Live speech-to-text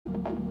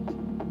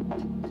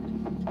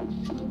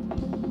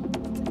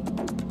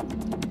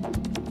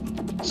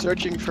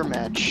Searching for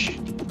match.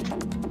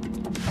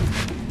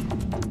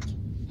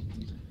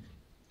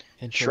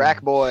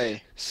 Sharcc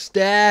boy.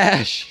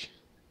 Stash.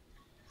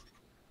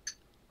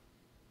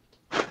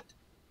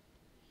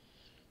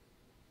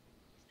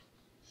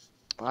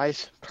 I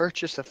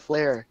purchase a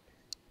flare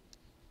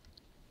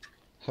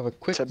Have a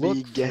quick to look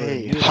be for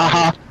gay. new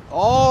Haha.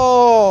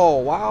 Oh,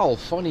 wow,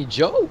 funny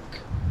joke.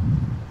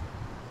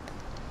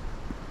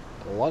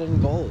 Blood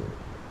and gold.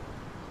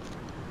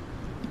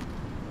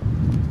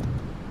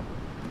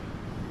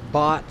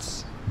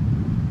 Bots.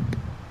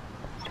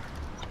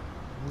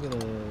 I'm gonna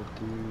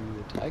do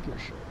a tiger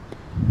shark.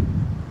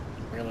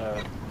 I'm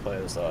gonna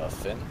play as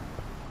Finn,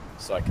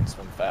 so I can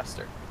swim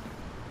faster.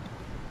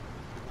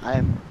 I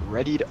am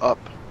readied up,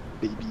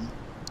 baby.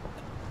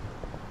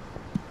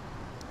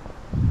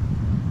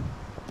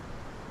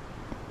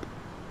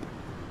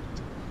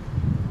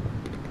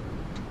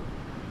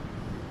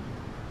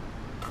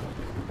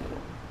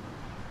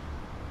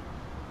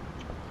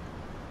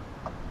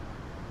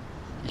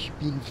 Ich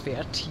bin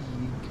fertig.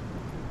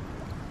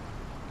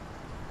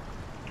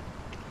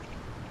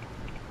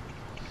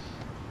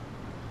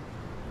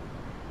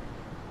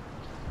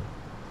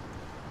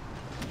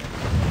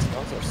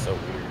 Smells are so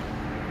weird.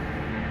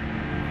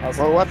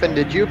 What weapon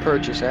did you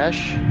purchase,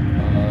 Ash?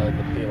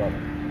 The P11.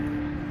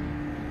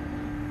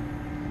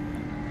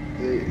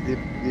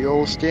 The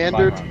old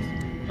standard? 5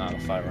 round. Not a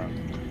 5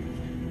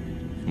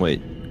 round.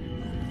 Wait.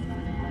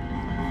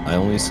 I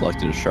only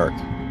selected a shark.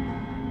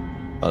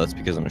 Oh, that's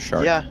because I'm a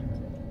shark. Yeah.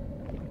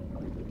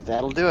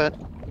 That'll do it.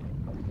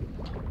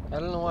 I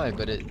don't know why,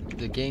 but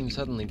the game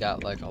suddenly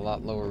got like a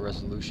lot lower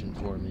resolution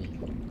for me.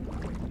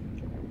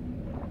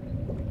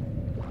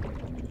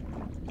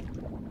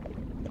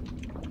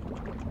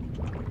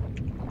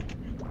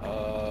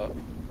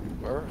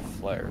 Where are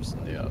flares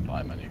in the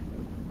buy menu?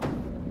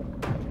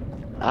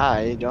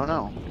 I don't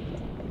know.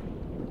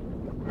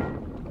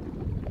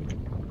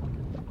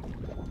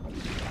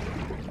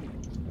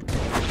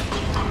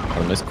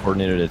 Oh, nice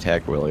coordinated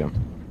attack, William.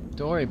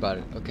 Don't worry about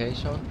it, okay,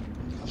 Sean?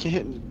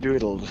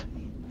 Doodled.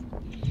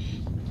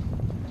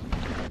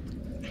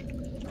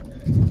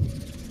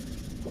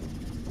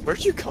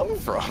 Where'd you come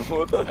from?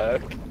 What the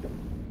heck?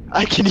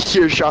 I can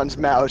hear Sean's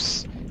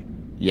mouse.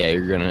 Yeah,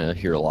 you're gonna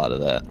hear a lot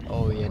of that.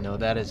 Oh yeah, no,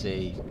 that is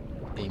a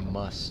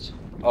must.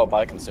 Oh,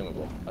 buy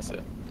consumable. I see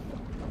it.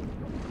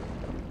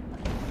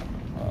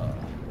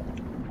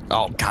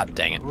 Oh, god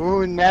dang it.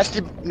 Ooh,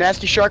 nasty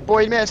Sharcc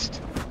boy missed.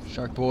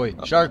 Shark boy,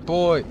 shark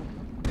boy,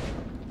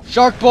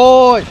 shark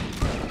boy!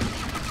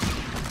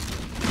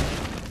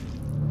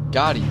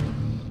 Got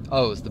him.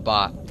 Oh, it's the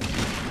bot.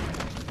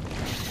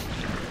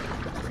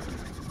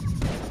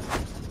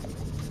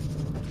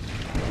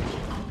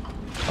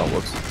 Oh,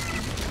 whoops.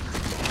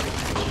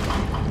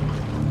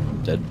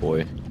 Dead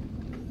boy.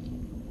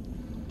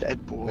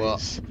 Dead boys. Well,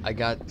 I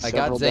got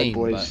Several dead Zane,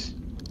 boys.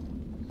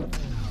 but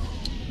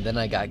then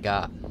I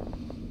got.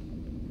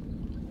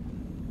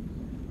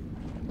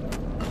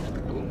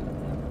 Ooh.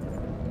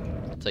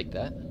 I'll take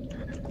that.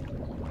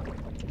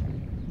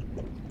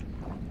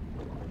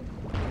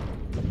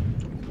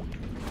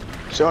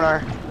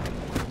 Sonar.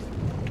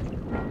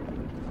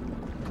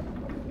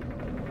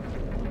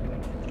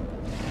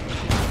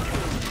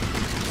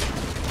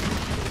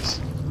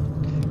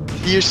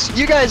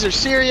 You guys are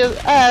serious?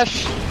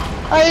 Ash,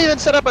 I even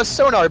set up a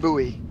sonar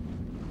buoy.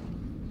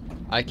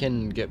 I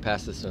can get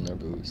past the sonar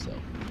buoys though,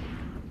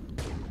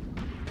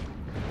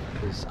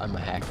 because I'm a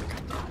hacker.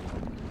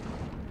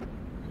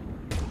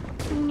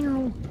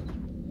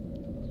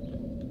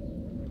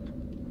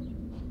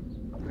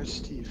 Where's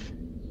Steve?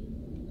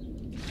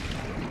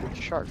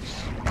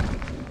 Sharks.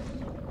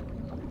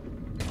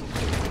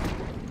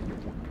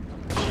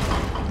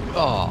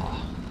 Oh.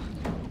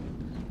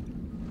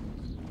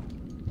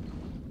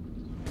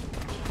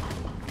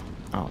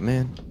 Oh,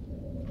 man.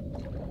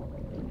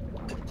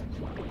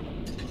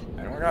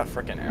 Anyone got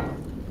frickin' ammo?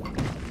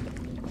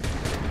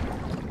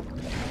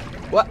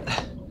 What?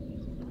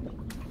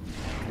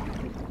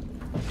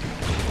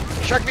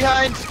 Shark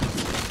behind!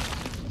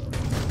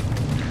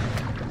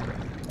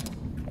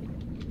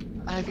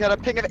 I've got a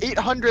ping of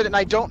 800 and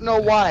I don't know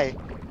why.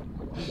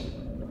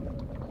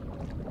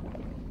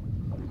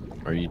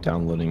 Are you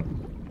downloading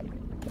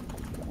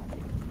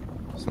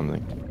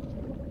something?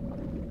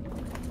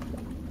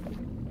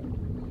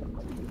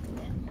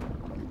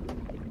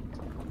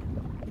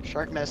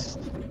 Shark missed.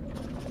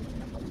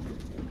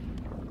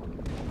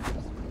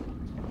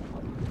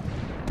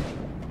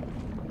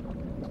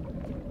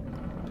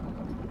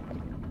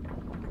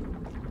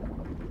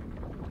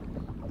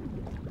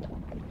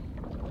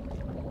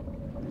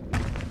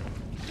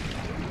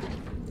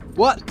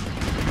 What?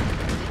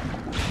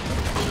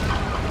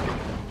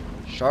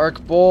 Shark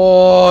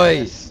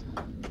boy! Yes.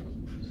 Come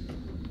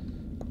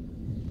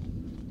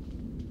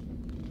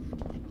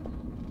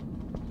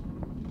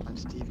on,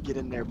 Steve, get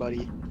in there,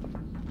 buddy.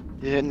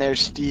 Get in there,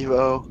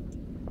 Steve-O.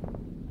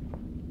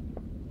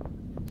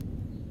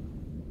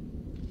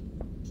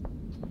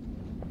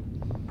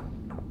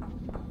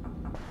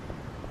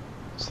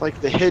 It's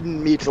like the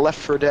hidden meets Left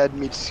 4 Dead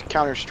meets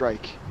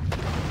Counter-Strike.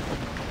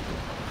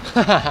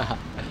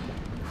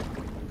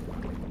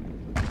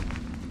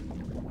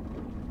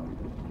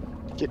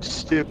 Get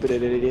stupid,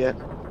 idiot.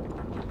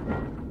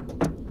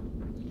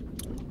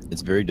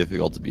 It's very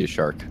difficult to be a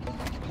shark.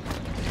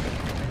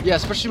 Yeah,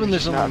 especially when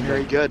there's Not someone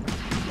very good.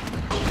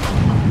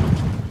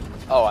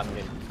 Oh, I'm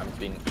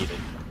being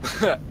eaten.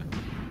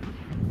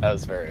 That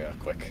was very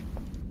quick.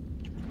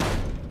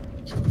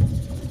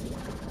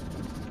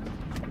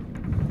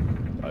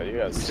 Oh, you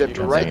guys. You zipped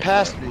guys right are-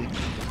 past me.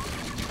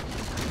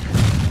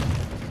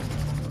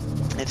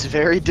 It's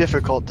very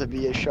difficult to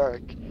be a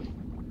shark.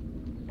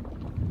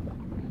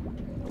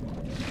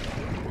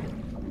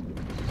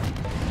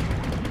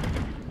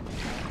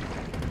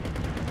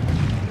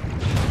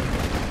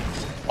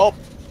 Oh.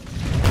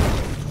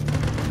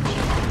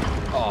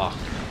 Oh.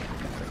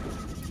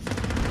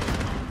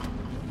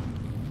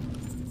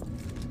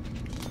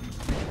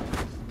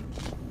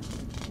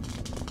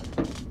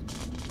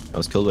 I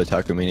was killed by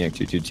Taco Maniac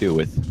 222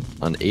 with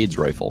an AIDS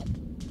rifle.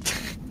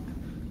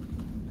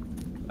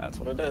 That's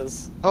what it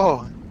is.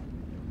 Oh,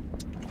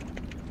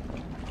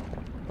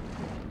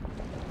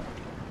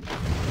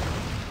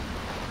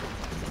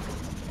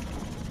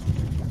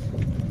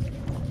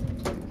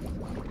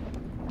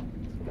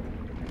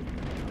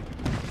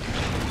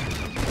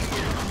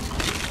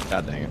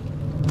 God dang it.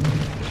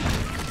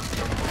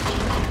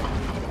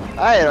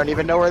 I don't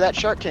even know where that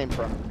shark came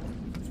from.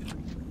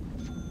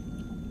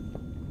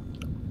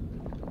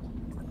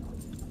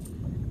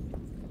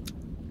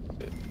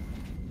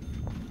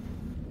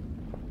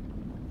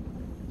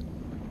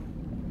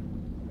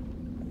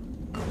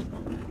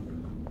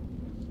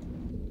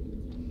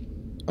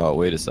 Oh,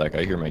 wait a sec.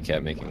 I hear my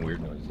cat making weird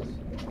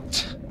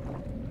noises.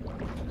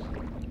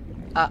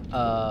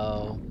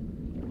 Uh-oh.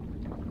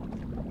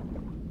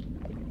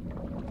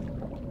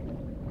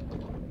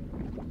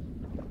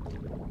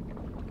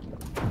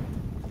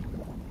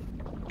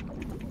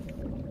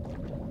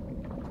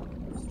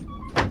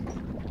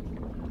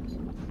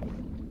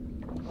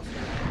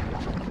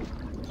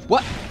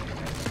 What?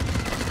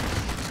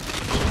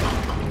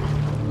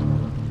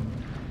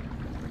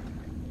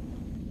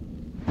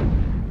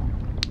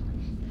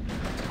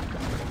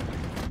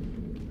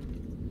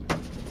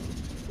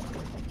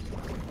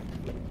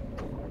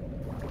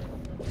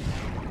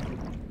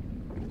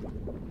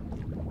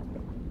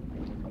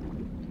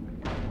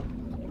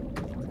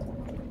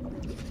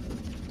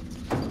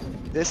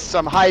 This is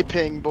some high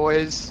ping,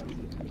 boys.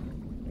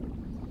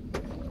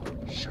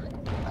 Shark.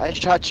 I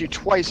shot you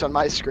twice on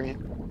my screen.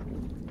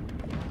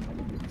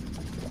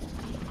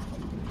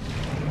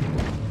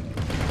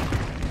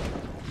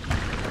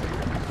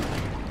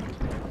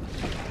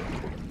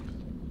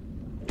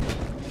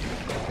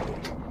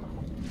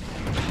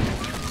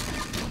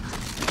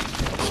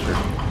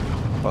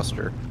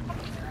 Buster.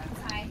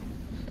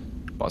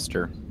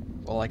 Buster.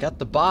 Well, I got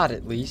the bot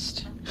at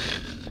least.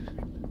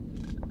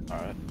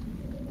 Alright.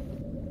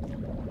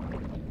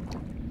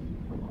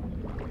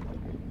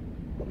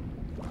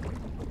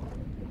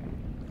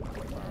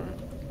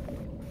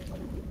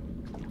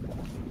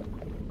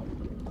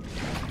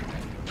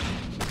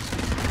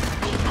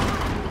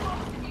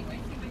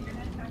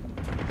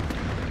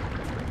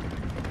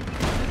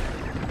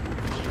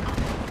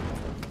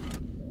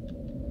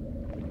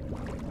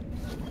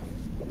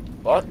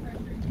 What?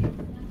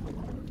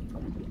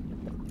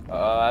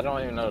 I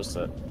don't even notice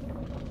it.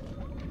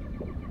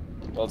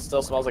 Well, it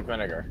still smells like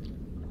vinegar.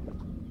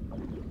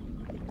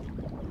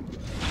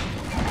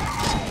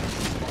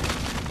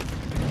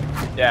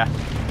 Yeah.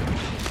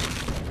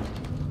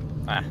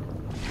 Ah.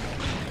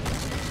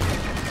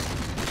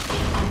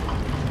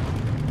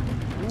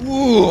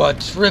 Ooh, a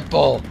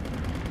triple.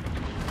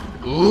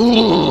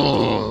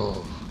 Ooh.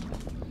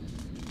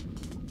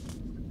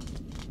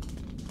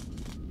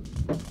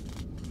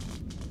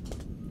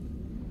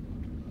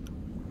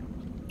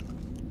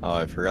 Oh,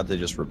 I forgot to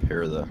just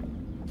repair the...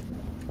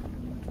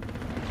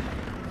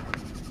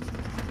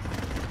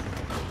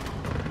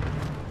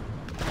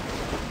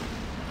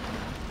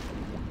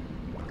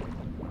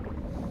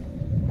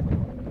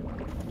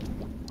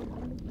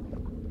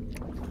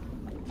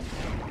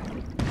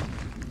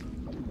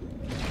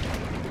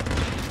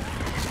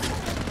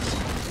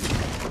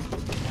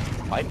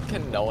 Why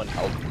can no one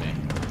help me?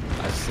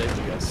 I've saved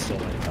you guys so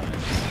many times.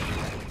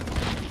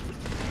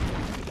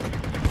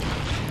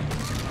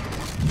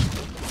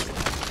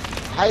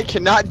 I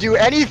cannot do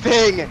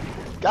anything!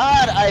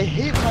 God, I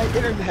hate my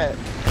internet.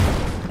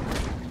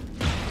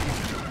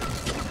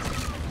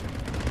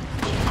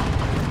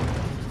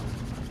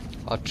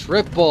 A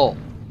triple.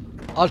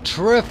 A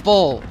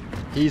triple.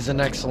 He's an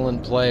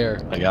excellent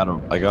player. I got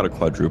a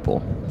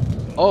quadruple.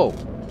 Oh.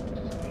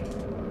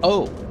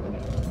 Oh.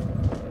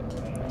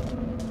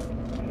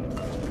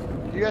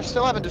 You guys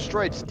still haven't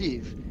destroyed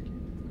Steve.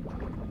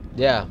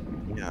 Yeah.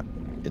 Yeah,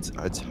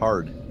 it's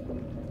hard.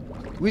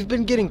 We've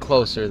been getting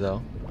closer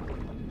though.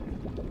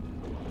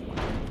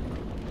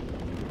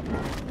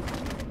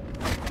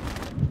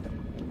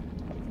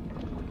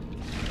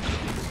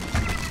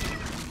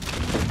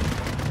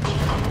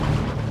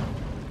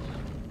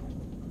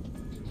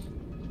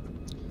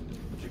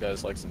 Would you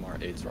guys like some more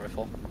AIDS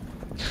rifle?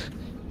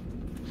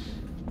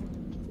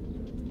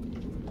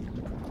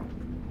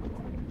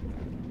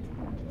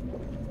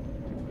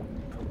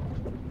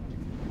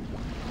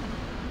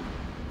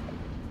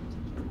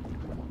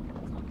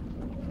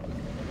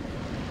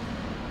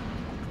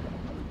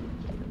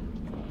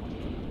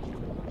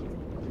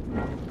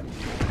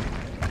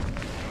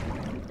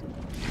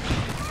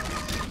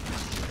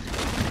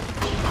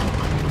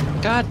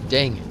 God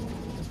dang it.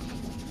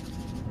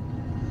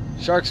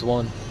 Sharks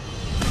won.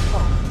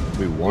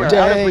 We Here, won. out of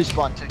Dang.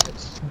 respawn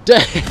tickets.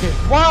 Dang.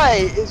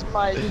 Why is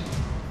my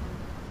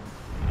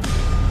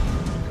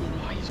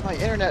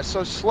internet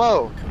so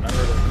slow?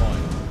 Commemorative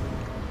coin.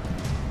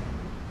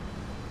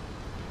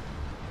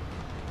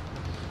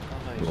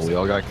 Well, we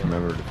all got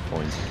commemorative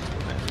coins.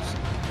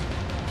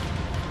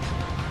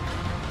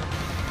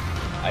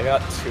 I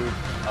got 2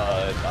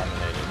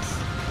 dominateds.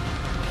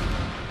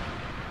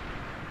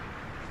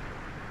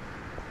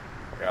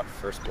 I got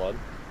first blood.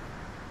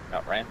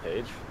 Got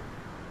rampage.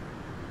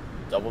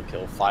 Double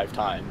kill 5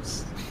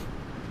 times.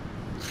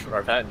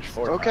 Revenge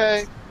 4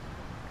 Okay. times.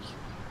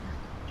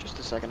 Just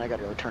a second, I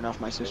gotta go turn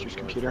off my sister's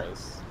computer.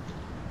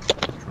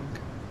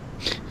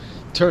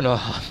 Turn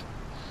off.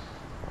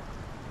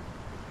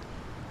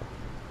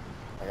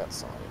 I got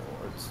so many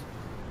awards.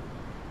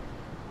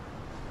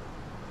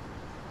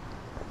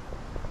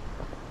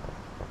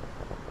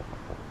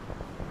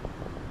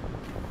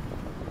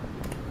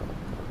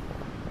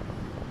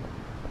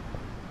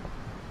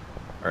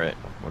 Alright,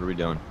 what are we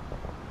doing?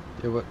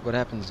 Yeah, what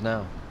happens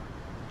now?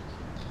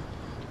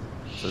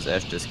 It says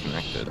Ash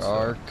disconnected. So.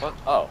 Shark. What?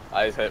 Oh,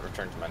 I hit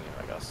return to menu,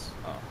 I guess.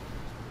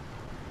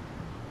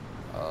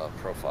 Oh.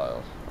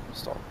 Profile.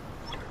 Start.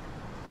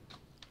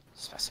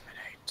 Specimen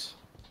 8.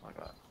 Oh my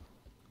god.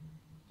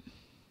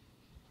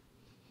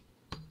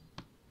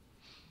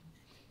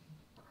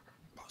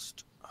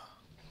 Bust.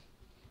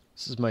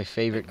 This is my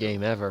favorite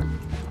game ever.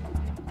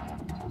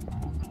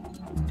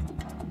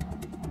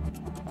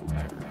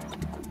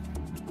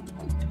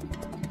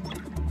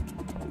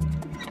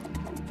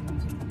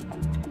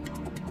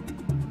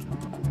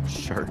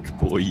 Shark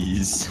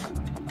boys.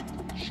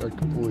 Shark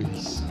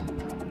boys.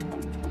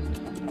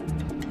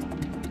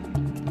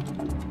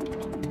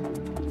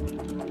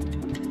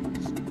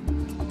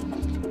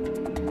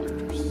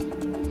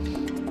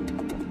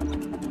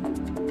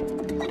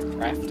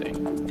 Crafting.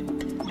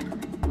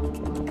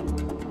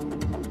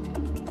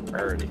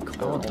 Rarity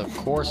I want the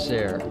coral.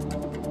 Corsair.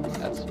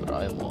 That's what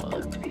I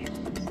want.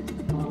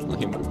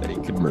 Liam, I bet he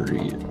could murder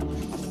you.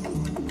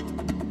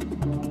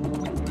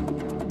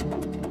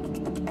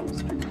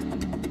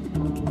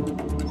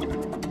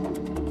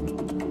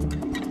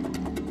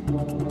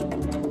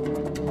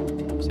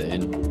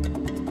 Zane.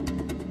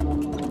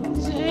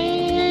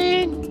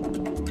 Zane.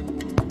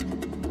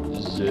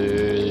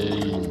 Zane.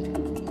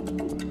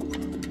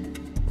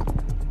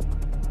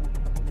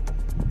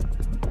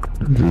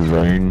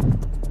 Zane.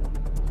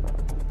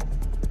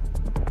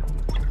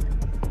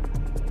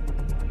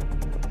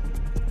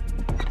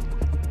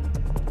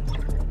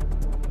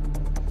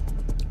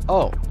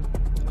 Oh,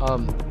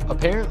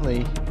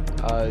 apparently,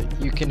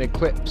 you can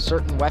equip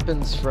certain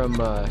weapons from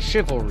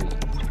Chivalry.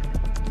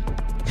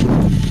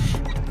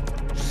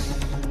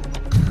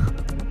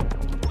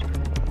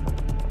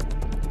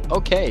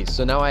 Okay,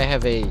 so now I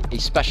have a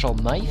special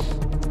knife,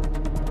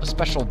 a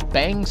special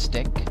bang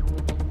stick.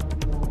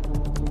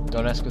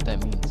 Don't ask what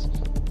that means.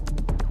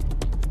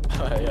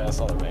 Yeah, I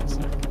saw the main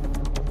stick.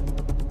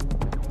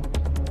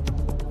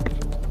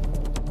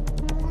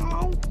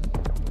 Oh,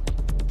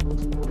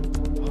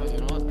 you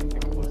know what? I think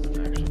it was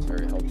actually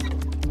very helpful.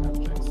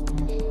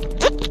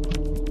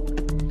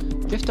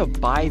 You have to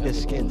buy the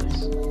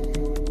skins.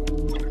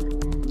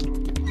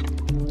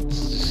 This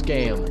is a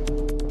scam.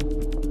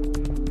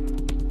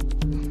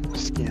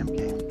 Scam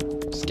game.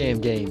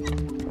 Scam game.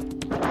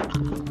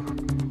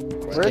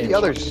 Where are the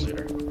others?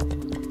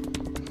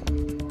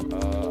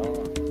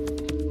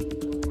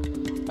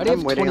 How do you I'm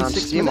have waiting on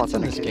 26 Steam minutes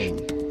in this game?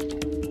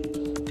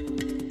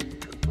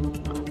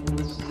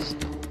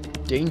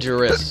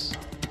 Dangerous.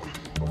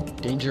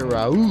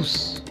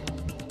 Dangerous.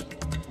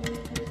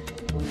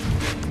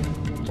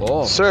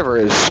 Oh. Server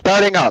is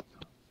starting up.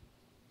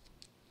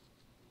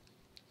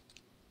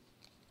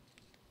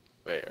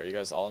 Wait, are you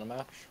guys all in a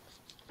match?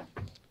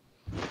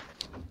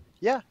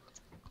 Yeah.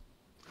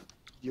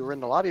 You were in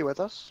the lobby with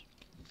us.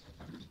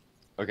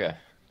 Okay.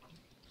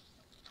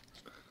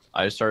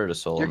 I just started a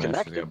solo You're match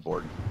because I connected. got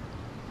bored.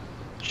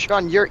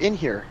 Sean, you're in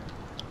here.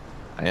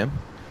 I am?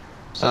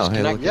 So it's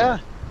hey, look. connected. Yeah.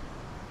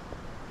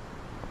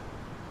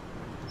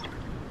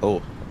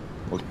 Oh.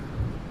 Look.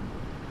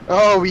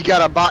 Oh, we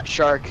got a bot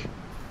shark.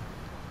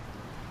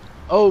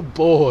 Oh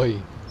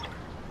boy.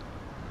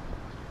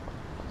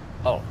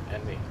 Oh,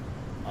 and me.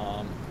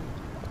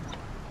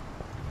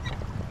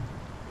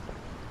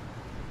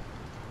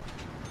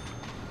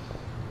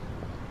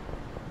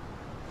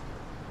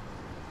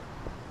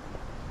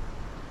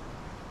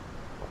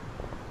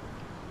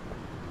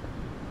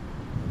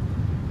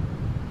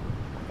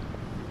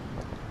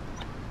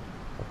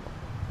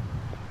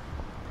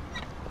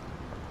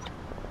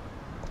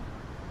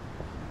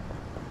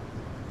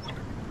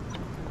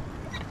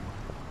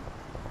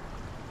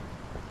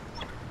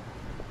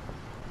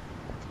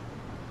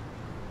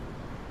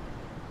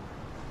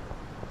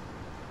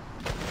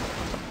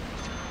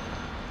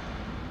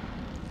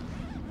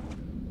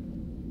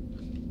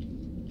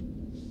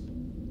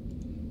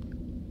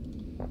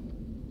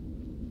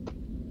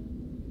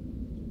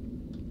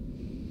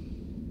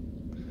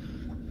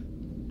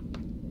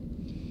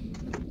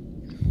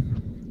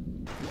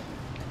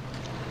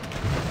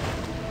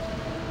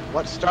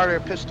 What starter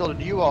pistol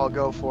did you all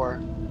go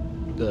for?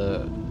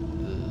 The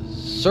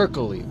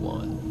circle-y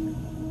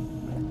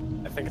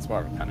one. I think it's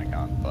more of a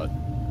pentagon, but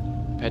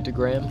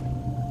Pentagram.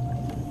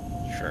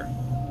 sure.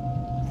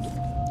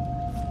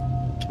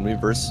 Can we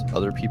verse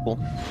other people?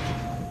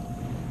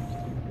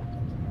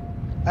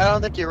 I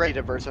don't think you're ready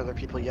to verse other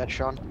people yet,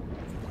 Sean.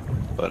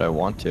 But I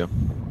want to.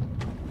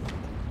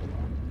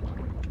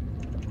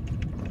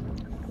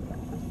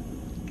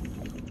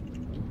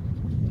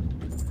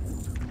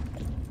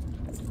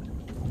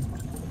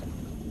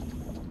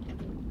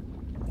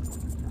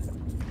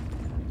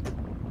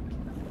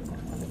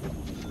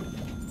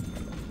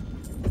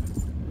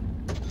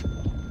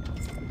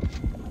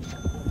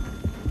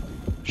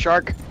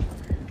 Shark.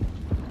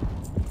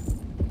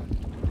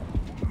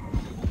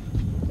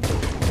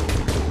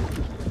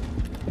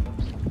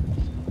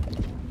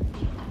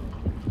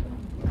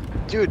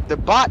 Dude, the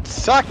bot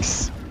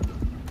sucks.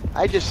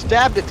 I just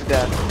stabbed it to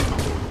death.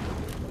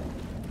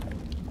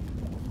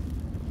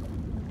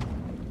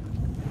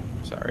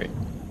 Sorry.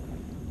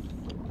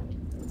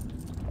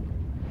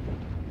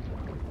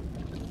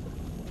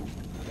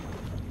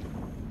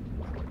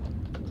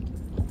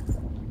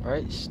 All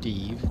right,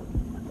 Steve.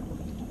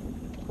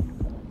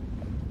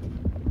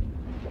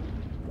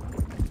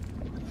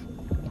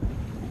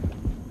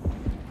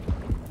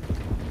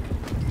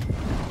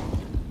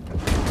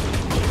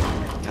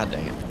 God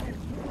dang it.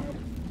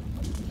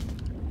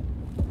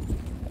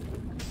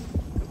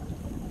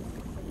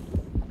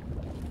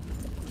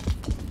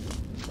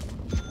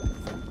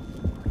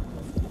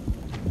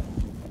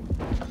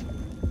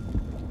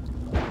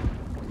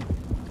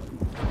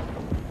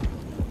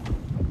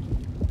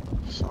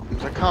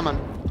 Something's a-coming.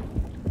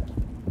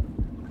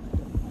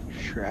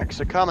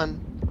 Shrac's a-coming.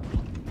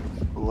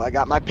 Ooh, I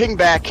got my ping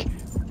back.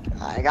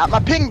 I got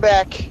my ping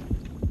back.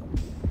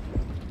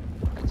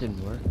 That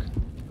didn't work.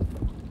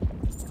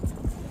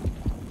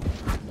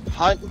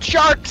 Hunting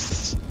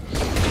sharks.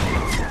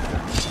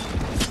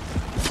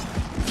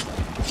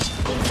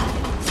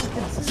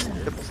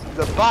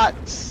 The bot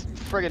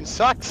friggin'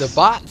 sucks. The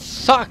bot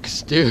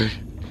sucks, dude.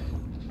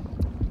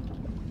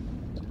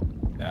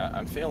 Yeah,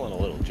 I'm feeling a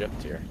little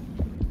gypped here.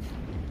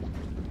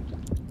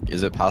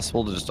 Is it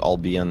possible to just all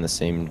be on the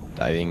same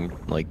diving,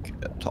 like,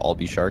 to all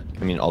be shark?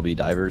 I mean, all be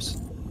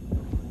divers?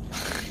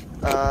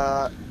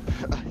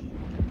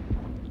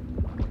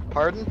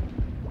 Pardon?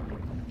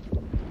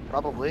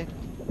 Probably.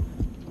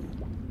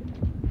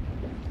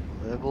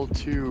 Level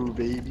 2,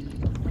 baby.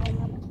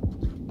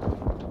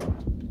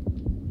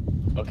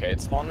 Okay, it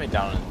spawned me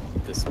down in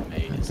this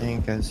maze. Dang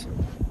it, guys.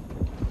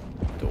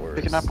 Doors.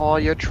 Picking up all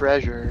your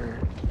treasure.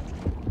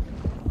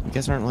 You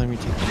guys aren't letting me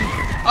take the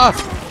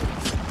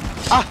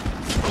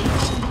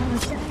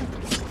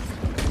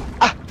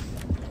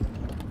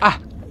Ah!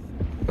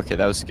 Okay,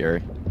 that was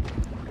scary.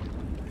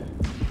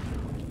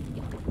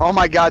 Oh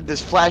my god,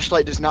 this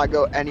flashlight does not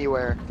go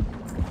anywhere.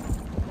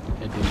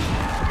 It didn't.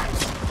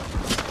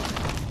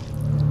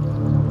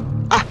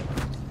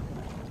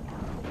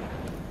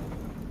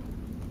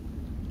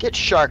 Get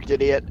sharked,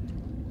 idiot.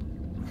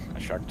 I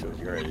shark two of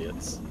your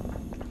idiots.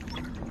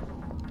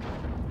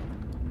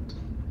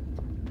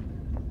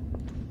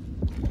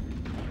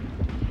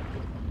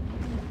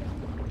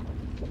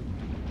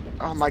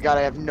 Oh my god,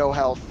 I have no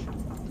health.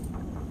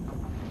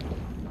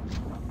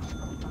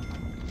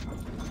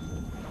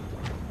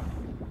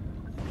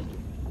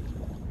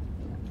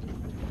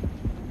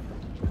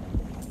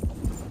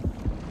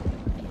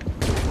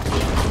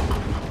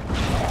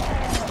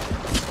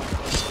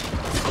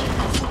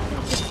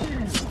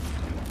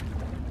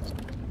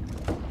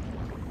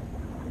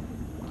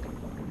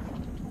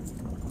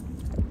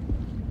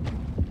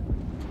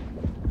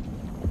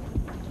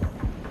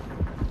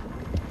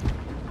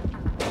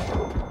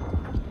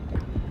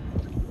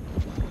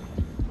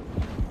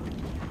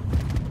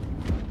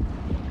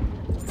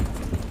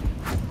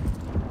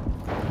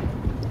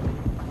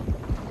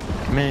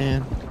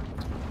 Man.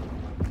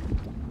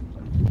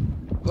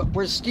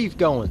 Where's Steve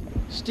going?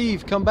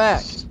 Steve, come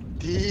back.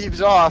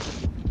 Steve's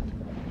off.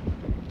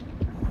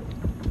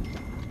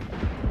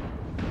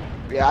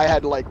 Yeah, I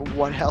had like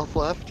 1 health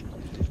left,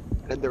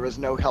 and there was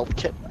no health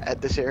kit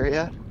at this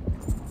area.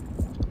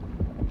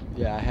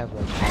 Yeah, I have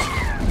like.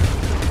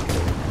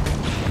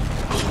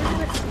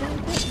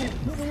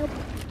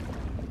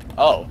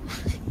 Oh.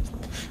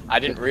 I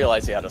didn't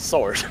realize he had a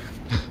sword.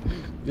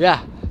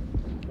 Yeah.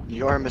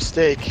 Your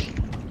mistake.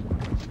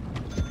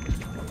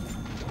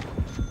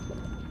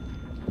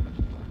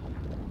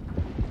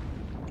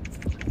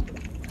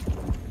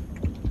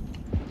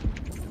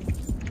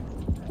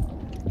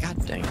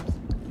 God dang it.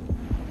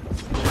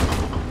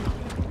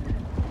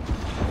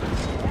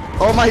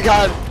 Oh my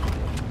god.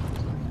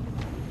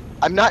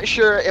 I'm not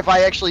sure if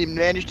I actually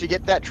managed to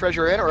get that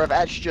treasure in or if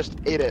Ash just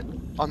ate it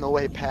on the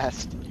way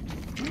past.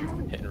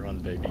 Hit and run,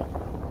 baby.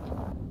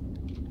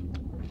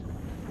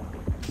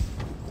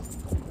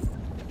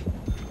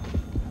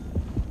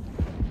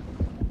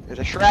 There's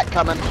a Sharcc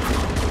coming.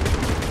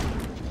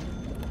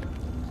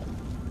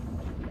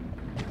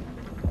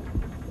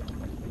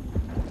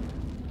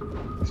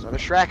 There's another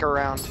Sharcc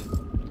around.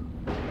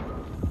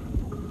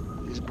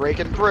 He's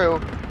breaking through.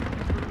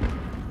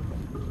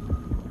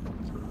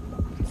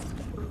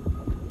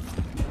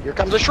 Here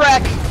comes a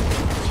Shrek!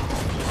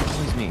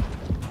 Excuse me.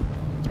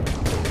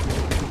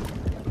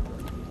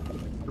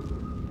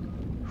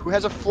 Who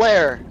has a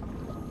flare?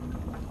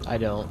 I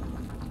don't.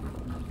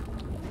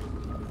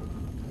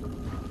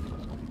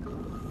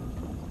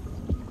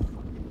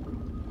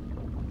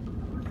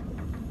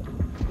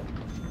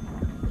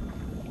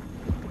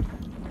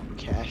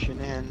 Cashing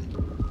in.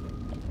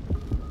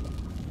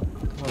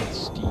 Come on,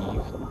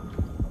 Steve.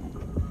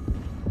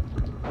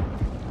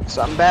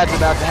 Something bad's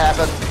about to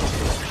happen.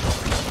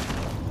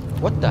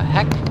 What the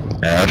heck?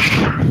 Ash.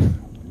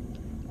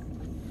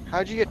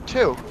 How'd you get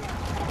two?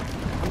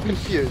 I'm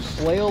confused.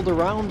 Flailed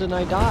around and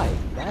I died.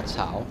 That's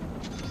how.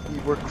 You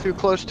were too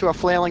close to a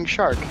flailing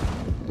shark.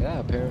 Yeah,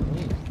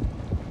 apparently.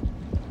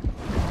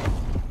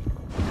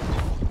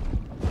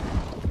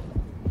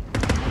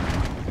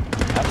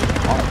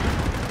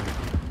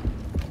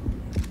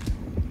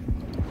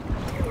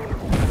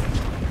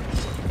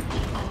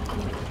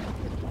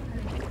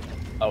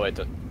 Oh wait,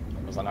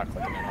 was I not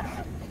clicking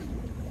enough?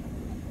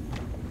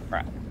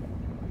 Crap.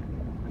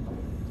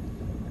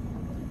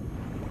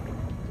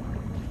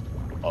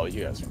 Oh,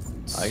 you guys are...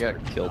 I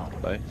got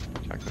killed by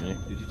Chocolate.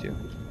 Did you too?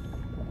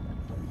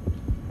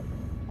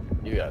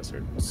 You guys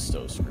are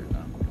so screwed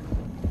now.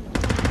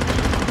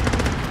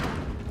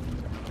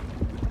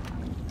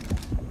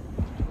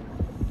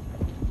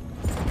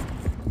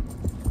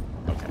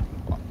 Okay,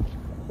 well.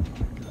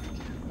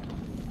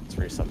 Let's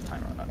reset the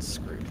timer, I'm not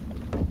screwed.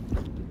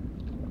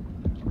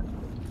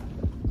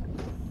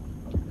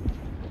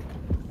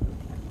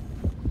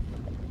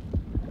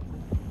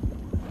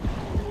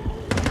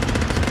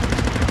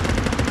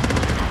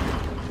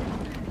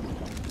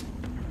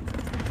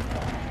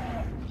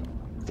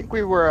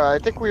 I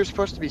think we were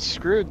supposed to be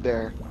screwed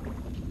there.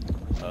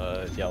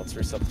 Yeah, let's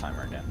reset the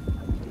timer again.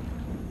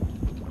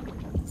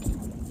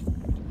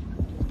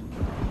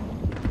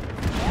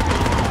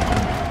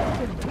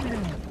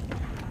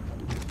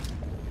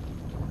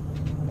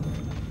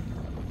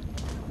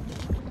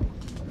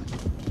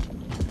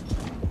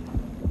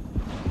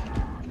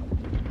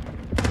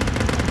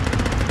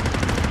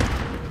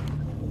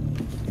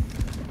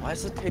 Why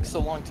does it take so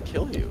long to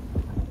kill you?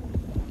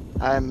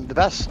 I'm the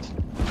best.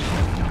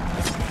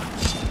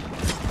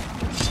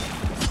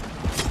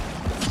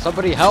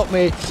 Somebody help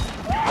me.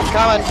 I'm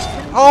coming.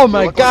 Oh my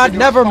Look what god, you're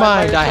never doing,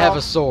 fine by mind. I have a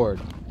yourself.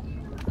 sword.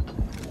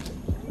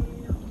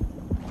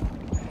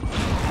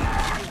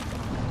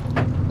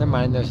 Never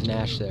mind, there's an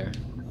ash there.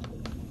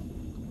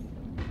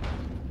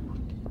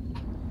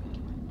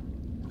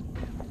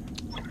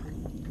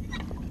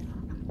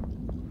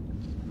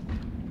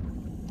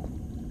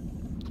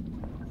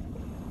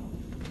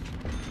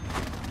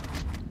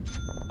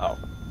 Oh.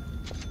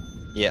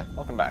 Yeah.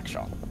 Welcome back,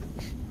 Sean.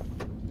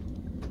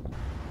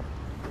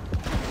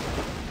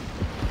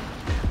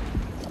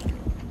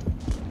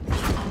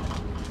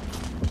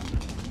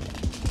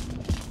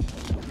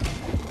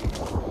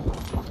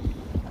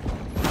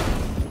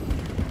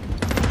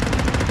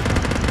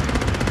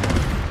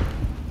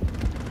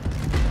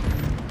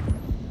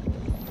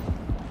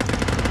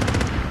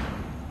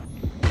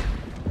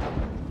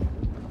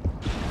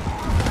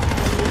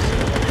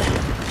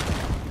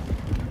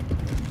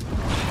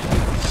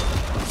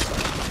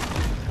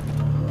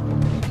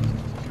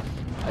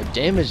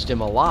 Damaged him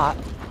a lot.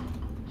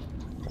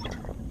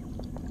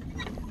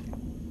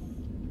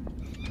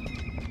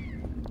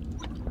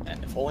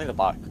 And if only the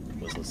bot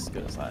was as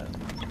good as I am.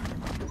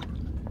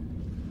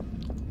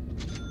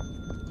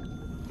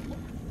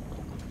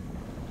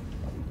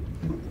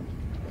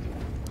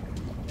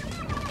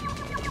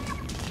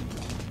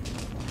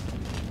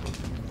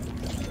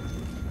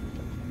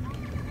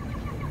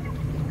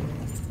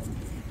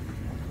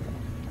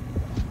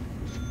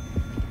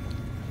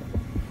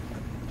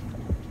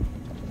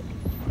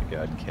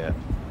 God, cat.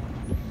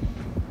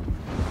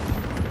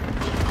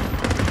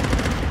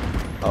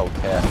 Oh,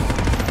 cat.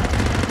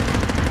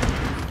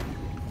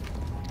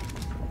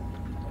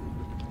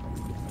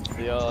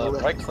 The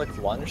right-click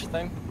lunge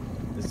thing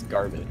is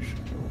garbage.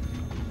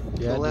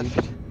 Yeah, The dude.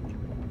 left.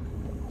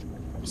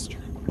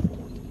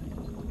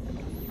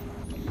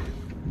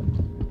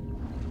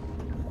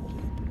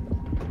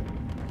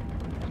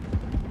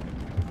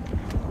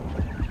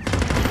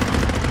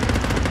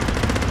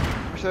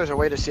 Wish there was a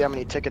way to see how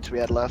many tickets we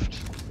had left.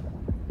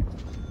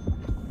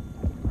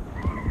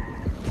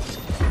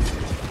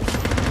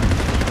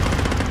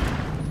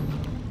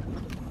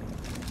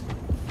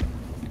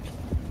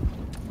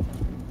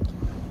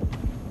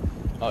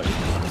 Oh, you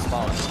can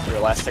respawn. Your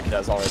last ticket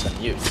has already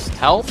been used.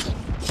 Help? You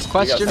guys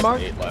Question have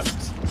mark? 8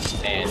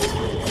 left, and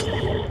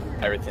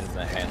everything's in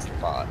the hands of the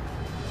bot.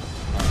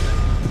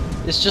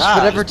 It's just Ah,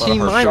 whatever just bought a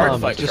team hard I'm shark on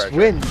fight just treasure.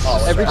 wins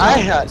Oh, every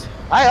that's right. time.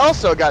 I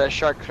also got a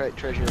shark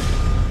treasure.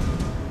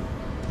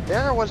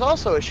 There was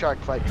also a shark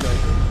fight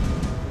treasure.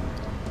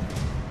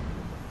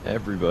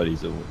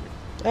 Everybody's a winner.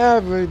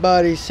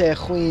 Everybody say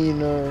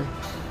winner.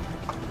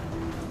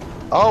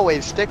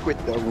 Always stick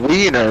with the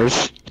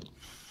wieners.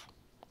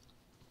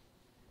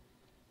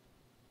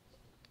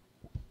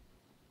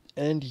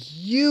 And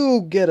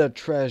you get a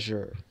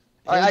treasure.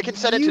 Alright, I And can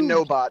set it to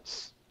no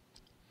bots.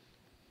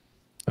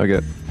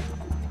 Okay.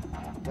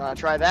 You wanna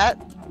try that?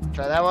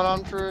 Try that one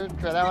on for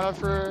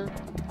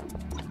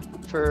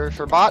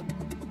bot?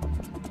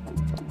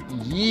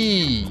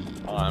 Yee.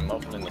 Oh, I'm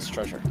opening this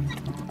treasure.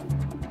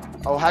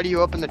 Oh, how do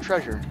you open the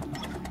treasure?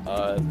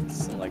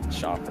 It's in, like,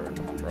 shopper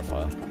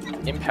profile.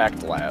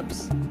 Impact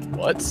Labs.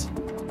 What?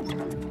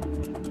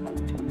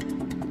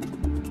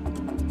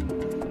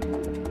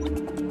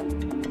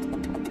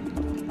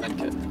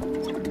 Medkit.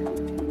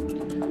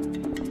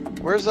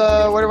 Where's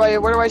where do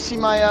I see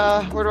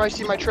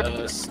my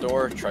treasure?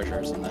 Store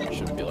treasures, and then it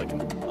should be like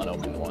an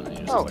unopened one, and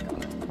you just Oh. click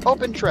on it.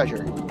 Open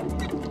treasure.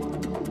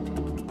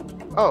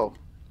 Oh.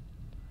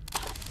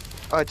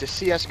 Oh, it's a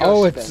CS:GO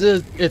Oh,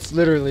 spin. it's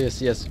literally a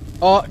CS.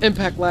 Oh,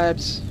 Impact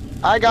Labs.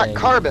 I got Dang.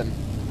 carbon.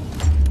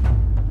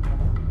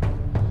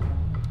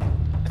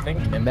 I think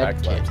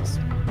Impact Medkit. Labs is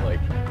like.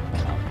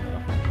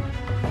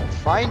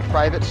 Find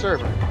private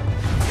server.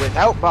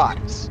 Without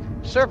bots.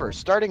 Server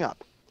starting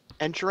up.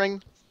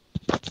 Entering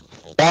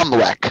bomb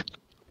wreck.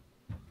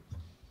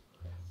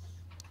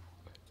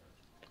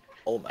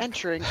 Oh my.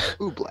 Entering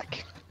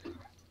Oobleck.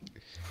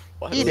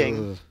 What?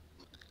 Eating.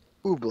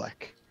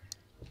 Oobleck.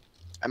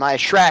 Am I a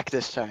Sharcc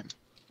this time?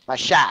 My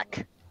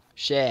Sharcc.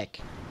 Shack.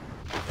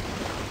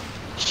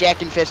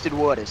 Shack infested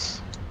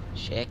waters.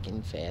 Shack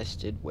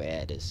infested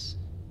Wadis.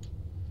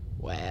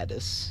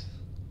 Wadis.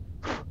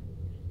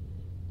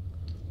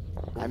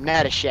 I'm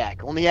not a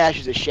Shack. Only Ash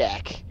is a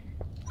Shack.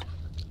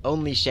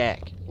 Only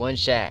Shack. One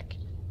Shack.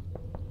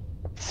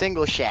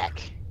 Single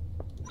Shack.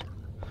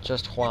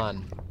 Just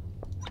Juan.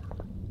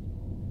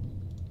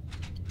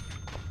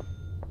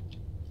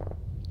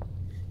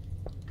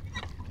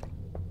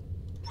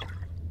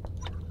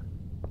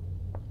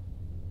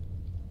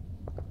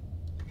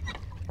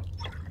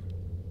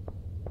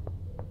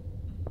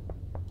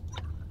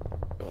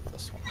 Go with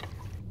this one.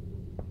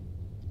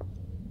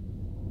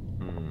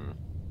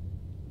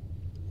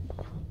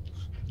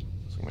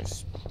 So my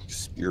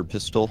spear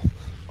pistol.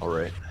 All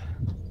right.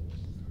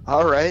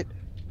 Alright.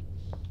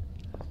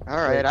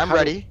 Alright, Wait, I'm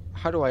ready.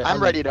 How do I?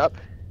 I'm readied up.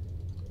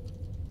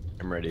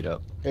 I'm readied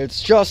up.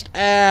 It's just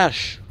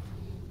Ash.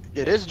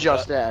 It is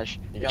just Ash.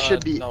 You It gotta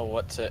should be. know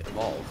what to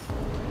evolve.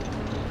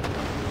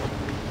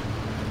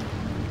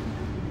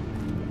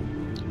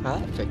 Ah,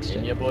 that fixed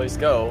In it. you boys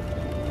go.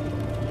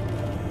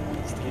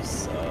 Steve's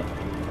Steve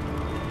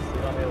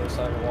on the other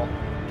side of the wall.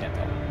 Can't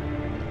tell.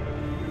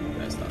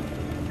 Nice done.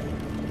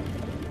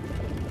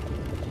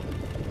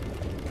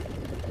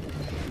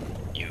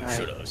 You Alright.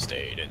 should have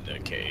stayed in the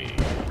cage.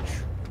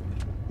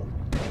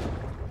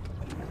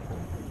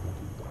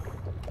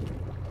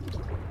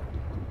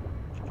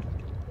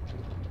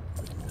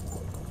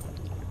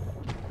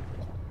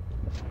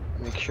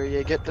 Make sure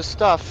you get the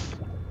stuff.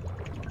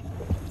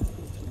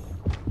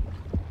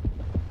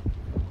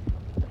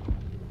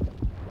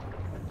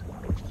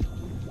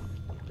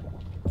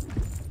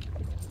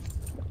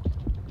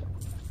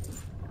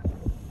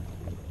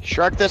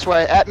 Shark this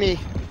way, at me.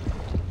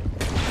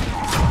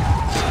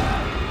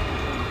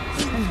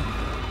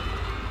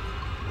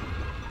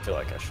 I feel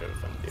like I should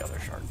have been the other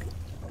shark.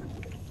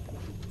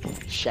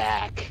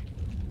 Shack.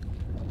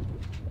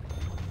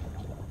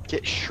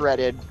 Get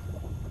shredded.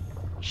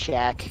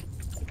 Shack.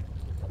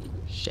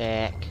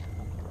 Shack.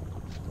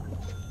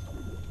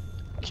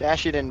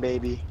 Cash it in,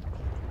 baby.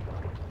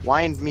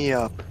 Wind me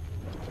up.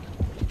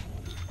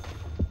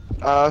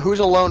 Who's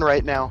alone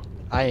right now?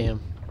 I am.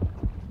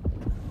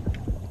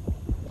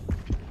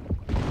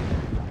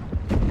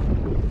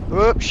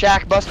 Whoop,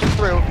 Shack busted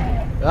through.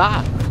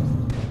 Ah.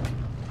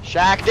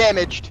 Shack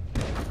damaged.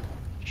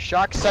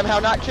 Shark somehow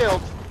not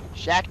killed.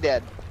 Shack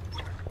dead.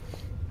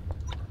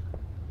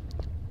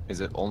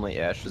 Is it only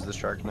Ash is the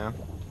shark now?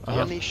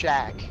 Only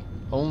Shack.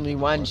 Only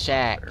one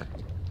Shack.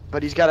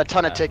 But he's got a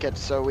ton of Yeah.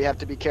 tickets, so we have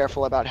to be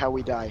careful about how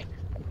we die.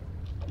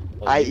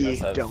 Well, you I.e., guys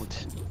have,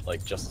 don't.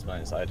 like just as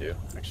many as I do,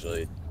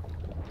 actually.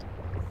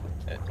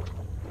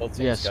 Both teams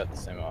Yes. got the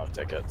same amount of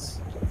tickets.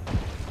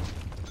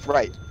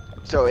 Right.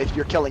 So if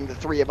you're killing the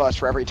three of us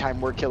for every time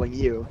we're killing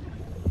you,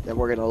 then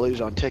we're gonna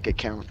lose on ticket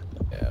count.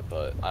 Yeah,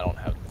 but I don't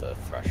have the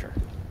thresher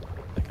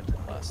like I did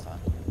last time.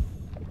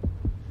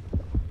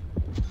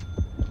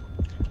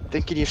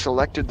 Thinking you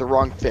selected the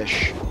wrong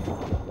fish.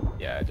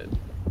 Yeah, I did.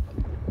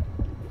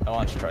 I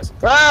want to try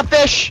something. Ah,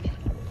 fish!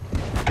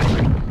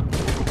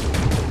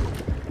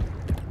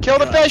 Kill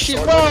the fish, he's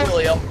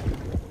low!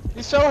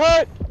 He's so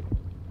hurt!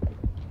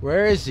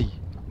 Where is he?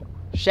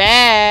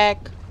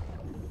 Shack.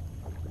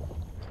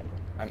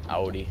 I'm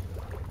outie.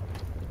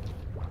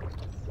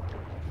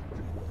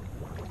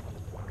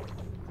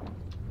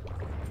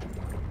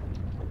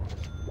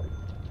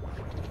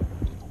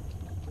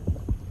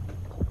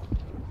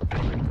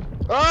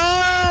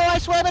 Oh, I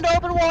swam into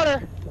open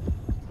water!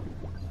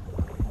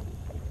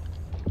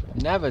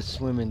 Never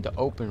swim into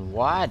open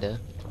water.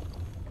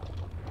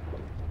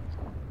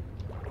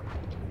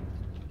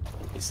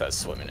 He says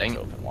swimming in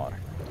open water.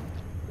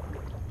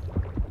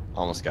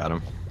 Almost got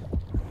him.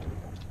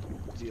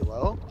 Is he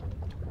low?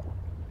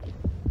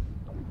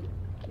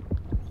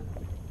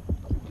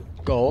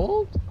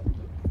 Gold?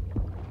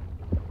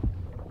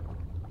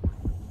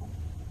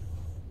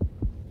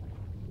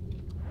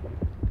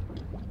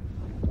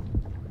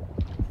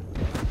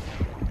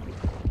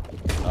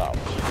 Oh,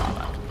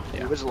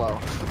 It was low.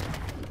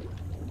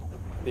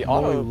 the Really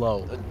auto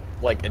low.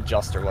 like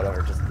adjust or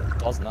whatever just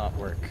does not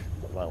work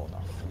well enough.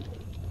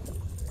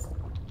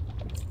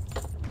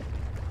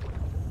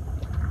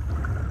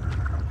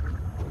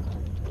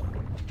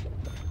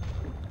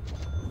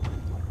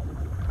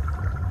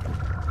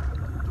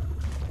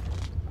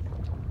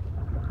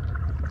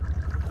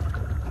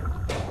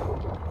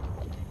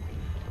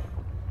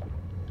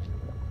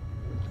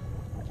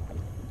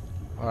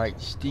 Alright,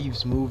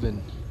 Steve's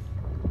moving.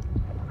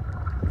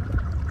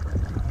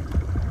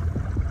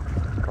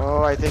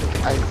 Oh, I think,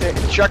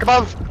 Shark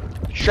above!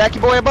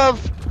 Sharky boy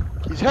above!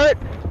 He's hurt!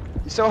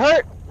 He's so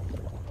hurt!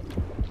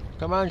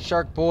 Come on,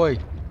 Shark Boy.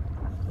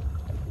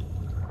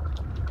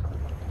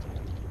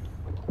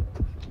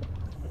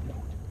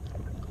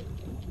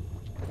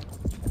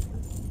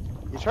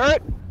 He's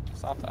hurt!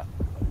 Stop that.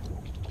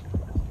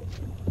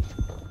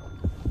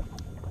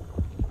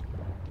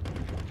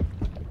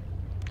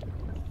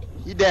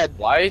 He dead.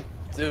 Why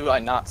do I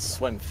not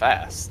swim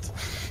fast?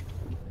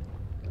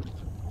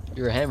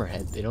 You're a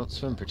hammerhead. They don't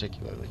swim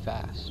particularly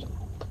fast.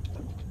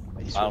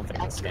 He's I don't think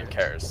so this game accurate.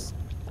 cares.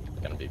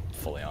 I'm gonna be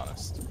fully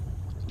honest.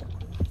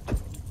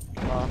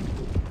 Well,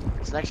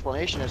 it's an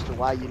explanation as to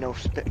why you know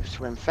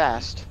swim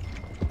fast.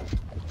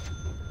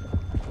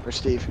 For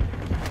Steve.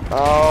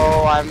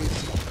 Oh, I'm...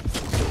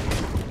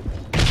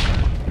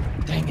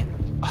 Dang it.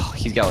 Oh,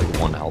 he's got like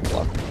 1 health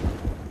left.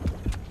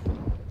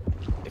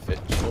 If it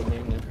showed me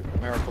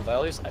numerical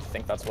values, I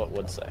think that's what it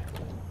would say.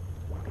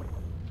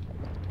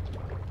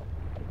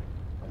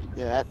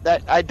 Yeah,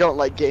 that I don't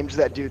like games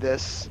that do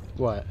this.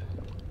 What?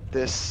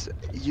 This,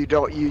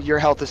 your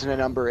health isn't a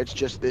number, it's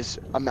just this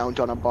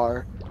amount on a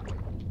bar.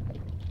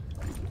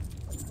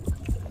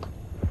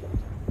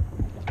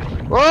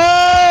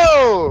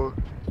 Whoa!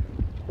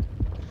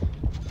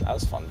 That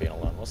was fun being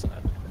alone, wasn't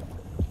it?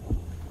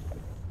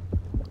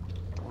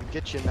 I'll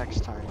get you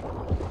next time.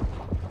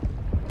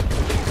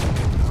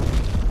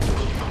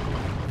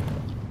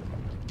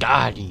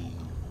 Got him.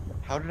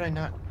 How did I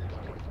not?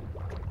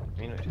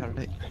 I mean, how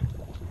did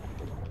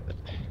I?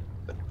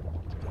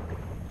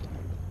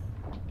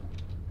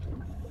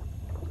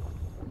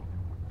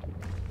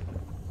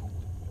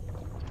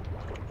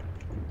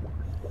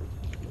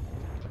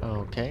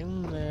 Okay,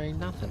 there ain't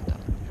nothing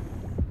done.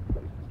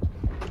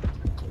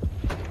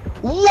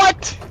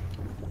 What?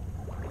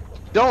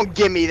 Don't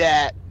give me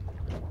that.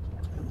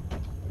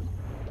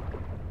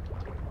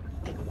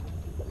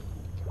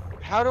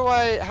 How do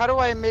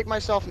I make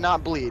myself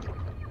not bleed?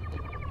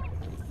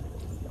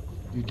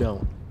 You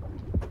don't.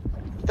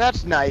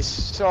 That's nice.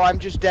 So I'm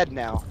just dead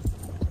now.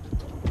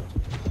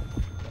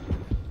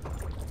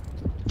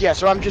 Yeah,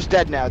 so I'm just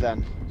dead now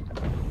then.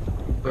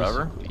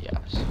 Forever? Basically,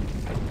 yes.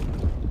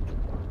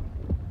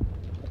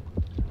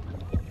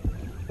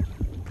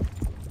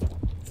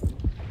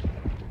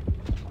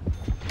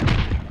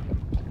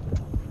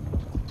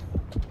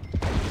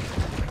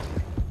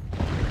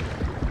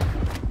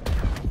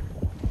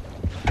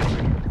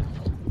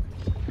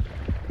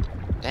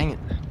 Dang it.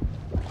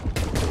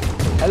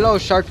 Hello,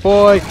 Shark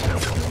Boy.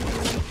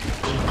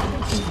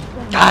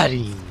 Got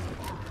him.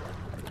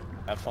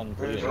 Have fun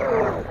bleeding.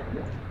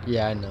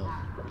 Yeah, I know.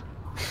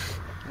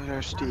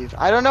 There's Steve.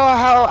 I don't know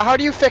how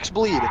do you fix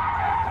bleed?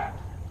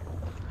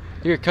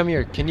 Here, come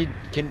here.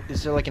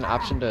 Is there like an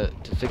option to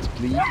fix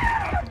bleed?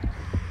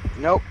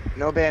 Nope,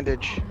 no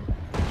bandage.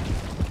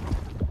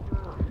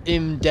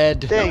 I'm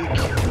dead.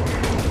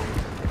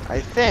 I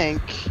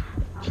think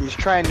he's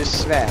trying to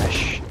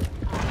smash.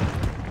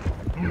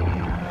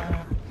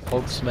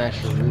 Hulk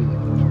smasher.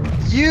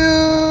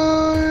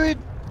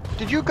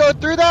 Did you go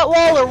through that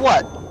wall or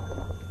what?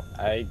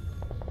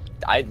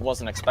 I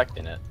wasn't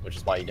expecting it, which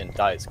is why you didn't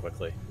die as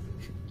quickly.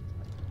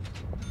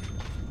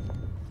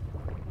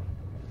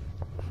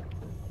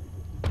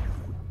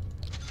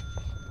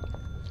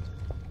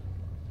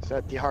 Is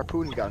that the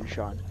harpoon gun,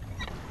 Sean?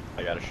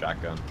 I got a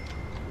shotgun.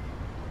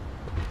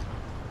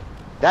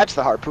 That's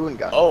the harpoon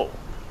gun. Oh,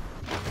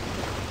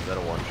 Is that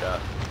a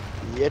 1-shot?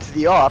 It's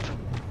the op.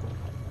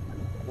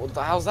 well,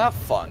 how's that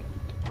fun?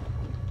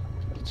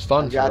 It's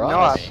fun I've got for no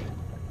us. op.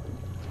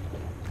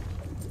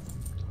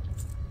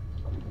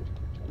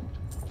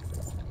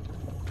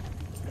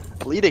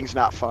 Bleeding's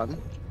not fun.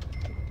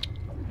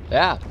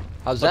 Yeah.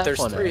 How's But that there's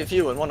fun? 3 of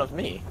you and 1 of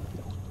me.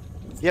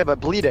 Yeah, but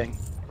bleeding.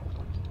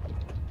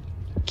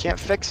 Can't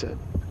fix it.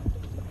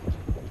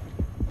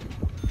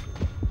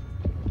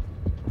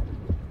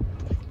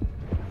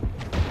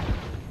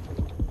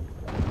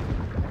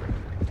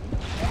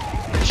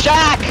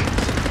 Shaq!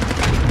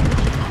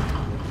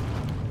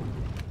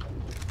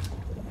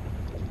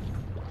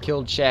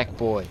 Killed Shack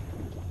Boy.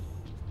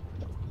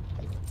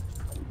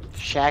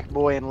 Shack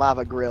boy and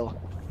lava grill.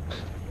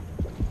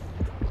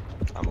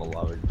 I'm a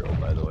lava grill,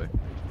 by the way.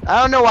 I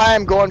don't know why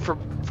I'm going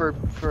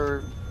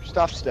for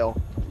stuff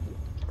still.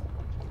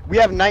 We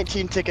have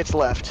 19 tickets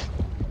left.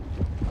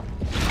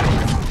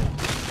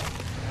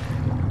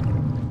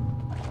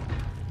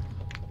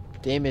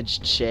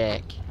 Damaged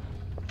shack.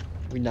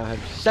 We now have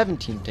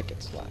 17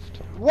 tickets left.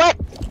 What?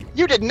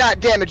 You did not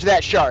damage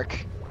that shark.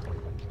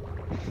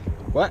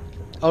 What?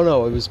 Oh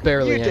no, it was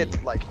barely You any.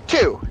 did like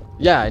 2.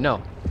 Yeah, I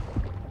know.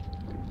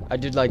 I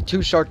did like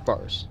 2 shark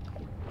bars.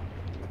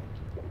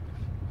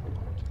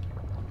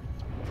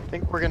 I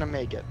think we're gonna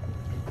make it.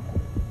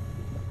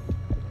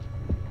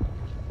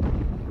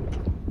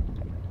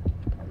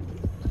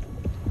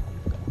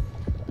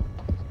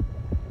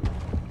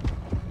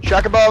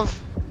 Shark above.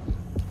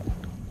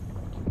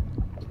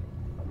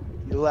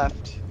 You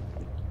left.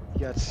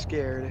 You got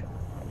scared.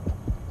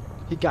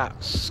 He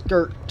got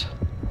skirt.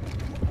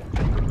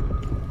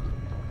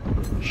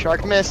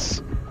 Shark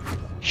miss.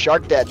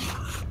 Shark dead.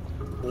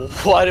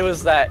 What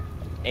was that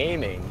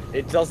aiming?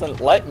 It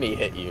doesn't let me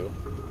hit you.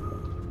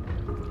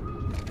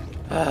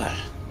 I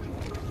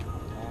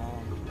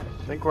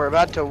think we're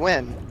about to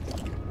win.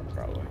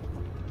 Probably.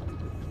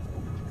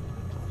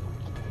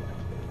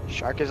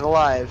 Shark is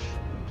alive.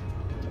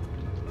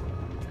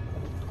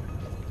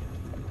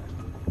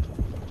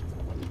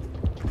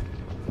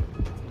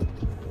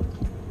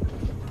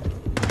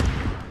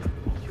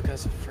 You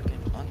guys are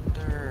freaking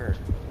under.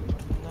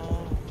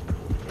 No.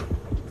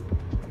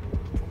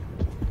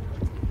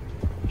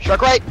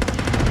 Shark right.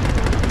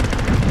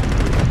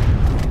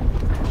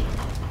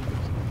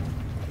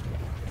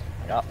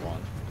 Got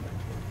one.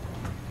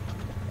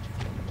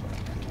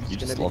 You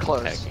just gonna be love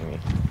close. attacking me.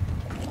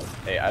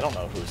 Hey, I don't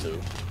know who's who.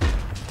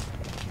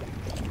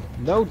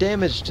 No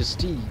damage to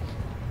Steve.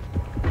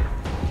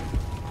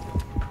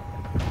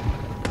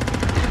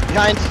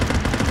 Behind.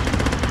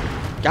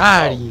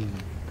 Got Oh. you.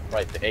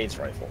 Right, the AIDS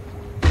rifle.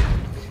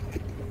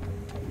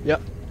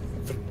 Yep.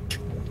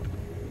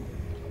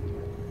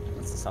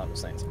 That's the sound of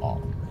Saints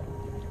off.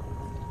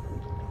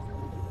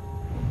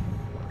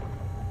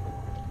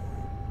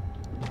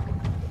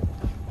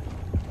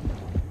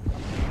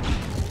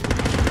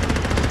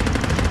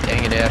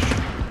 Dang it, Ash.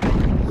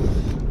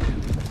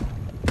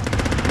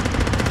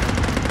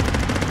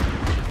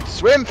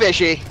 Swim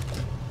fishy.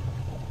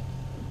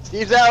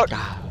 Steve's out.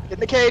 God. Get in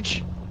the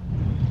cage.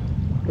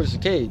 Where's the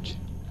cage?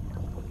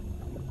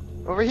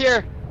 Over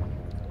here.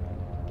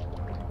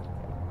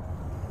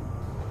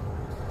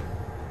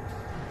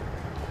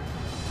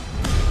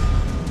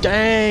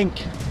 Dank.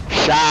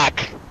 Shock.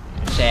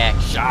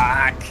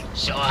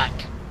 Shock.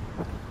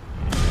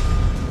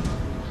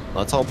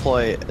 Let's all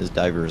play as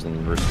divers and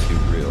versus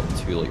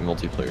 2 like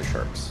multiplayer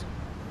sharks.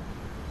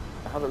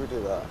 How do we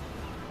do that?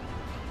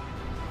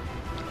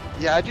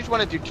 Yeah, I just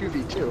want to do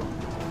 2v2.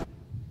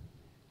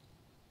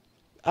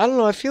 I don't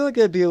know, I feel like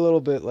that'd be a little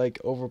bit like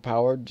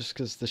overpowered just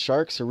because the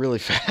sharks are really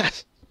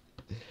fast.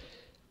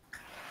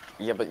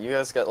 Yeah, but you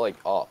guys got like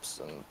ops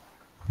and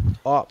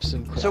Ops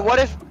and crap. So what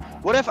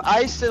if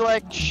I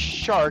select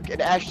shark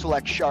and Ash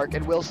selects shark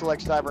and Will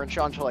selects diver and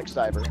Sean selects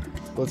diver?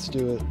 Let's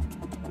do it.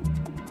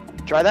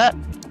 Try that?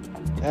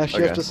 Ash, you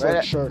Okay. have to select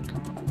Right. shark.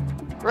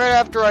 Right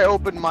after I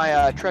open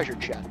my treasure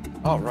chest.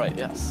 oh right,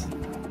 yes.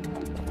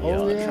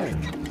 Oh, yeah.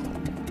 Treasure.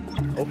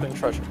 Open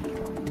treasure.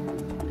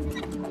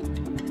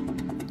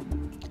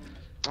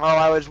 Oh,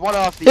 I was one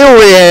off the. Here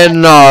we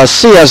in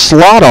CS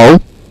Lotto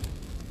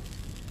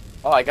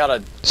Oh, I got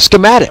a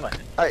schematic. damn it.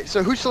 Alright,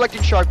 so who's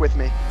selecting shark with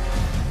me?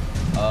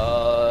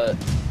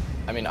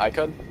 I mean I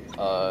could.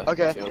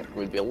 Okay. I feel like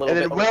we'd be a little And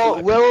then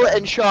bit. Will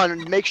and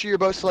Sean, make sure you're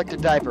both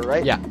selected diver,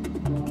 right? Yeah.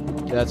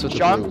 Yeah, that's what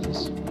Sean? the rule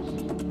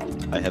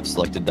is. I have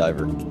selected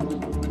diver.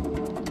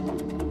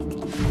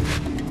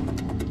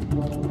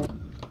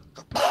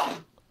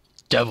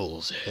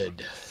 Devil's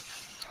head.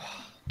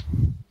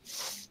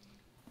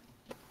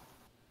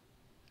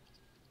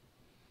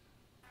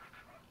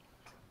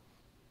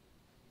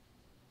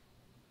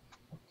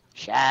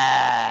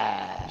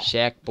 Shack.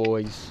 Shack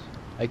boys.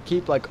 I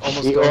keep like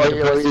almost going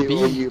to press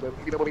B.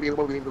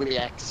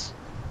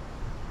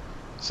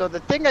 So the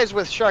thing is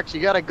with sharks,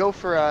 you gotta go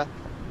for a.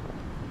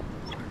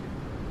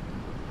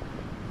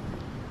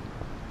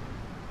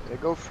 Gotta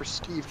go for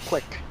Steve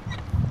quick.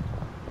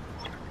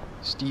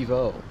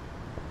 Steve-O.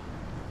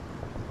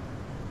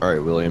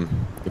 Alright, William.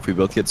 If we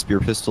both get spear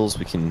pistols,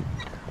 we can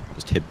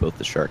just hit both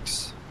the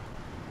sharks.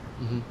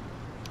 Mm-hmm.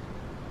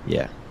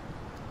 Yeah.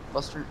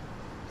 Buster,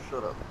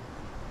 shut up.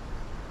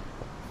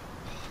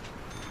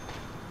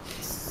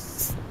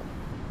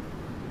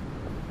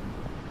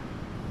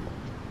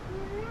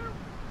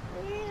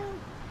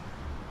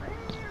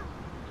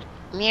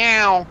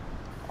 Meow.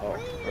 Oh,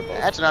 we're both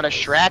That's not a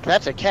Shrek,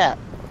 that's a cat.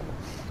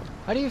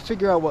 How do you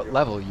figure out what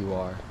level you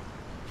are?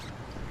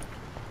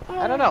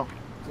 I don't know.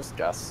 Just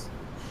guess.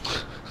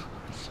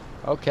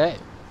 Okay.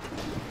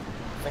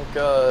 I think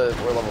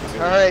we're level 2.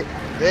 Alright,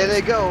 there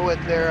they go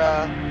with their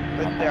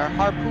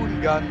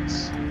harpoon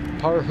guns.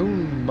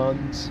 Parhoon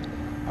muns.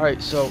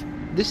 Alright, so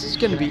this is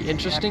gonna be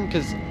interesting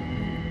because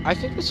I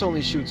think this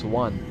only shoots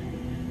one.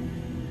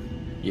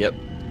 Yep.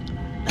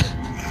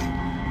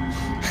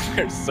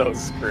 They're so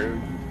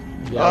screwed.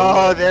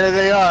 Oh, there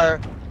they are.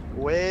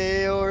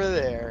 Way over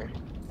there.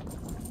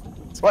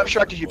 What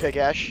shark did you pick,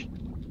 Ash?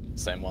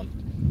 Same one.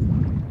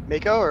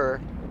 Mako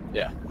or?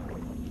 Yeah.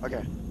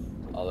 Okay.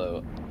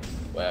 Although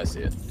Way I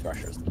see it,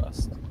 Thresher's the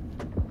best.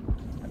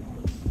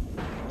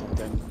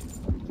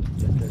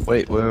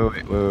 Wait.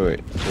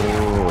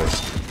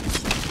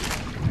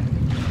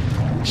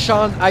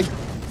 Sean,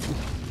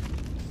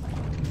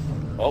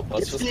 Oh,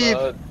 let's just Steve.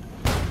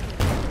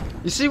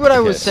 you see what I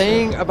was Okay,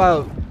 saying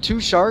about 2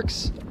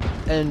 sharks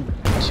and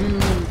 2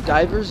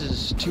 divers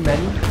is too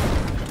many?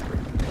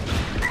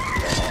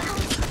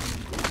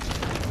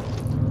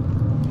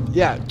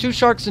 Yeah, 2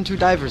 sharks and 2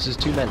 divers is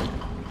too many.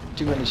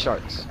 Too many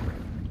sharks.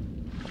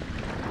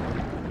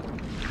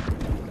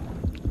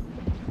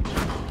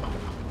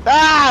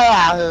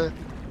 Ah!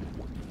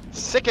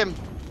 Sick him.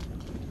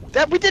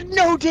 That we did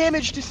no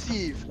damage to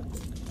Steve.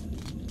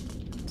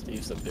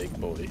 Steve's a big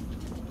boy.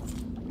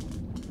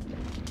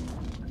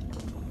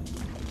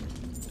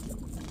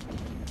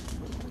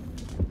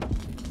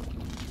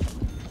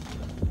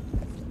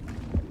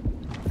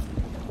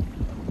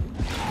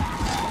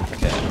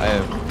 Okay, I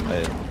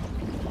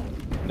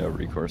have no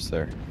recourse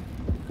there.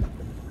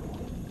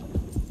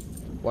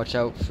 Watch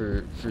out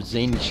for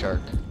zany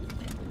shark.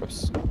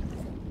 Whoops.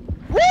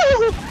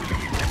 Woo!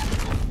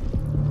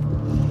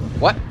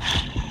 What?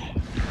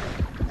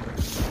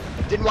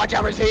 Didn't watch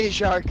out for Zany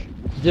Shark.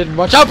 You didn't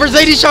watch out for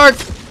zany shark!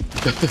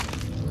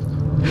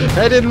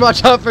 I didn't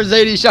watch out for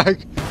zany shark.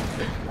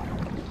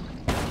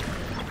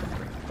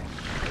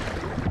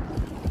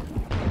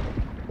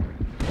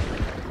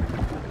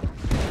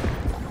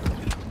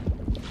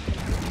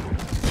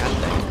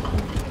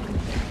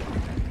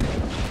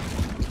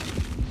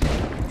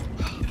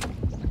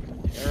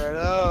 Tear it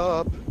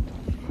up.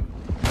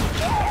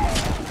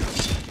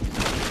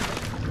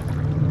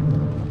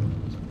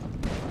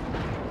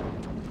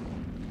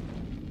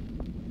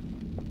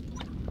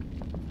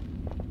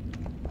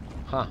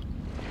 Huh.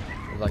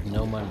 There's like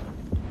no money.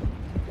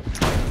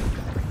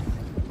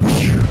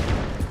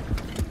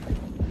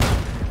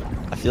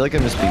 I feel like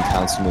I'm just being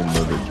constantly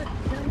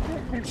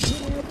murdered.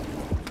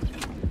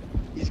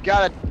 He's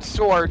got a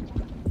sword.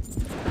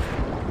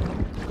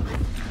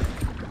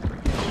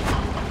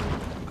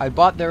 I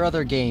bought their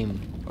other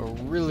game a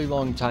really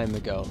long time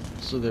ago,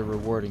 so they're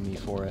rewarding me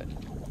for it.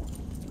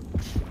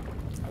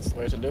 That's the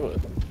way to do it.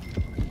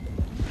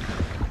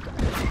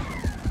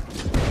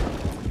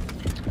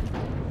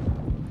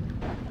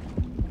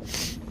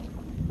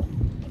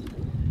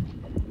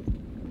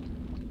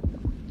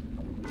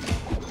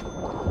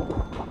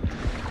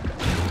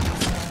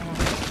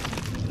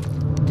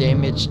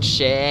 Damaged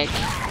shack.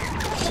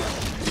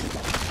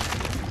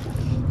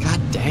 God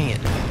dang it.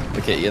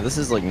 Okay, yeah, this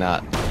is like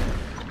not.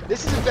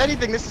 This is, if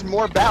anything, this is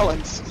more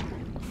balanced.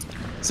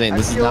 Saying I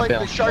this is feel not like the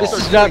balanced. sharks at all.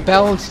 This is not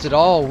balanced at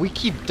all. We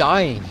keep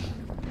dying.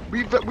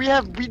 We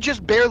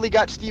just barely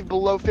got Steve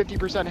below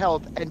 50%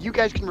 health, and you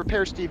guys can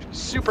repair Steve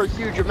super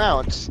huge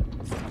amounts.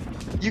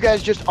 You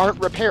guys just aren't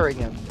repairing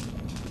him.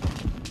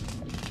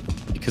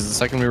 Because the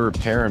second we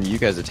repair him, you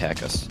guys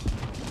attack us.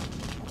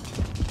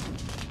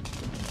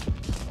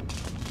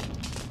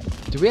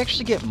 Do we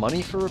actually get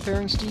money for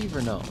repairing Steve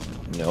or no?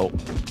 Nope.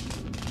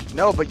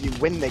 No, but you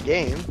win the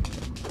game.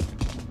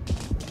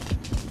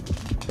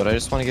 But I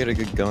just want to get a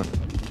good gun.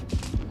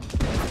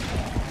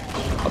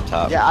 Up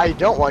top. Yeah, I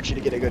don't want you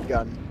to get a good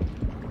gun.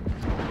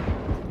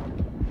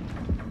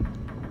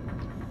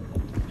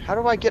 How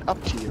do I get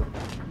up to you?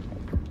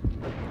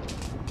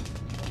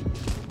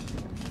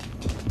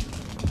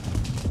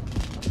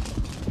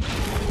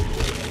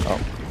 Oh,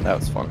 that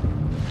was fun.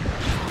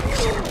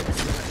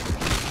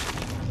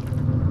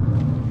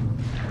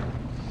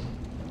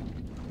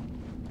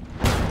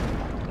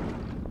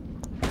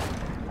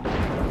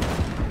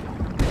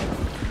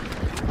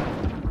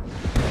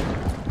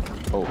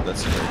 Oh,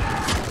 that's great.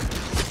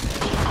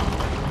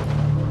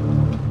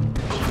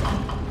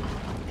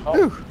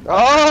 Oh,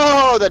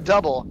 Oh, the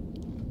double.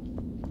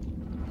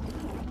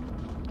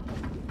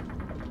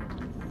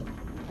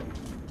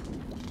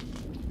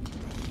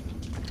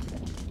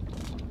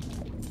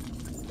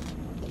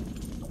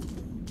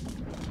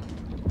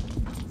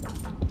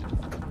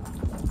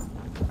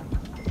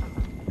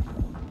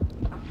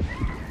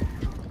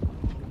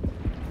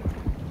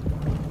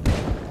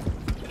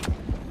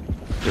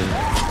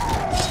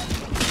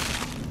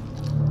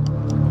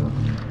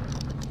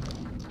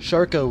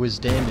 Sharcc was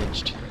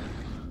damaged.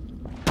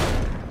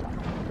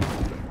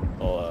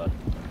 well,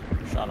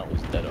 Shauna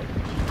was dead.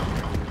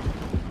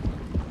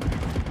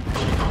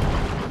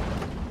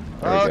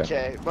 There we go.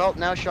 Okay, well,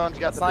 now Sean's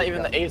got That's the not big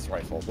even gun. the ace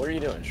rifle. What are you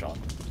doing, Sean?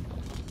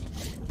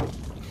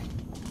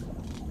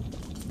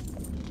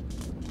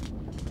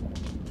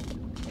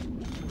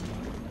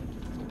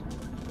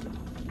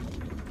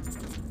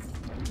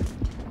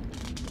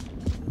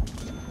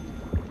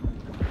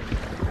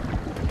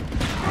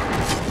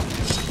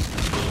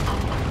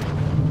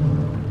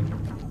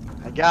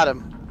 I got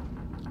him.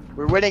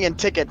 We're winning in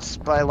tickets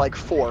by like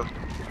 4.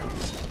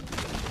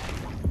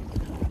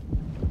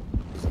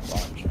 It's a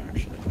bunch,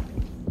 actually.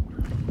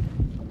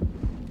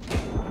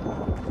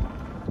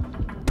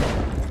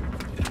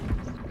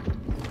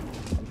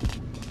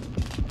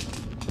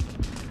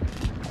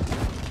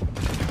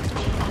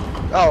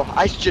 Oh,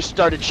 I just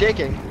started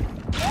shaking.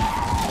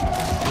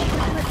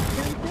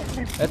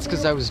 That's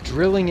because I was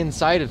drilling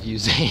inside of you,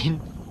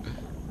 Zane.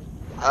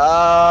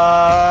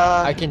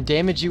 I I can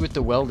damage you with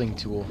the welding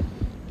tool.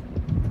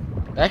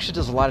 It actually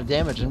does a lot of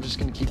damage. I'm just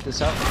gonna keep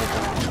this out for a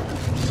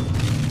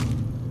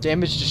bit.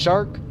 Damage to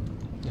Sharcc.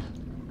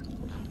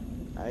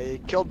 I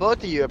killed both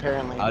of you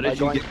apparently How by did you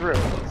going get through.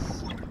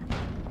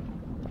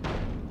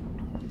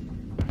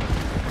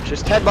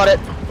 Just headbutt it.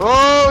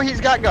 Oh,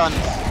 he's got guns.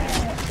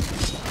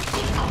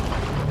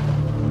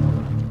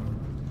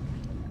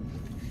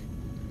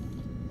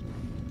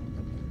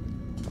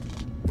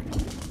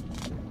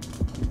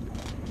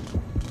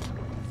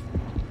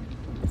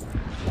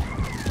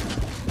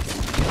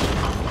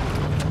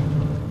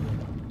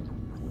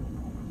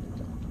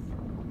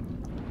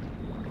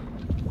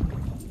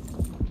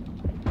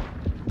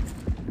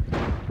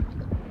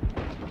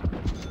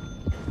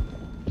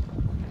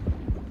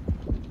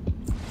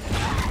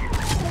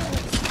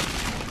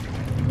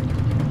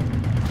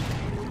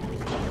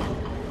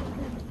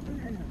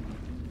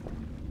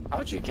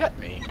 How'd you get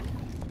me?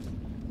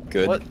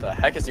 Good. What the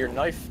heck is your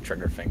knife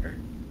trigger finger?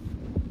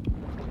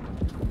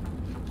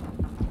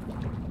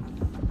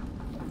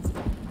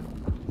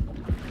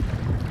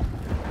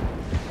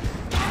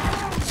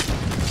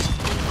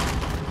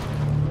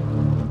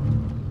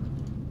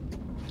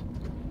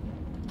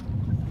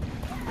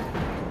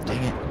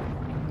 Dang it.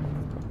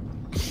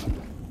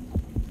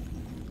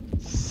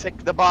 Sick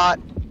the bot.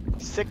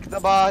 Sick the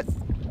bot.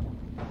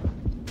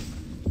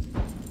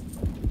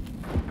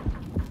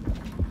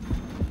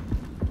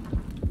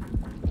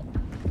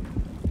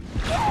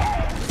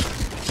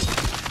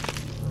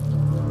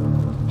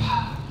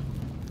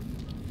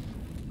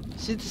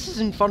 See, this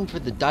isn't fun for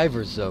the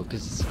divers though,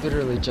 because it's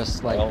literally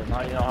just like. Well,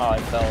 now you know how I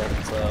felt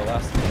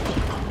last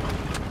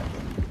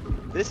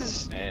match. This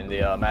is And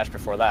the match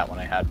before that when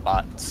I had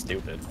bot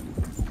stupid.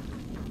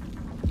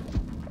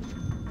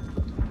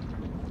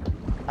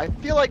 I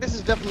feel like this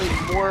is definitely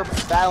more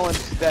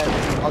balanced than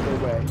the other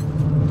way.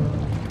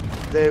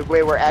 The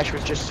way where Ash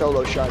was just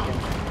solo sharking.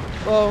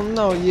 Well,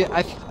 no, yeah,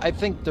 I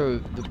think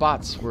the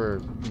bots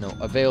were, you know,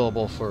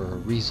 available for a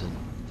reason.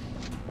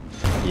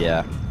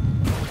 Yeah.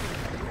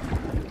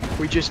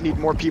 We just need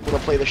more people to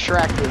play the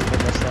Sharcc game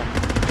with us then.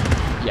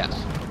 Yes.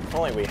 If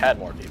only we had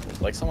more people.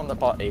 Like someone that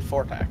bought a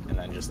 4-pack and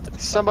then just...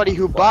 Somebody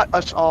who bought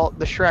us all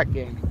the Sharcc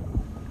game.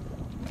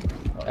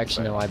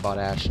 Actually, no, I bought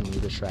Ash and you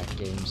the Sharcc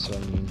game, so I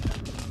mean.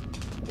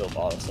 Bill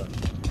bought us it.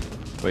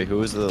 Wait, who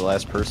was the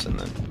last person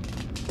then?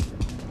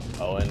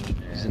 Owen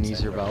It's and an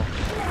easier Sandra. belt.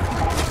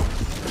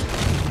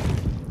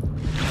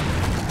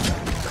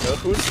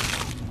 Who's...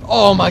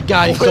 Oh my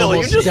god, he's Will, you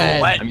almost just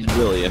dead. let... I mean,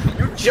 William.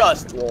 You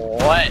just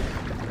let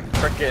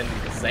frickin'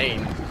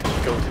 Zane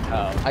go to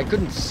town. I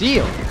couldn't see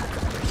him.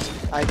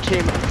 I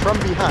came from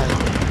behind.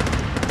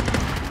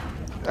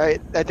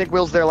 Alright, I think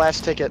Will's their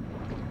last ticket.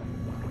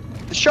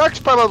 The Sharks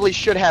probably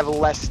should have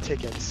less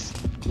tickets.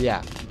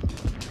 Yeah.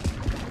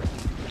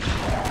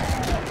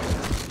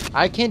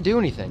 I can't do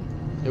anything.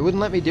 It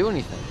wouldn't let me do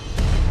anything.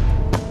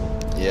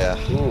 Yeah.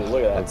 Ooh,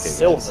 look at that Okay,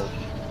 silver. guys.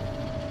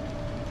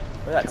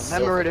 Look at that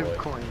Commemorative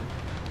silver boy. coin.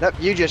 Nope,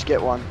 you just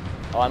get one.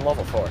 Oh, I'm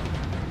level 4.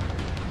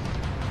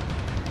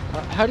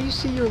 How do you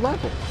see your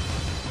level?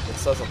 It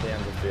says at the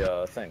end of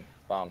the thing.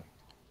 Bomb.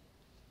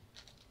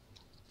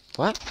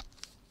 What?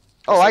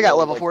 Oh, It's I a got little,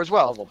 level like, 4 as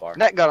well. level bar.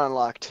 Net gun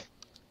unlocked.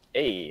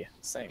 Hey,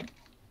 same.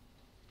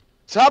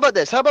 So how about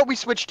this? How about we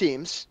switch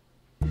teams?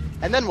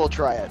 And then we'll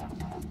try it.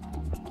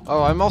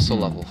 Oh, I'm also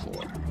level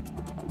 4.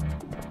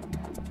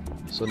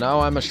 So now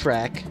I'm a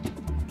Sharcc.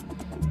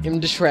 I'm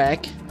the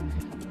Sharcc.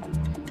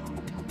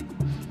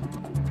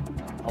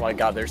 Oh my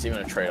god, there's even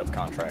a trade-up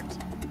contract.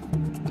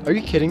 Are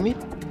you kidding me?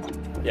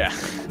 Yeah.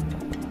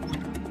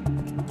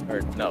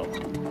 Or, no.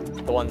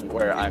 The one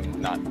where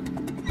I'm not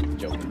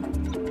joking.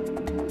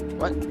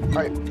 What?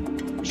 Alright.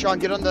 Sean,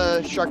 get on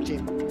the Sharcc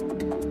team.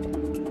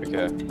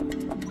 Okay.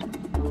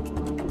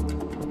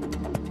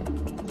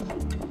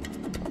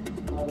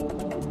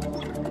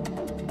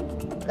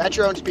 At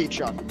your own speed,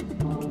 Sean.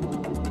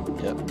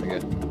 Yep.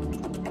 Okay.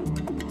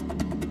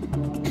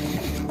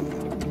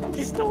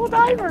 He's still a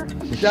diver!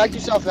 Knock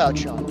yourself out,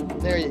 Sean.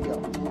 There you go.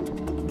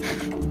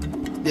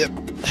 Yep.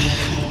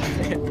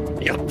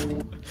 Yep.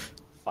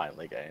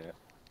 Finally getting it.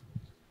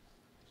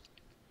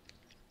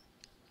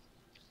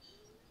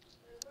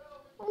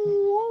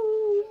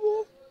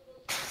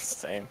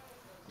 Same.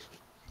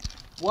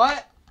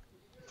 What?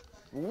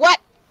 What?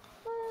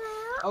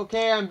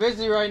 Okay, I'm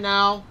busy right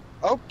now.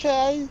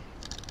 Okay.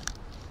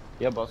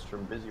 Yeah, Buster,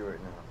 I'm busy right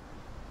now.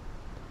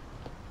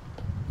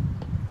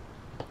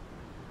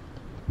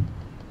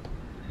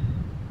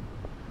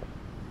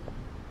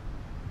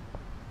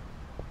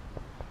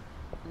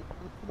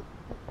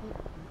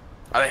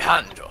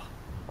 Alejandro.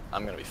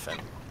 I'm gonna be Finn.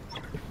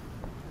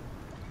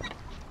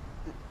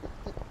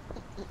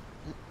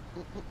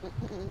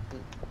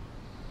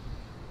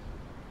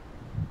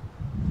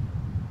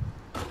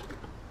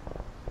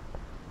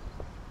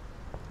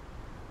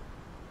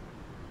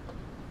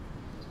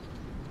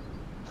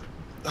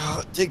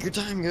 Take your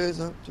time, guys.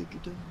 Take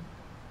your time.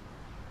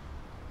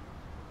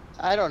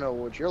 I don't know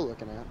what you're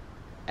looking at.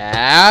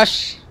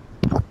 Ash?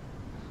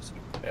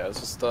 Yeah, it's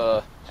just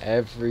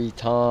Every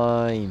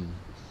time.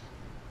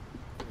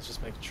 let's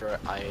just make sure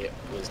I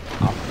was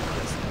not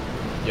this.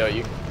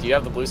 Yo, do you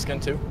have the blue skin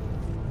too?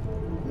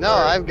 No,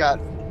 Or-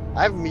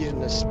 I'm using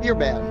the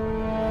spearman.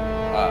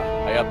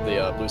 I got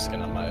the blue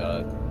skin on my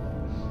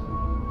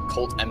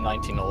Colt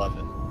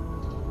M1911.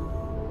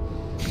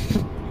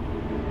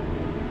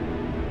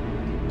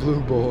 Blue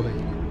boy.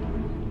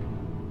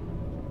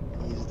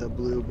 He's the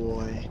blue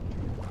boy.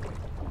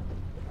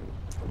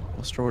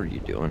 Buster, what are you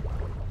doing?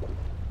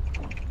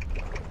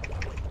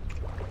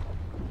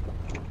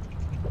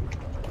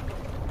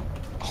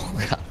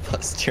 Oh god,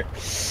 Buster.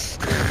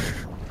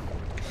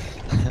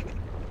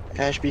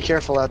 Ash, be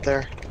careful out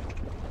there.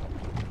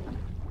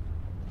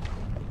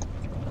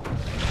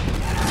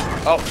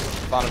 Oh,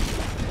 found him.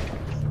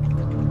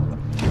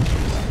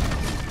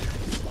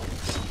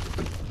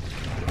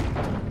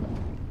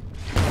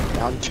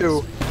 Down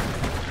 2.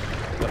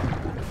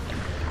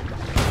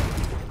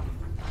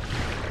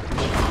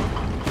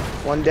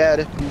 One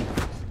dead.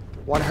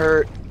 One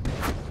hurt.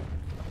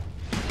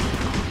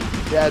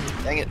 Dead.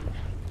 Dang it.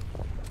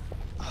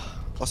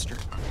 Buster.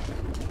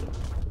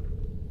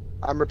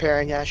 I'm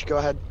repairing, Ash. Go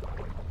ahead.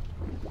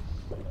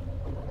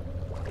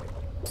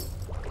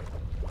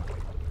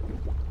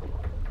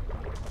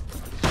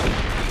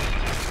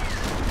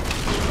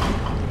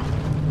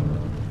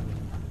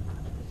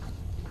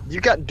 You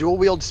got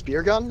dual-wield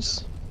spear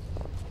guns?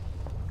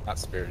 Not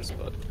spears,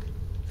 but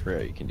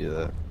Forgot you can do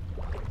that.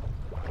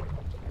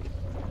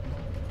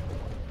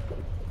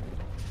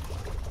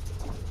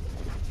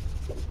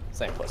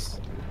 same place.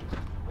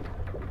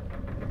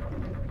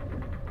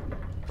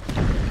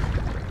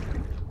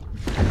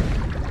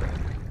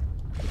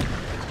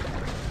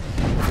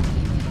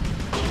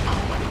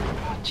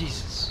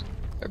 Jesus.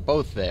 They're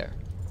both there.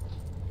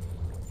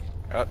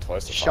 I got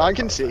twice the Sean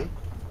can firepower. see.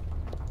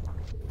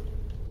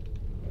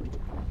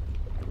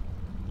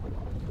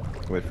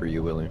 Wait for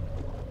you, Willie.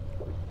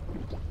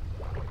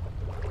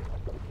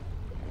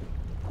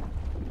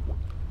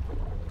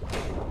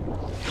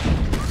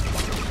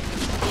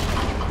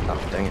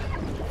 Oh, dang it.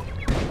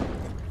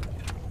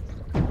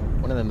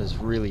 One of them is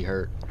really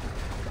hurt.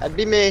 That'd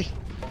be me.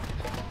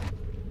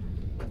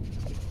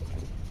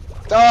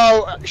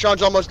 Oh,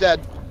 Sean's almost dead.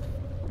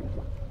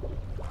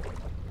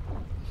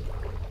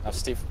 Now,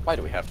 Steve, why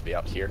do we have to be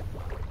out here?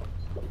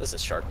 This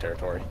is Sharcc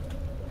territory.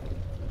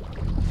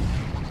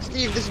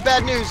 Steve, this is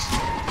bad news.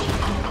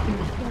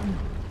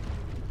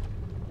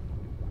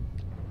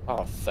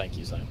 Oh, thank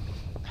you, Zane.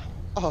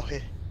 Oh,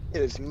 it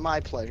is my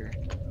pleasure.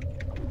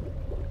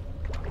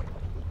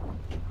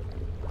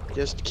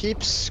 Just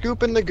keep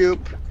scooping the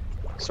goop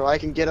so I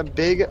can get a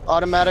big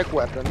automatic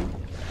weapon.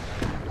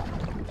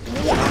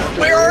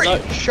 Where are you?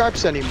 Not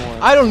Sharps anymore.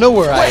 I don't know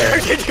where I Where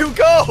am. did you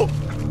go?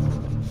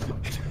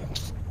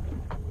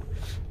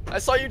 I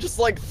saw you just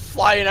like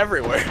flying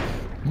everywhere.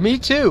 Me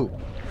too.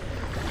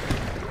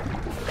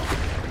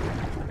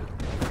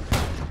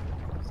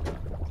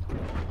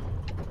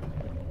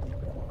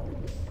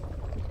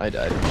 I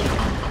died.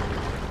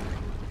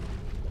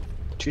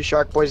 2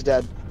 Shark boys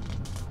dead.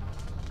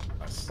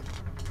 Nice.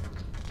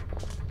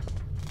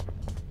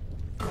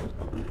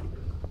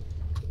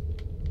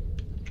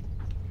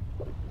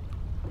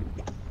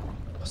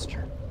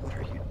 Buster, what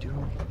are you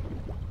doing?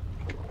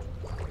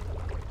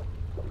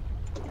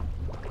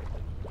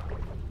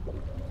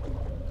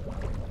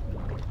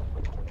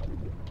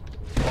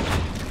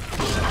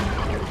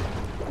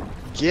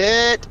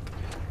 Get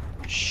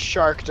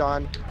sharked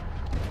on.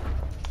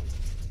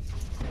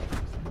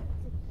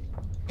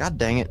 God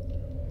dang it.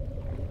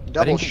 I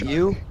Double didn't get shark.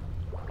 you?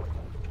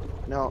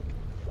 No.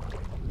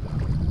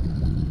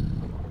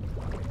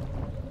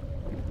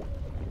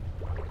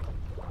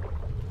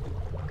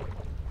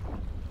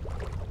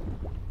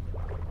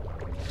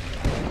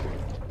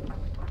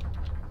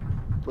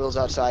 Will's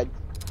outside.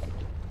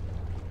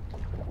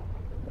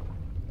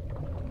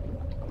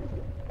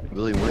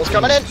 Willie, Will's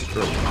coming in.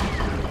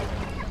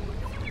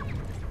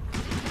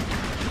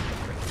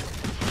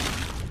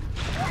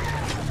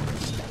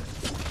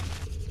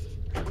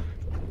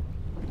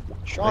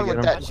 Sean get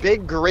with him? that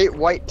big, great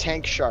white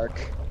tank shark.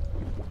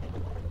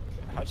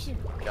 How'd you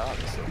got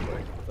me so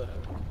quick? What the heck?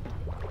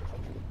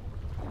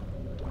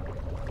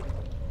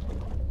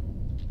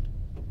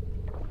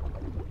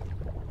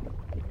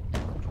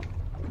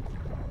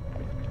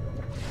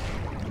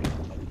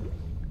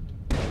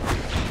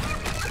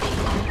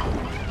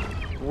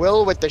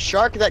 Will with the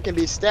shark that can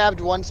be stabbed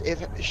once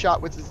if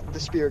shot with the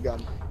spear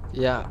gun.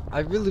 Yeah, I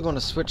really want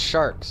to switch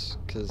sharks,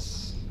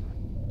 cause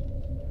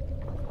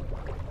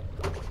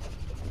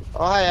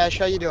Oh, hi Ash,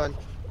 how you doing?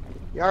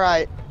 You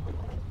alright?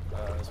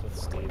 I was with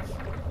Steve.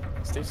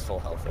 Steve's full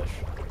health-ish.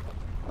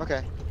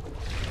 Okay.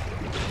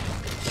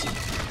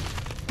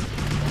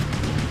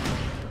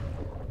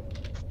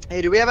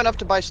 Hey, do we have enough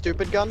to buy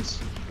stupid guns?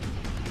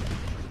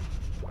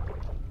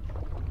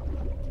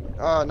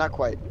 Oh, not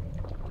quite.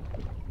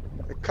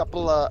 A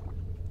couple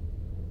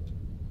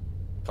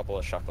Couple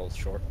of shuckles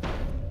short.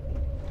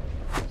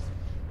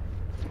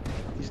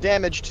 he's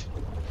damaged.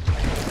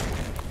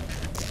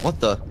 What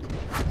the?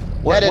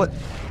 What? Headed. What?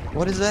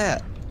 What is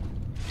that?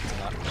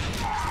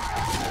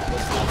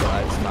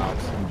 I dismount.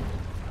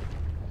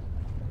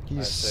 He's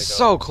Alright, so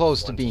so go.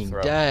 close to One being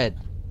throw. dead.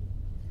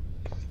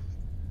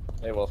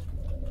 Hey, well.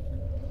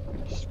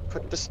 Just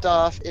put the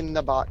stuff in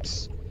the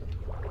box.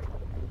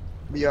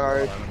 We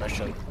are On a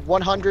mission.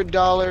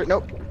 $100.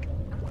 Nope.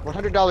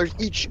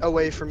 $100 each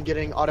away from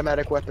getting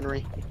automatic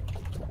weaponry.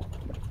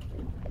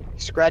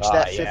 Scratch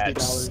that $50.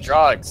 Yes.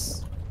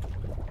 Drugs.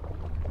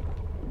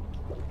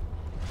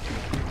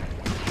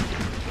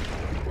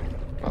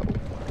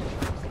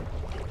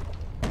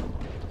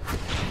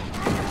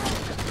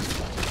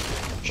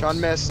 Sean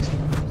missed.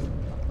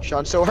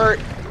 Sean's so hurt.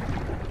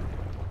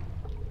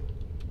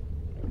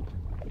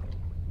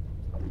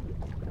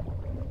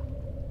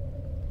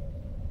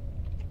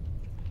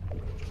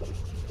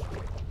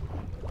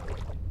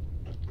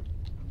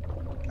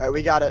 Alright,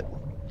 we got it.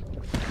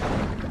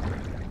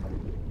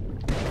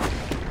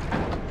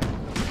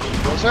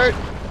 Will's hurt.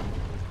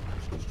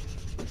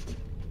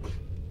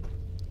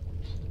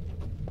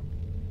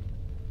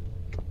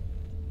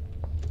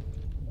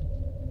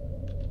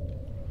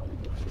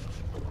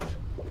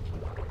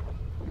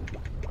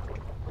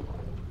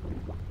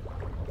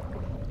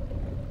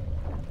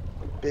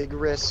 Big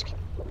risk,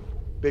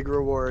 big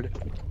reward.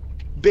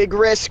 Big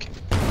risk,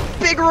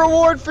 big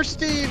reward for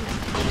Steve!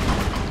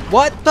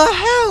 What the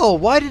hell?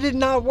 Why did it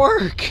not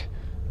work?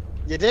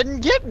 You didn't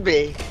get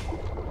me!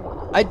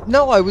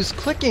 No, I was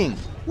clicking.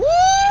 Woo!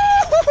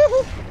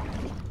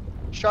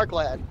 Shark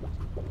lad.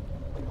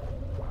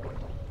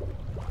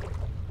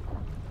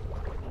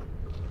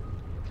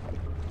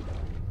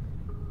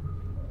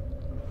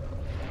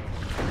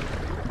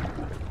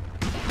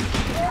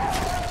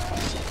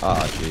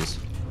 Ah, jeez.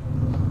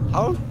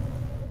 How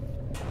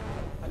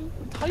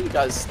you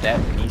guys stab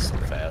me so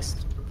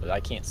fast, but I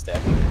can't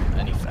stab you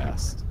any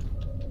fast?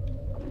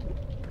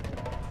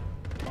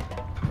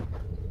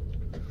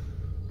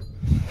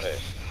 Wait.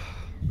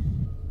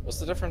 What's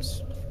the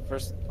difference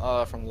first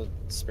from the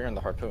spear and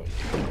the harpoon?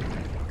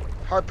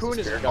 Harpoon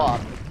is Spear gun.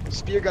 pop.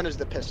 Spear gun is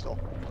the pistol.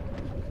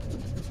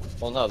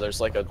 Well, no,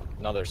 there's like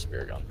another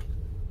spear gun.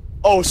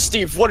 Oh,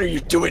 Steve, what are you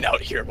doing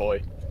out here,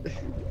 boy?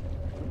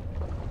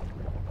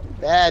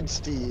 Bad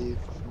Steve.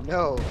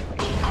 No.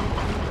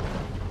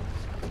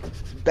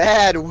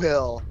 Bad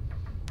Will.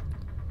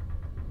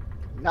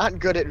 Not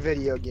good at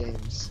video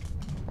games.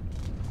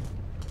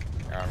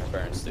 Here, I'm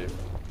repairing Steve.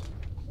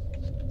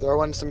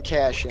 Throwing some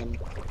cash in.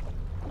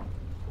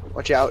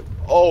 Watch out.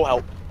 Oh,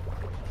 help!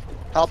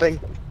 Helping.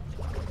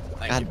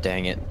 Thank God you.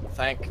 dang it.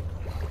 Thank.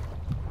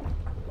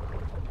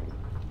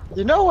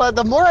 You know what?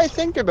 The more I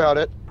think about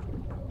it,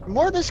 the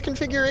more this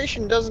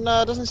configuration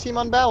doesn't seem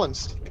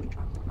unbalanced.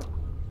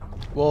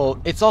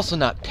 Well, it's also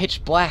not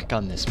pitch black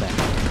on this map.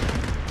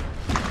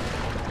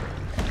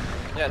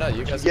 Yeah, no, you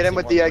Did guys you get him can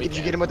with see the? more than Did we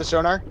you can. get him with the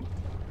sonar?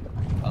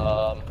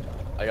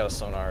 I got a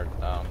sonar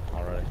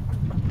already.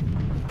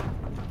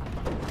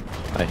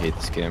 I hate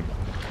this game.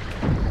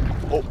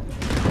 Oh,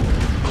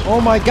 Oh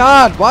my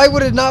god, why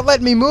would it not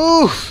let me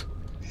move?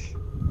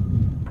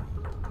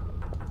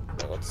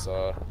 yeah, let's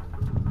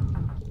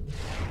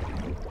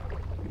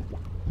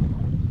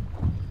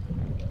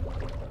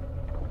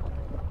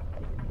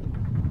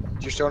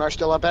Is your sonar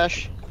still up,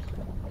 Ash?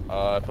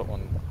 I put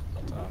one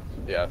down.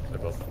 Yeah, they're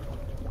both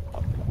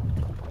up.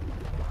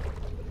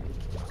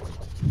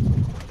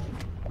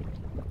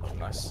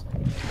 Nice.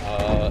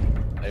 I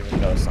even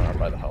got a sonar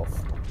by the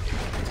health.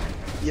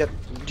 Yep.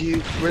 Do you?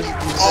 Where's?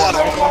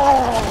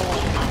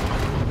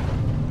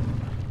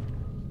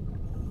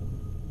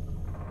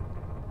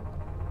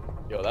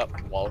 Yo, that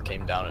wall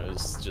came down and it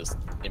was just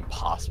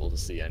impossible to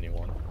see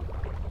anyone.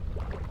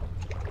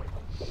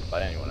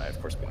 By anyone, I of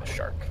course mean the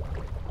shark.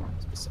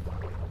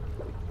 Specifically.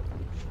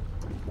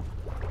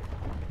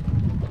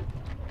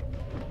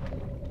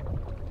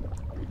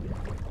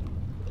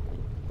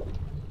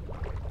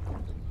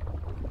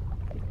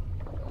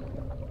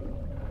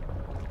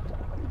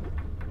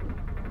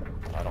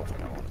 I don't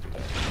think I want to do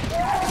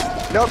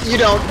that. Nope, you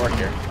don't. Or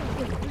here.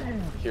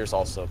 Here's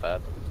also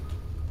bad.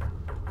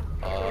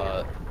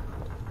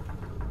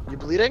 You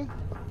bleeding?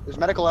 There's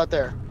medical out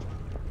there.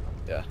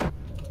 Yeah.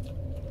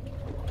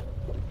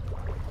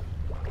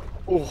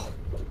 Ooh.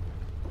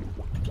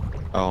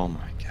 Oh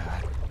my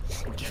god.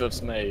 Give up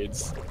some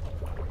aids.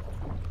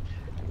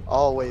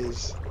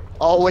 Always.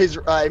 Always.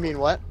 I mean,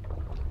 what?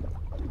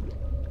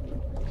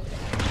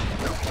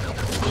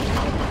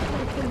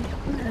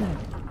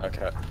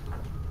 Okay.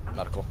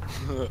 Medical.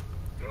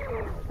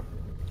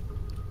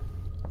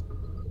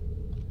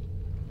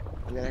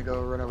 I'm gonna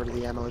go run over to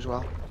the ammo as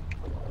well.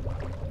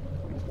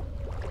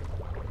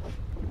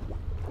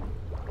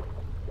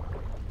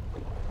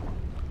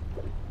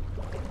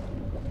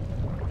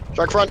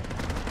 Shark front.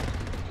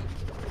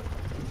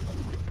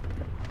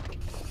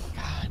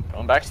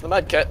 Going back to the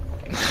med kit.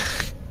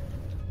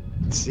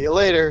 See you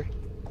later.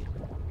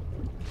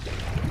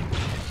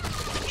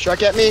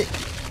 Shark at me.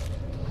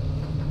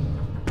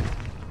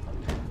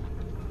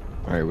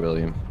 Alright,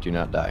 William, do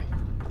not die.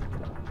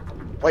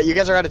 Wait, you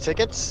guys are out of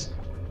tickets?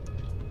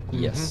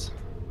 Yes.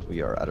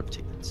 We are out of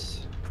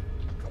tickets.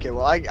 Okay,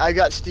 well I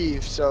got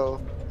Steve, so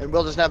and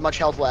Will doesn't have much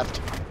health left.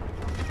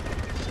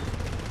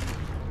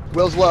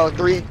 Will's low.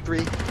 3, 3.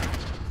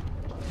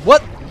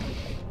 What?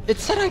 It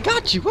said I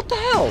got you. What the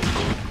hell?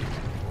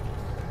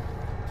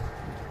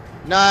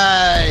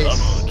 Nice.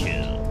 Double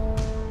kill.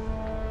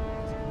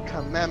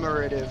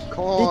 Commemorative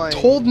coin. It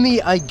told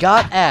me I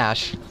got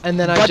Ash, and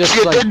then I but just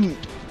you like didn't.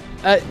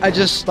 I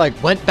just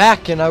like went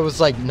back and I was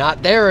like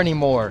not there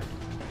anymore.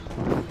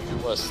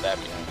 What a stab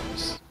behind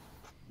this.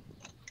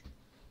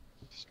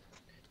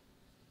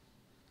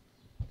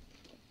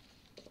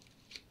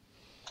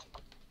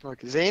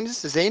 Look,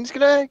 Zane's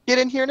gonna get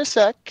in here in a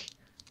sec.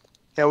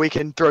 And we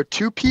can throw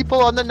 2 people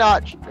on the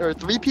not, or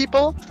 3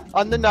 people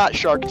on the not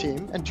Shark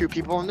team, and 2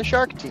 people on the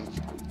Shark team.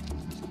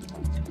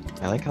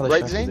 I like how the Right,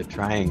 shark Zane? is a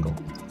triangle.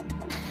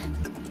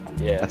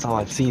 Yeah. That's all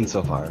I've seen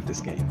so far of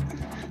this game.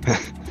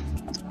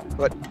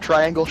 But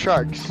triangle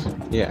sharks.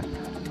 Yeah.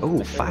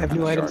 Oh, 5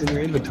 new items in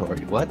your inventory.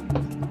 What?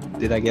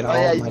 Did I get all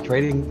yeah, of my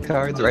trading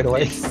cards right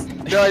away?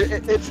 No,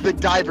 it's the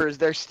divers.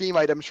 They're Steam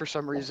items for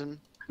some reason.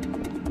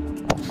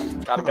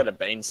 Gotta get a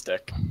Bane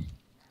stick.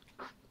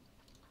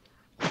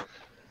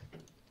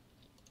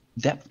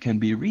 Depth can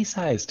be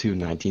resized to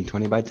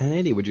 1920 by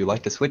 1080. Would you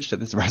like to switch to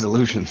this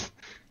resolution?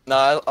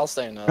 No, I'll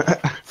stay in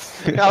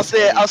I'll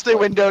stay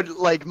windowed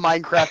like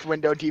Minecraft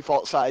window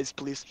default size,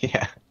 please.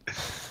 Yeah.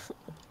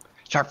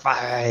 Shark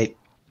fight!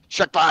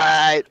 Shark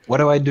fight. What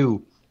do I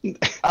do?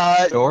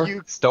 Store?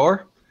 You,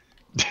 Store?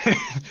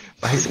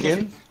 Buy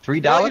skin?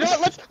 $3? well, you know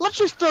what? Let's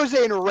just throw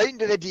Zane right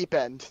into the deep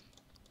end.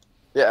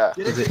 Yeah.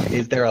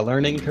 Is there a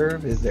learning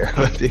curve? Is there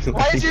a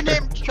Why is your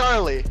name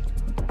Charlie?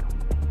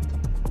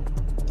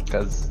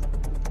 Because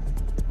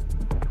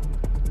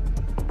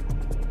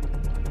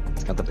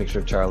it's got the picture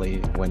of Charlie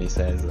when he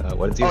says,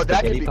 "What is your Oh,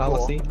 that could spaghetti be cool.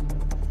 policy?"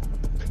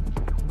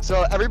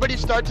 So everybody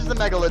starts as the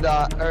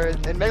Megalodon, or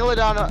in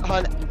Megalodon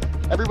hunt,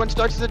 everyone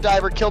starts as a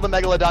diver, kill the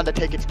Megalodon to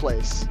take its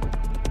place.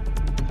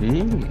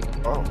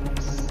 Oh.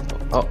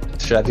 Oh,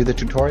 should I do the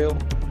tutorial?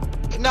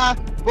 Nah,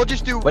 we'll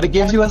just do. But it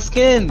gives you a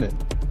skin.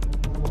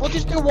 We'll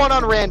just do one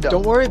on random.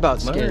 Don't worry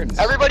about Learn. skins.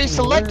 Everybody Learn.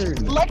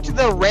 select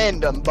the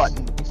random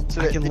button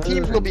so I that can the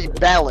teams learn. will be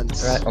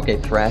balanced. Right. Okay,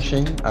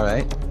 thrashing. All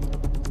right.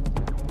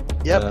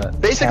 Yep.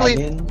 Basically,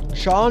 tagging.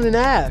 Sean and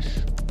Ash.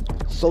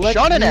 Select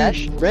Sean and the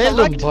Ash random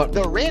select button.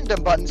 the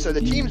random button so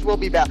the teams will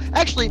be balanced.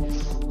 Actually,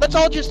 let's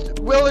all just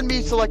Will and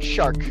me select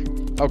Shark,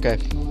 Okay.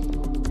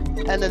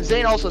 and then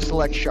Zane also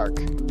selects Shark.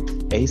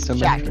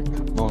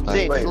 Asymmetric. Multi.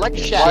 Zane, Wait, select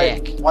why,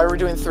 Shack. why are we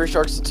doing 3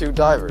 sharks to 2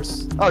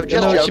 divers? Oh,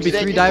 just No, it jokes. should be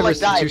Zane, 3 you divers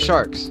select and 2 diver.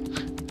 sharks.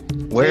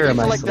 Where Zane, am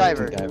I select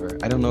selecting diver?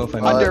 I don't know if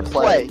I'm Under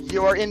play. play.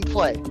 You are in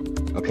play.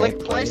 Okay. Click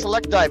play,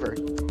 select diver.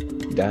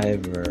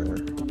 Diver.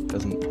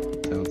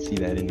 Don't see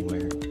that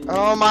anywhere.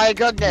 Oh my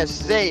goodness,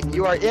 Zane,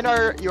 you are in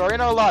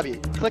our lobby.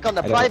 Click on the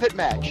I don't- private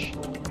match.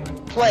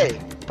 Play.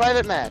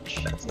 Private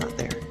match. That's not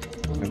there.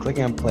 I'm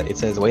clicking on play. It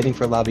says waiting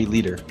for lobby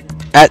leader.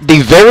 At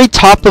the very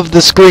top of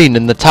the screen,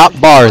 in the top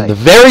bar, in the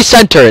very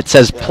center, it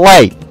says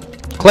play.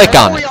 Click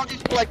on We it. all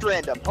just select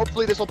random.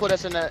 Hopefully this will put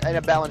us in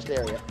a balanced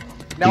area.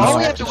 Now No, all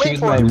we I have to have to wait choose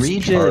for my is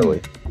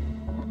region.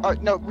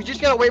 no, we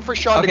just gotta wait for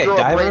Sean Okay, to grow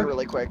diver? a brain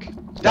really quick.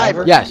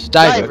 Diver. Yes,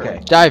 diver. Diver.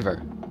 Okay.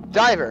 Diver.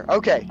 Diver.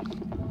 Okay.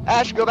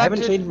 Ash, go I back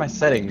haven't to changed my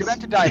settings. go back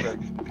to diver.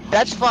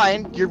 That's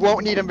fine. You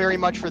won't need him very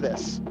much for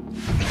this.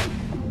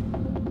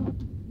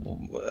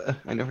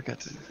 I never got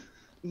to.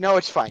 No,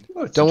 it's fine.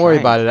 Oh, it's Don't worry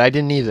about it. I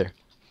didn't either.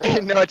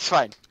 No, it's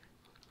fine.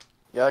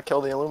 Yeah,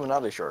 kill the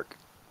Illuminati shark.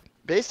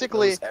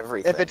 Basically, Knows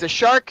everything. if it's a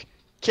shark,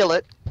 kill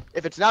it.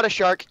 If it's not a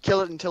shark, kill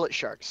it until it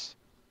sharks.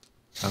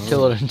 Oh.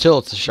 Kill it until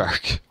it's a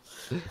shark.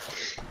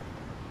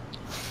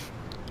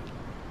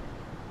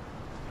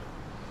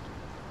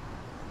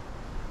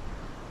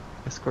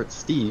 Escort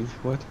Steve.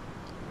 What?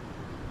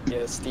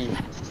 Yeah, Steve.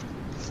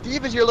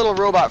 Steve is your little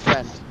robot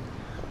friend.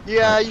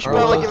 Yeah, you should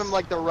probably Carlos, give him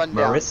like the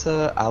rundown.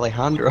 Marissa,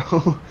 Alejandro.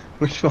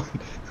 Which one?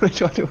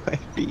 Which one do I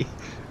be?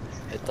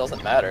 It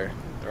doesn't matter.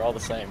 They're all the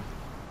same.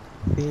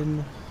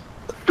 Finn,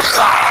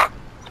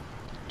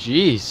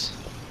 Jeez.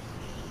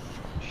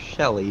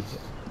 Shelly.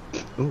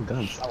 Ooh,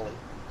 guns. Shelly.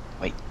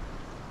 Wait.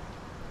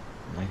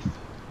 Knife.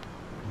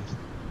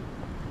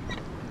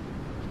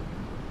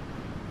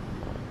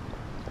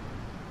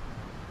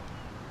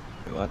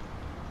 Wait, what?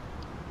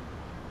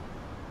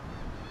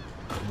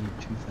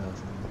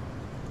 2,000.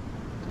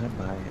 Did I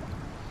buy it?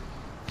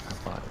 I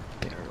bought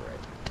it. Yeah,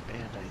 right.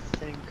 And I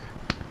think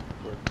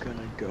we're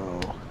gonna go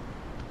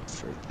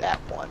for that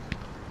one.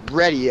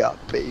 Ready up,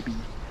 baby.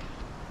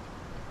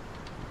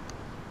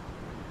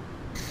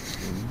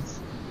 Skins.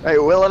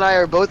 Alright, Will and I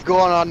are both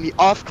going on the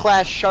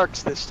off-class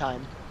sharks this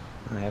time.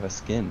 I have a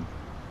skin.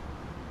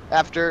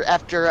 After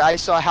I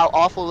saw how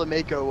awful the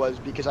Mako was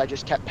because I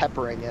just kept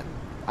peppering it,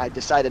 I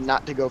decided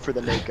not to go for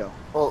the Mako.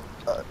 Well,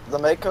 the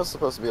Mako's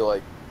supposed to be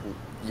like,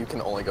 you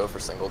can only go for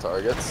single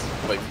targets,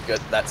 but if you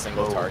get that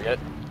single target,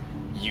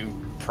 you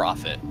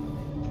profit.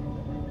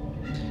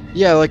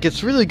 Yeah, like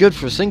it's really good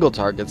for single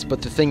targets,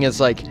 but the thing is,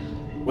 like,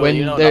 Well, when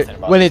you know they're- nothing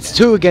about when this it's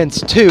game. 2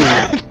 against 2,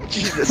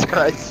 Jesus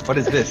Christ. What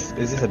is this?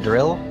 Is this a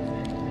drill?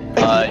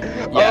 Yeah,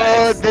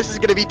 Oh, it's- this is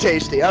gonna be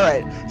tasty.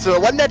 Alright, so the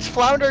one that's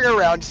floundering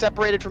around,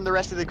 separated from the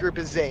rest of the group,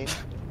 is Zane.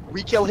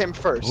 we kill him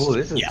first. Oh,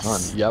 this is Yes,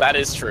 fun. Yep. that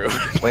is true.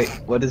 Wait,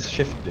 what does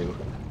shift do?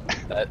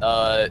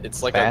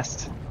 It's like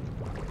Fast?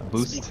 a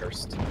Boost? speed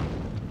burst.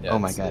 Yeah, Oh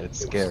my it's god, a it's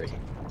boost. scary.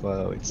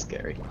 Whoa, it's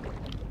scary.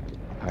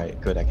 Alright,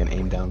 good, I can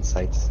aim down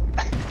sights.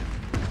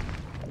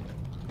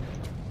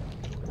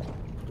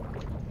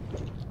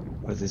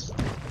 What is this?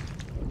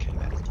 Okay,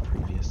 that's the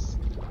previous.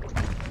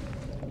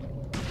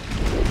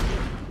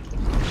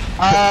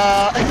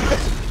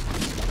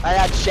 I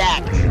got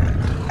shacked.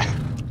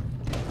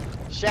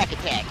 Shack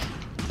attack.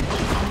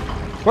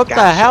 What the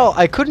Gotcha. hell?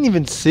 I couldn't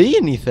even see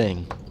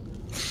anything.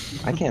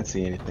 I can't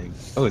see anything.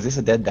 Oh, is this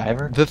a dead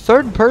diver? The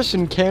third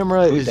person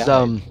camera Who is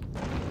died?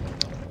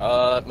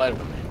 Might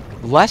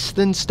less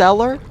than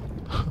stellar.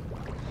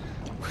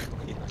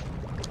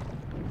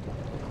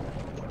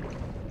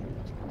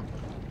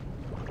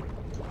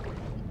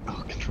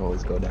 Oh,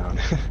 controls go down.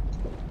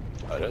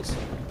 oh, it is.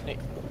 Hey,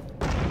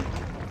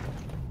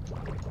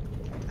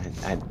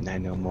 I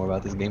know more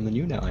about this game than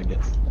you know, I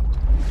guess.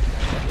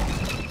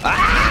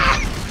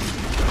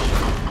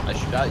 I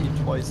shot you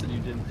twice and you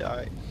didn't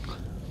die.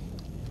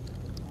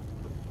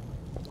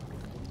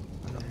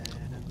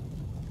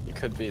 you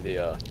could be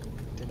the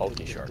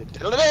bulky shark.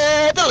 Oh,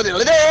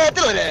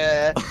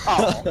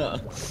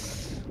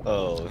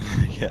 Oh,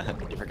 yeah.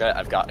 You forgot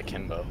I've got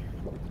akimbo.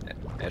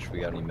 Ash, we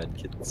got any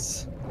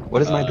medkits? What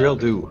does my drill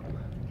do?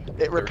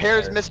 it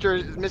repairs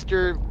Mr.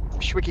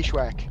 Schwicky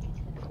Schwack.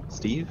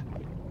 Steve?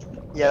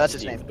 Yeah, that's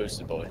his Steve, name.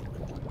 Boosted boy.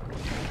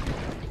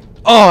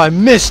 Oh, I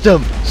missed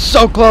him.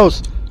 So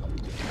close.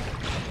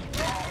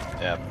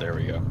 Yeah, there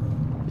we go.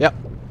 Yep.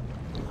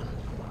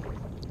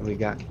 We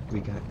got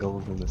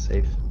gold in the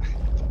safe.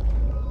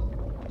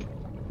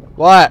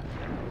 What?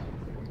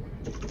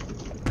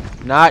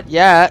 Not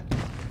yet.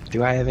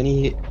 Do I have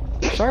any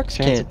Sharks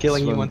chance can't of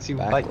killing you swim once you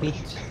bite me?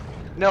 backwards.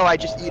 No, I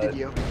just eated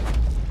you.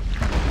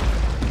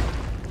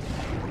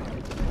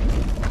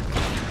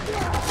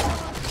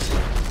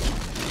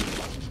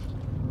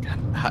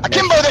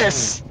 Akimbo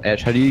this!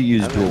 Ash, how do you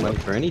use I don't dual have money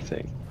weapons? for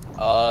anything.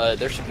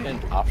 There should be an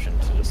option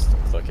to just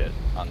click it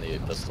on the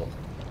pistol.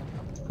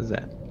 What is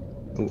that?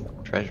 Ooh,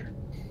 treasure.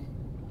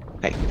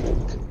 Hey.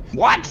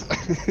 What?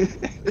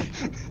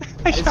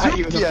 I shot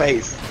you in the Yeah.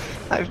 face.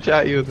 I've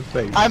shot you in the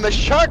face. I'm a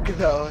shark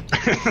though.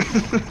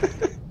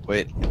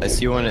 Wait, I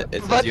see one. It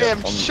says But you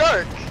damn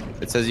shark.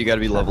 It says you got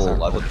to be level That's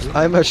not 11.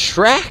 I'm a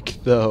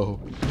Shrek, though.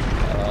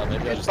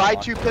 Maybe I just Buy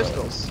unlocked 2 the-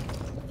 pistols.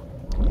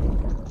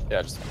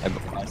 Yeah, just I-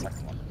 buy a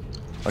second one.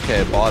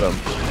 Okay, I bought him.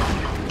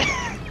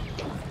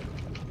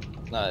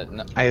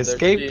 No, I there should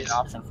be escaped. an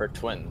option for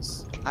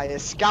twins. I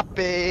escape.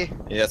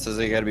 Yeah, it says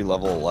you got to be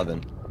level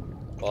 11.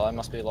 Well, I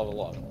must be level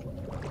 11.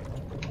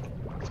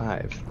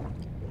 5.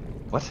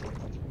 What?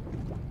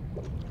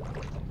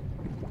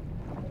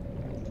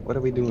 What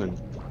are we doing?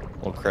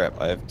 Well, crap,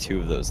 I have 2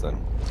 of those then.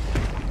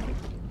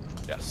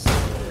 Yes.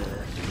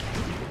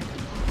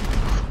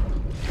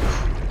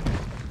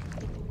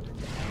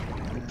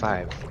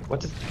 5.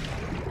 What is...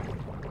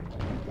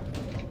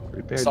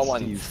 Repaired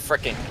Someone Steve.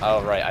 freaking.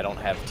 Oh right, I don't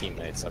have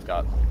teammates. I've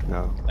got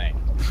No. thing.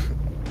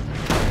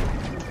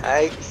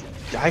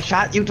 I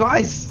shot you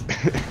twice!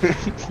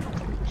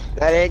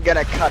 That ain't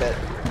gonna cut it.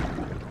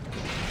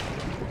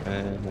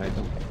 And I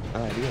don't...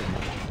 Oh, I do have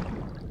money.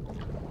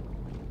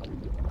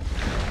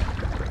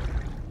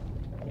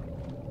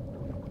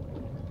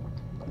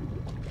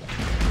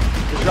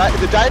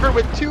 The diver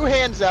with 2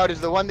 hands out is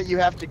the one that you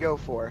have to go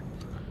for.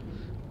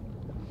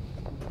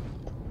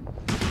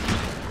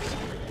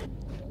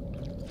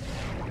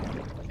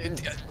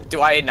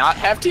 Do I not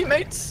have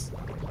teammates?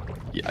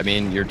 Yeah, I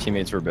mean, your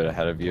teammates were a bit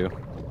ahead of you.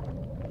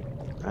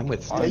 I'm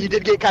with Yeah, Steve. you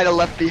did get kind of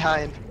left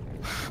behind.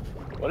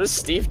 What is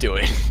Steve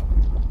doing?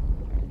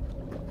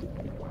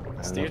 I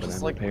don't Steve know, but just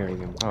I'm like. repairing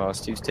him. Oh,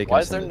 Steve's taking Why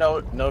us is there into- no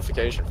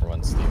notification for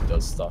when Steve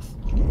does stuff?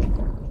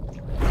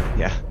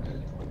 Yeah.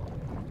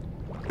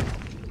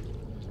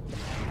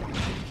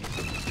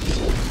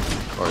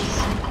 Of course.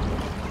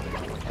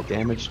 I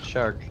damaged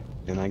Shark,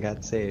 and I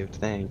got saved,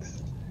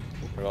 thanks.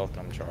 You're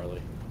welcome,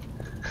 Charlie.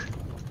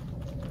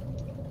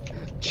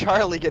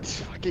 Charlie gets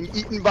fucking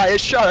eaten by a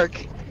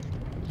shark.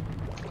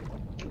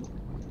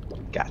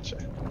 Gotcha.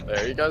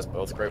 There, you guys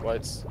both great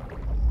whites.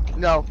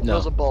 No, No. it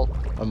was a bull.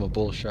 I'm a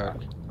bull shark.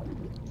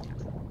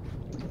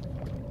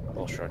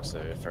 Well, Shark's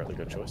a fairly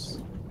good choice.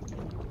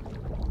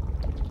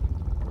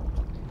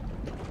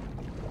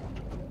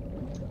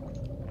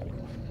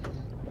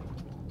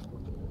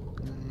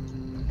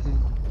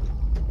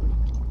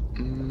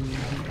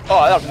 Oh,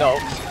 I don't know.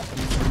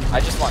 I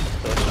just want to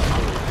kill him.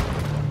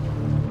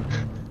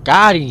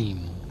 Got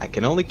him. I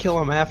can only kill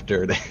him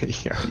after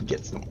he already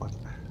gets someone.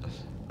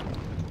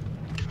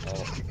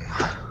 Well,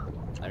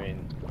 I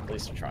mean, at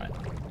least you're trying.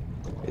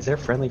 Is there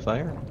friendly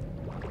fire?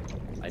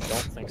 I don't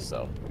think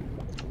so.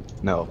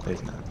 No,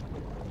 there's not.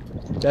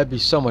 That'd be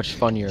so much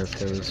funnier if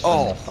there was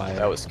Oh, fire.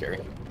 that was scary.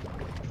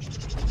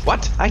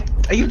 What?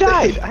 You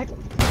died!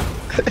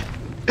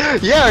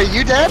 Yeah, are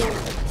you dead?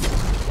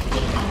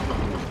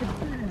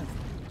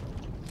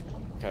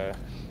 Okay.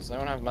 Does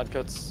anyone have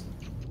medkits?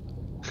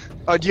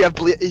 Oh, do you have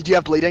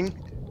bleeding,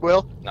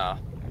 Will? Nah.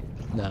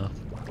 No.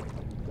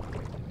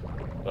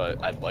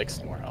 But I'd like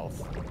some more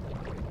health.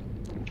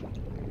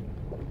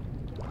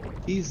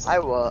 He's. I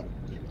will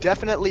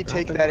definitely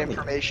take that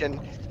information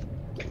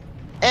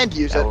and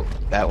use it.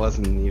 That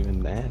wasn't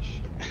even Nash.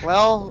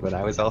 Well, But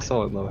I was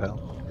also in low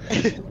health.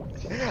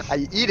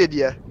 I eated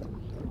you.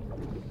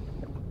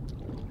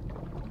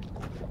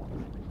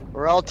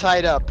 We're all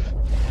tied up.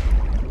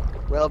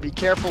 Well, be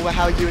careful with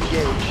how you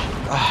engage.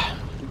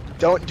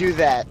 Don't do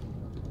that.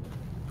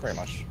 Pretty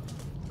much.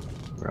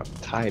 We're all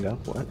tied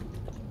up. What?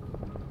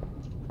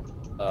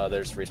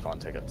 There's respawn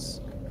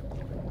tickets.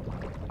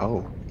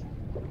 Oh.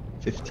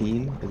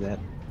 15? Is that?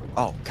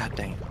 Oh, god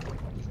dang it.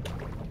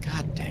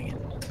 God dang it.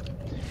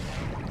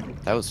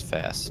 That was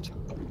fast.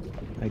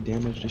 I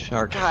damaged a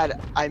shark. God,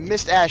 I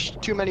missed Ash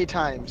too many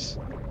times.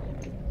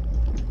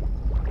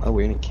 Oh,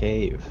 we're in a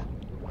cave.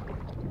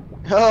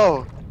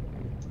 Oh,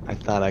 I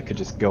thought I could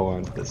just go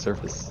onto the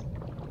surface.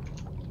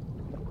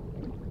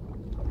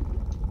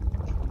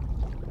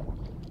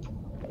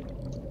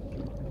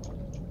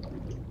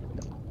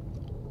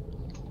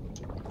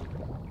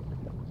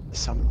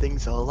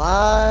 something's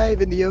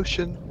alive in the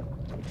ocean.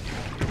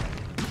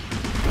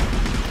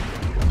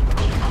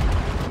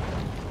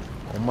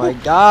 Oh my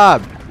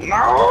god!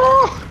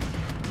 No!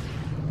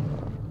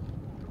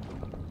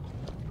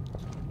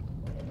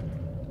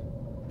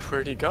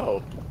 Where'd he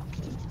go?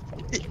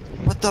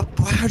 What the?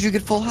 How'd you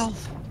get full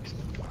health?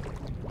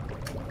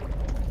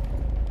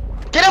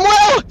 Get him,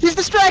 Will! He's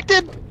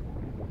distracted!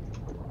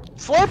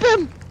 Slurp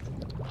him!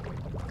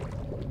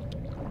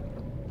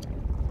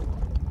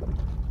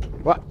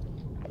 What?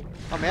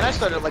 Oh man, I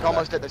started like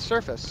almost at the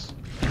surface.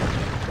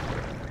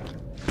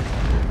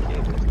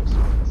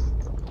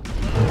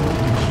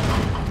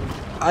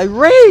 I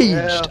raged!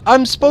 Yeah.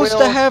 I'm supposed to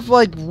Will. have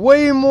like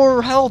way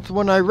more health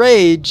when I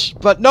rage,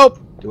 but nope!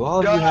 Do all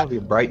of God. you have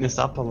your brightness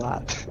up a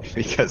lot?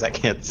 Because I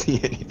can't see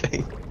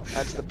anything.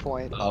 That's the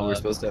point. Oh, we're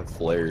supposed to have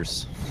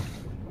flares.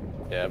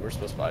 Yeah, we're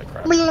supposed to buy a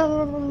crap.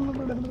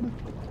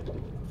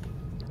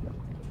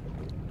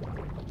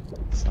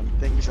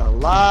 Something's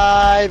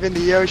alive in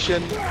the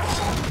ocean.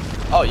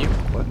 Oh, you.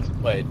 What?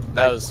 Wait,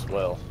 that was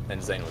Will,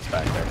 and Zane was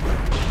back there.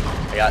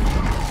 I got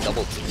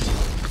double team.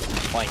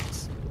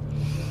 Flanked.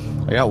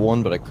 I got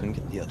one, but I couldn't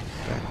get the other.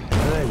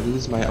 How did I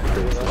lose my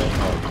upgrades that I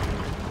had?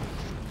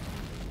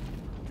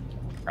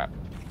 Crap.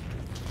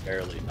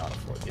 Barely not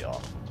afford the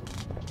off.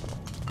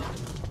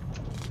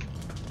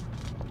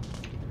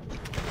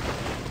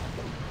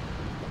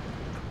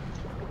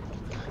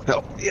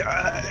 No.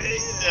 Yeah,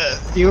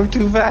 you're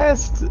too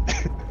fast.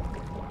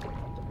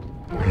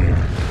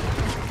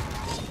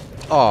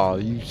 Oh,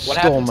 you What stole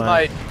happened to my...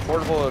 my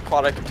portable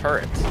aquatic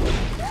turret? Did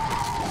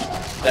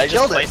I just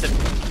Killed place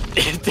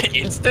it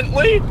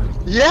instantly?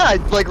 Yeah,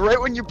 like right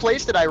when you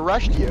placed it, I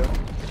rushed you.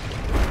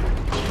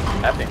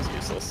 That thing's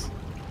useless.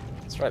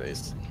 Let's try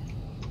these.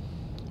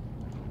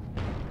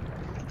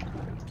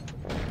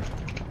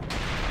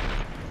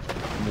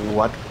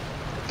 What?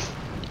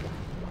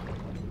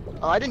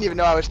 Oh, I didn't even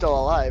know I was still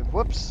alive.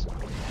 Whoops.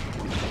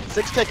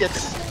 6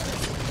 tickets.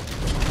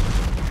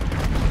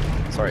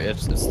 Sorry,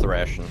 it's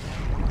thrashing.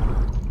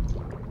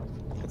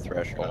 It's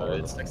thrashing. Oh,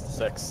 it's 6 to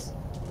 6.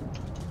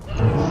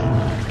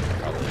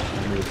 Probably.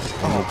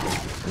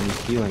 I need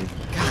healing.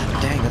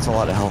 God dang, that's a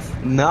lot of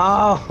health.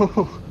 No!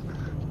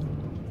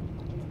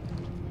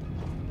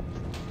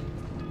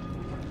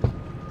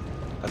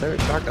 Are there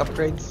shark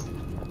upgrades?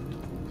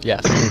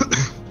 Yes.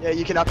 Yeah,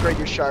 you can upgrade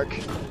your shark.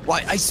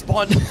 Why? I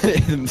spawned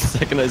the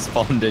second I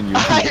spawned in you.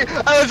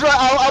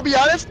 I'll be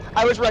honest,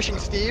 I was rushing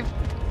Steve.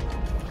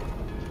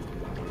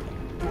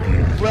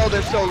 Well,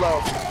 they're so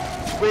low.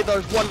 Wait,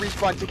 there's one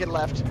respawn ticket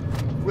left.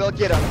 We'll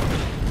get him.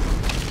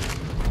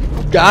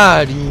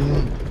 Got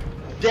him.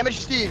 Damage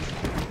Steve.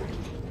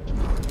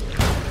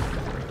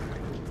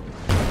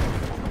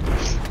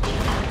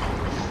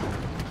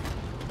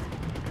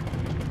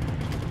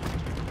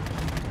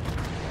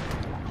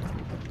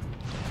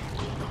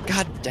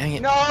 God dang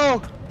it.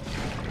 No!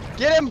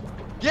 Get him!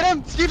 Get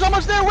him! Steve's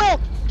almost there, Will!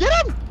 Get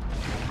him!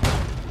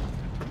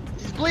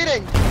 He's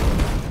bleeding!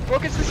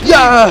 Focus the Steve!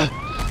 Yeah!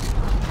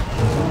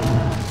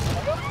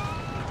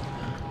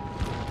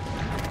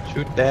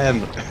 Shoot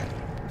them!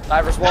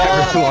 Diver's wall!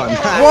 Everyone.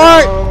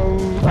 What?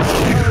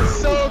 That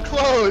was so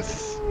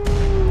close!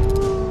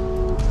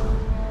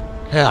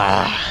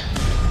 Ah.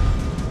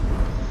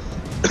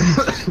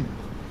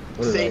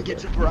 What did I Zane get?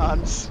 gets a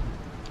bronze.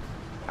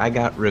 I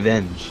got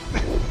revenge.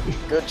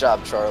 Good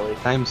job, Charlie.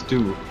 Times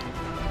 2.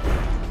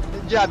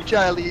 Good job,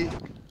 Charlie.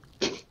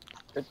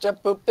 Good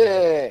job,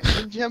 Poopy.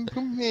 Good job,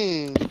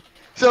 Poopy.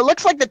 So it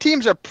looks like the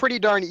teams are pretty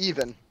darn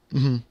even.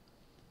 Mm-hmm.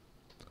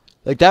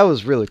 Like, that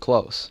was really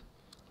close.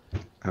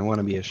 I want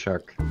to be a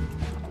shark.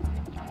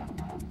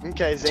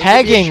 Okay, Zane.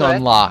 Tagging Shrek.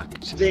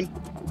 unlocked. Zane.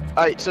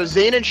 Alright, so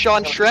Zane and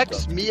Sean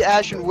Shreks, me,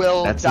 Ash, and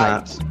Will. That's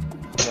Diamonds.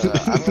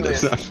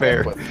 That's not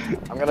fair.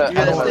 I'm gonna You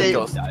gotta stay-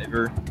 ghost.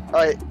 Diver.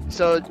 Alright,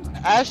 so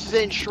Ash,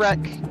 Zane,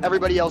 Shrek,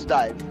 everybody else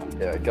died.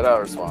 Yeah, get out of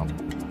our swamp.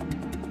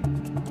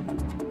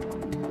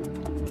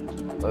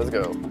 Let's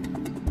go.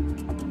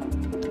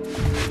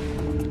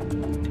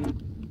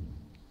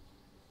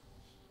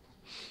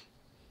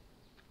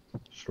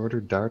 shorter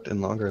dart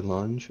and longer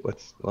lunge?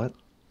 What?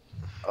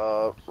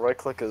 Right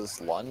click is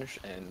lunge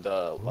and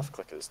left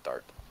click is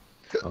dart.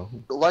 Oh.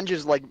 Lunge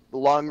is like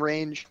long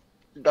range.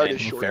 Dart And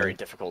is short. very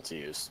difficult to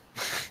use.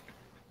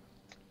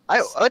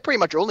 I pretty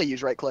much only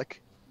use right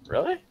click.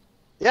 Really?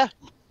 Yeah.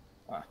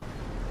 Huh.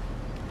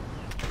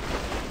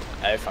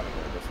 I find it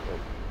very difficult.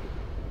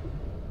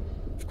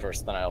 Of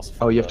course, then I also.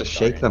 Oh, you have to find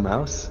shake the darting.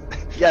 mouse?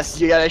 Yes,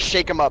 you gotta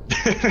shake them up.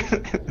 Shake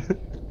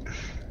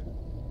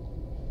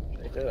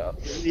it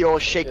up. The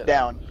old shake Yeah.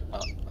 down.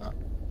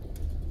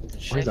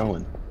 Where's Shake.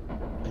 Owen?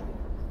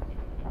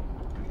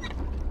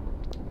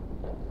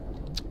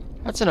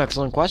 That's an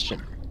excellent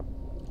question.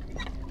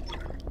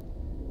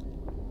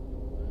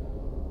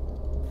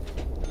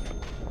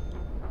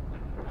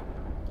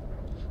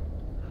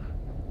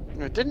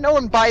 Didn't no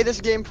one buy this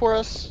game for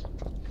us?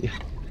 Yeah.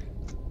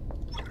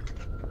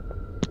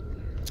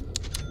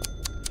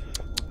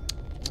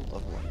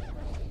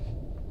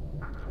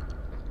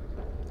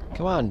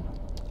 Come on,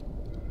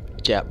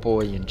 Cat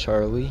Boy and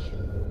Charlie.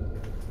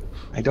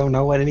 I don't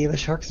know what any of the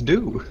sharks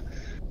do.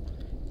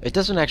 It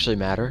doesn't actually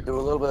matter. Do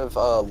a little bit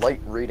of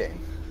light reading,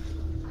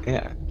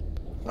 Yeah.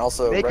 and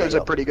also. Mako's ready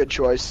a up. pretty good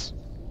choice.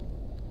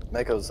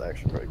 Mako's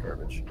actually pretty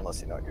garbage,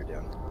 unless you know what you're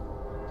doing.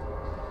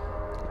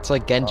 It's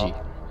like Genji.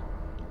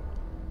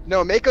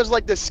 No, Mako's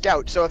like the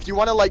scout, so if you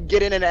want to like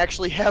get in and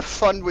actually have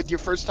fun with your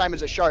first time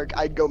as a shark,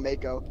 I'd go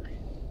Mako.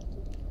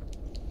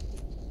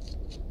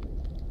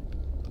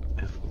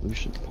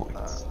 Evolution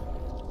points.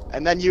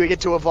 And then you get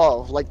to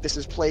evolve, like this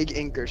is Plague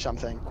Inc. or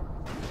something.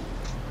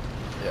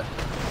 Yeah.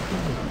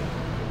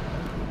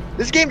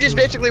 This game just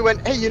basically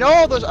went, hey, you know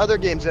all those other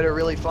games that are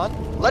really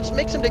fun? Let's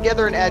mix them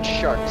together and add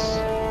sharks.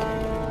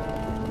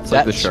 It's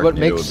like the That's what Sharknado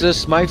makes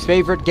this my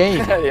favorite game.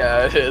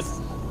 Yeah, it is.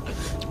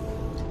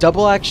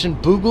 Double action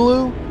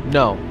boogaloo?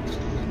 No.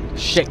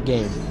 Shit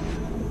game.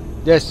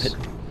 This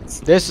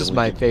is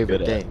my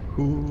favorite game.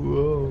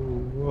 Whoa,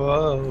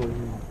 whoa.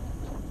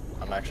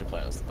 I'm actually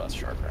playing as the best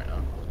shark right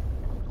now.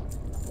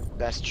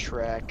 Best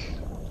Shrek.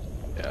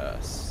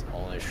 Yes,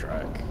 only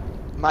Shrek.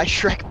 My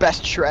Shrek,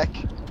 best Shrek.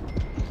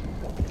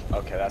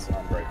 Okay, that's an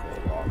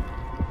unbreakable wall.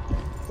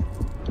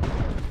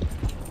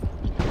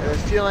 I have a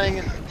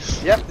feeling.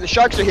 Yep, the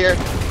sharks are here.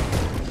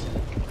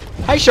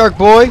 Hi, Shark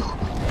Boy.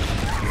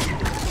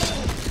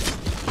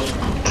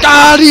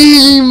 Got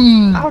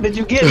him! How did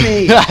you get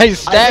me? I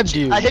stabbed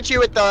you. I hit you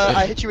with the.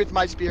 I hit you with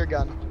my spear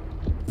gun.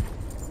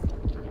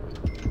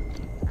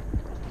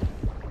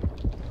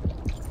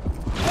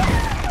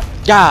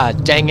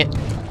 God dang it.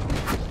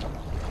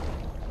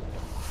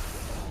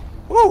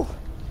 Woo!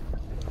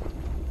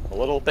 A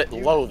little bit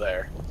low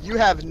there. You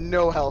have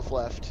no health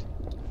left.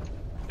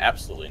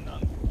 Absolutely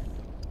none.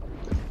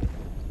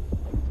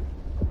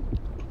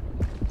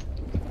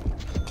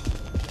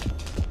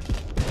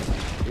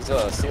 These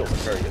seals are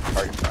very good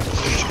target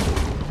practice.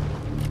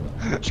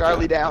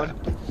 Charlie down.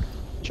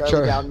 Charlie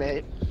Sure. down,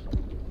 mate.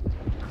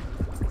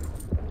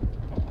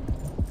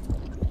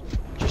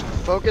 Just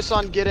focus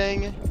on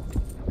getting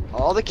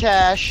all the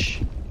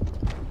cash.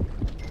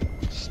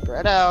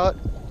 Spread out.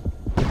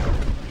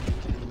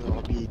 And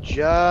we'll be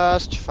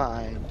just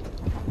fine.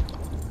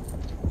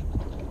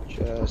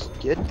 Just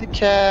get the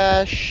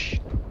cash.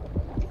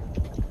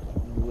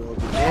 We'll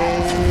be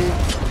made.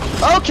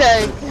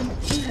 Okay!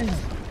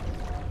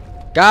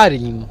 Got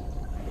him.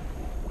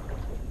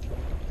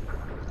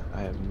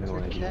 I have no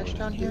there idea cash what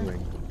down I'm here?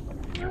 doing.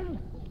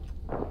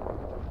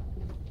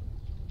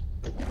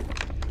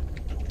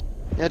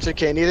 That's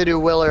okay. Neither do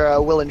Will or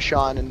Will and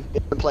Sean, and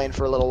they've been playing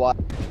for a little while,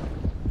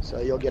 so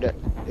you'll get it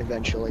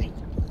eventually.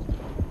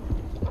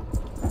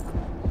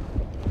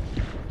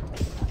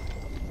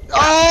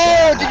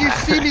 Oh! Did you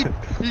see me?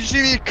 Did you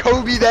see me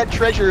Kobe that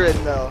treasure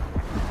in though?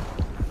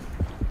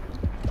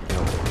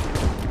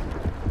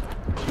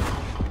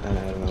 I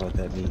don't know what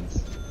that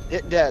means.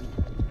 It dead.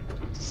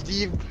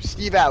 Steve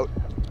out.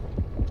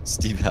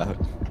 Steve out.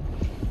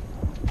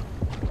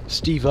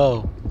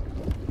 Steve-O.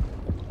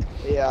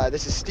 Yeah,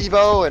 this is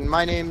Steve-O, and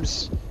my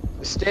name's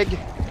Stig.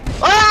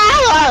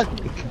 Ah!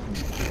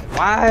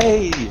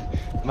 Why?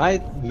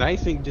 My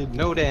knifing did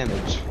no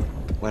damage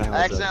when I was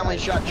I accidentally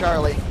outside. shot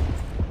Charlie.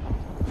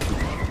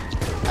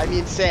 I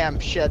mean Sam,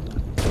 shit.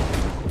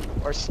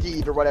 Or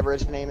Steve, or whatever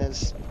his name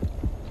is.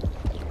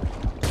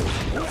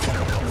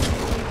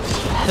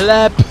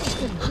 Help.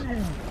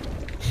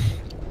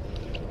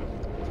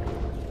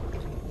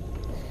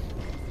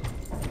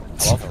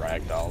 I love the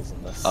ragdolls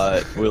in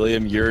this.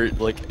 William, your it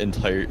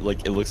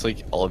looks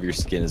like all of your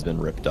skin has been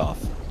ripped off.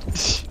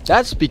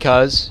 That's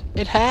because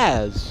it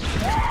has.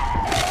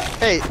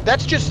 Hey,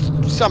 that's just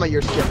some of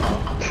your skin.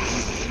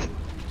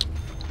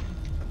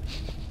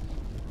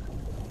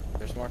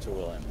 There's more to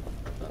William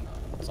than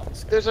what's on the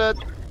screen.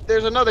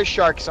 There's another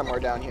shark somewhere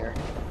down here.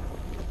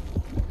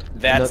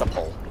 That's a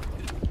pole.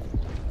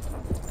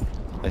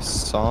 I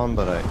saw him,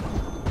 but I.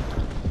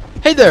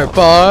 Hey there,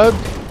 bud.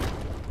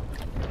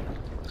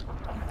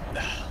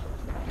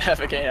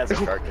 Navigating as a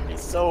shark can be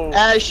so.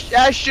 Ash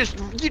just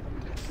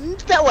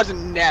that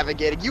wasn't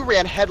navigating. You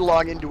ran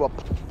headlong into a.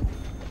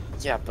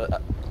 Yeah,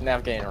 but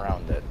navigating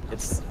around it,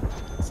 it's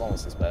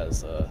almost as bad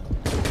as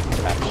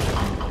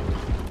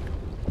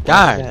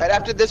God. Right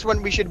after this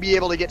one, we should be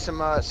able to get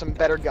some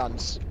better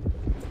guns.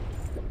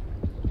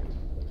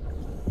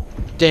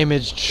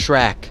 Damaged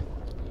Sharcc.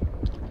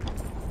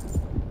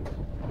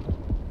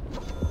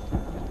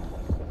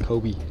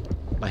 Kobe.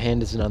 My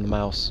hand isn't on the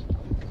mouse.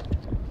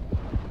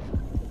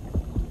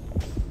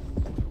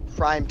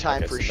 Prime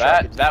time okay, for so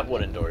Sharcc. that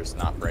wooden door is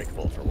not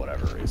breakable for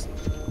whatever reason.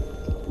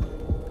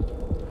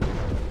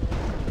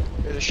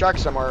 There's a shark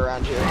somewhere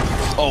around here.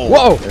 Oh,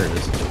 Whoa! there it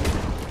is.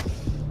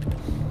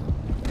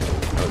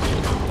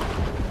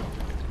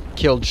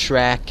 Killed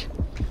Sharcc.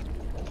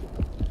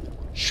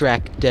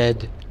 Sharcc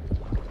dead.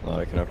 Oh,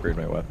 I can upgrade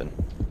my weapon.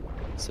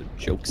 So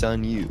joke's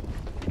on you.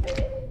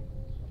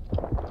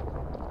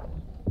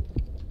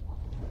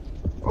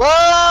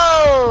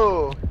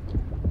 Whoa!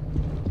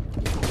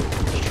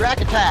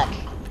 Sharcc attack.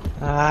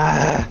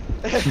 Ah.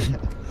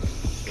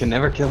 Can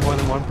never kill more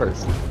than one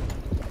person.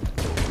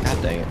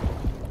 God dang it.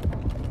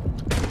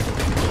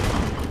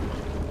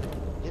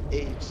 Get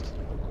aged.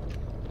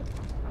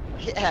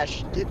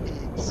 Ash, get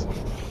AIDS.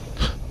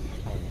 Oh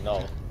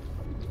no.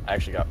 I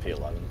actually got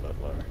P11, but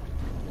whatever.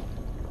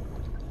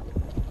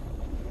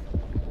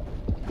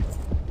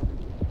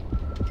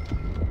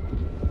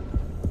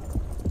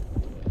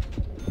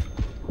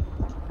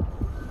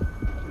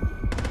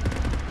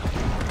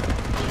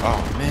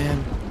 Oh man.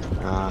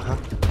 Uh-huh.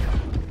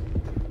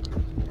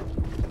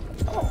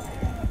 Oh,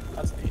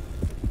 that's neat.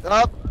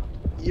 Up,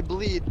 you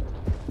bleed.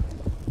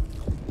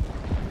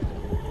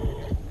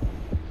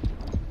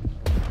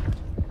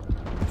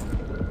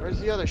 Where's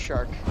the other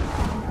shark?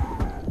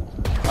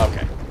 Okay.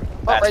 Oh,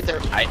 That's right there.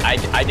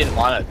 I didn't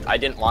want it. I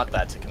didn't want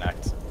that to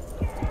connect.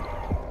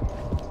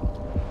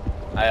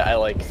 I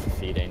like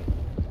feeding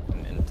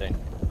and thing.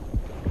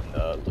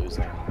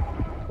 Losing.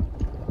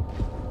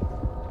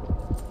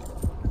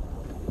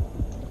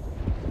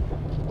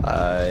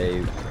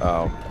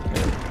 Oh.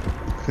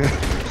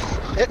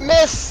 Man. It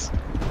miss.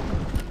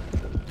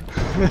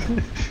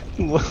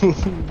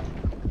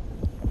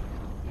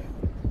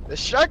 The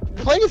shark,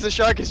 playing as the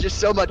shark is just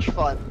so much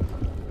fun.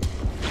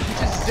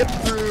 Just zip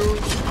through.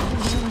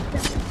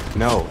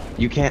 No,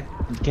 you can't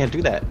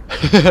do that.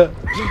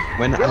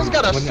 When Will's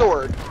got a when-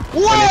 sword.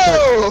 when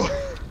Whoa!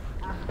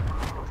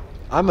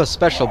 I'm a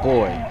special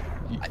boy.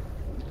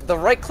 The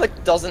right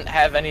click doesn't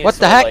have any. What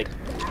the sort of,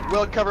 heck? Like,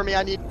 Will, cover me.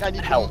 I need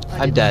Help. I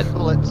I'm need dead.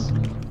 Bullets.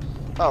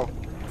 Oh,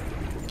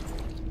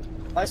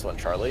 nice one,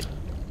 Charlie.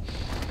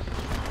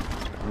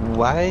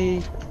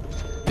 Why?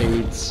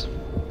 AIDS.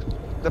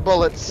 the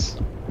bullets.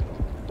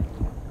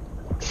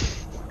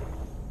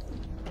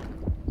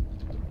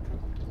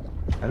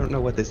 I don't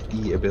know what this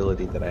E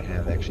ability that I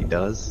have actually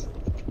does.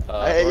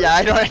 Yeah,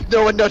 I don't.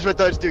 No one knows what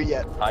those do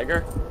yet.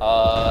 Tiger.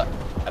 I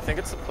think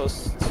it's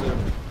supposed to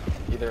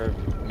either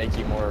make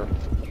you more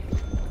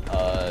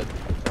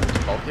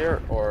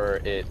bulkier, or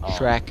it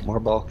Sharcc. More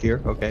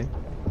bulkier, okay.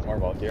 more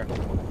bulkier,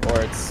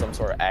 or it's some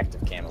sort of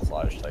active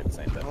camouflage type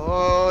same thing.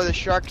 Oh, the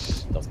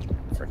sharks. Doesn't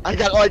freaking. I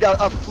got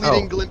a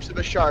fleeting Oh. glimpse of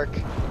a shark.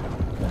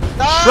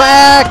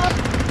 Sharcc!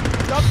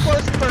 Up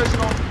close and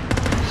personal.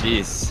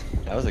 Jeez.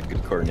 That was a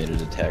good coordinated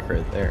attack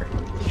right there.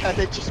 Yeah,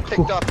 they just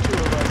picked off two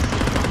of us.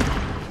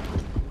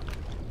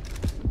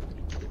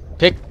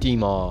 Picked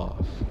him off.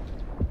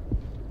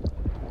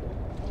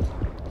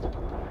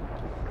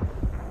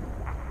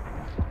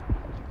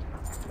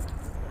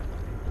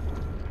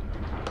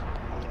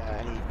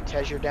 Yeah, any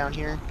treasure down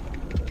here?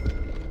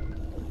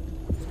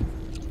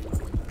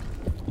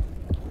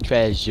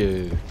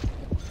 Treasure.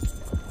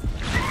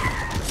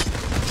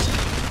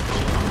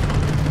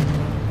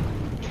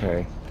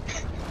 Okay.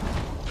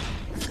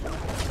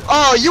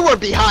 Oh, you were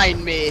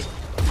behind me.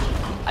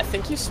 I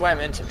think you swam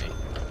into me,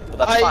 but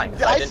that's fine.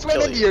 'Cause I didn't swam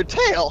kill into you. your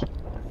tail.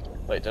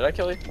 Wait, did I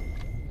kill you?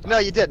 No,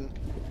 you didn't.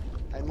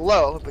 I'm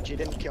low, but you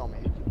didn't kill me.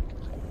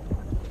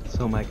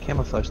 So my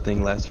camouflage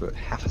thing lasts for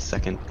half a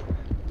second.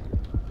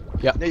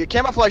 No, your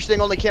camouflage thing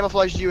only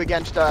camouflages you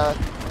against,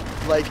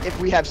 like, if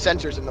we have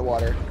sensors in the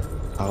water.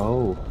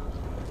 Oh.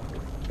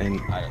 And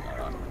I don't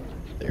know.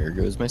 There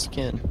goes my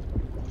skin.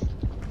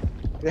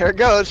 There it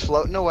goes,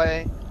 floating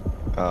away.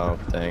 Oh,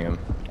 dang, I'm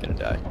gonna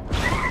die.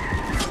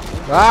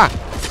 Ah!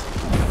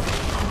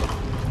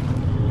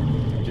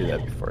 Do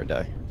that before I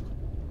die.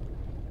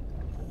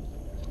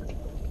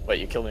 Wait,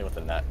 you killed me with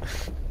a net.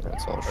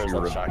 That's all Or is she that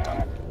a wrote.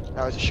 shotgun?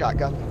 That was a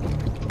shotgun.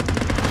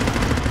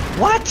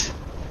 what?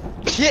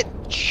 Get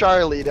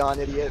Charlie, Don,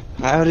 idiot.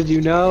 How did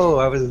you know?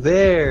 I was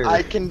there.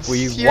 I can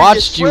We hear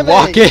watched you swimming.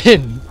 walk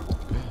in.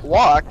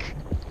 Walk?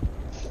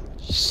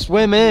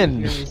 Swim You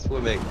in. hear me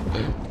swimming.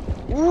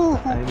 Ooh.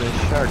 I'm a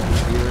shark.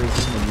 You're a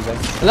human. You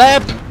guys.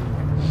 Lap.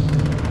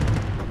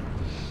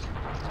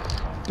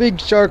 Big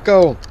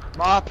Sharko.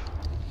 Mop.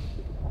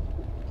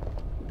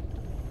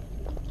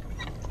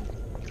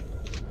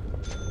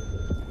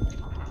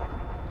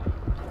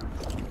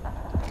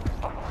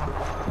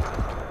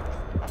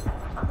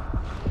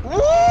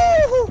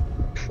 Woo!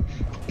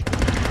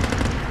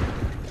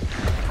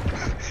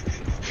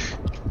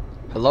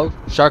 Hello,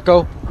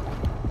 Sharko?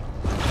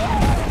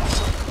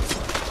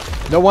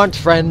 No want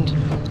friend.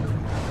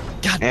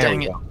 There dang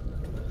we it. go.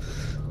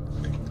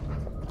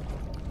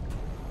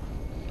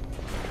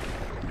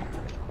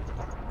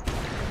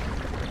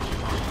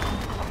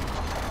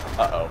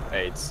 Uh-oh,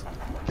 AIDS.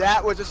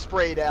 That was a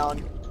spray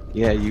down.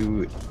 Yeah,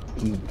 you.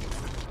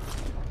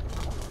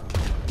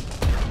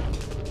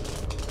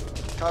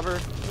 Cover.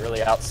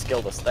 Really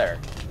outskilled us there.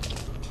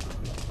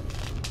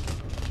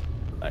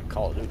 That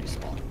Call of Duty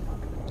spawn.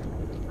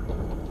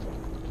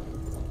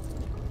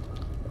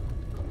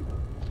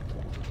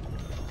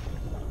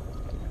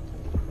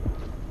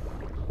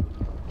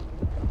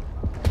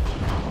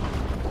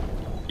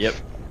 Yep.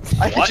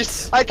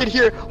 What? I could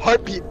hear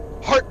heartbeat,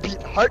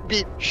 heartbeat,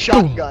 heartbeat,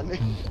 shotgun.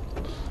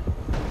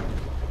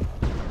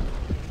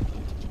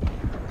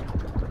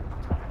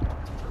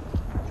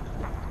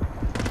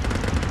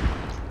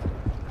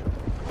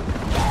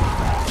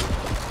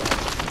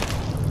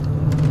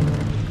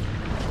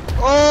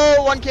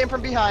 Oh, one came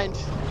from behind.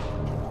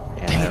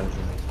 Yeah,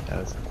 that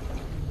was.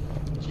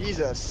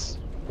 Jesus.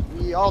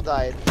 We all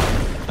died.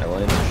 I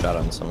landed a shot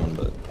on someone,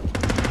 but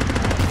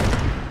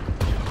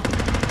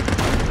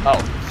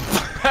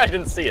Oh, I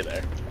didn't see you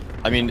there.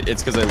 I mean,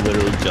 it's because I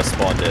literally just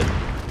spawned in.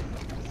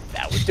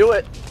 That would do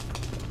it.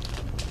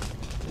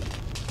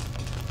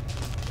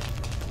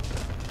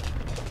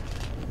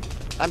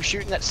 I'm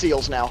shooting at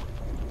seals now.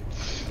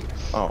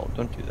 Oh,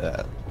 don't do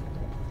that.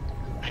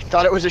 I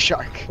thought it was a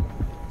shark.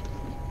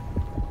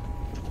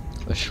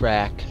 A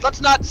Sharcc.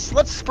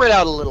 Let's spread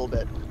out a little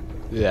bit.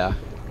 Yeah.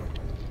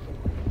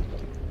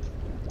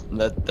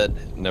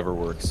 That never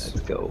works.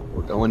 Let's go.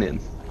 We're going in.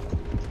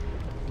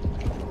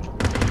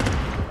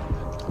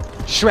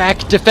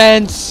 Sharcc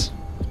defense!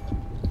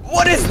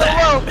 What is So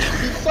that? low.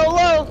 He's so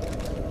low.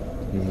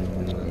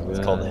 It's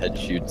called head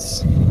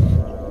shoots. I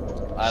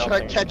don't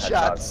Shark think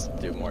headshots.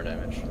 headshots do more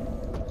damage.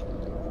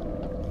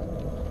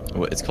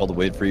 It's called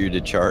wait for you to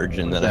charge,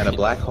 and Is then that a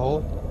black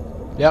hole?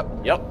 Yep.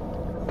 Yep.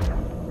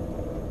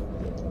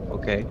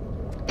 Okay.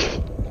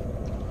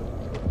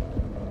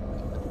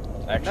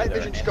 Actually, Night they're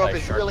vision an scope is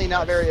anti-shark really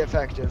not device. very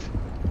effective.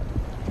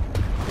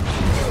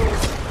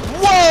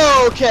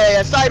 Whoa! Okay,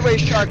 a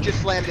sideways shark just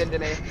slammed into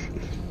me.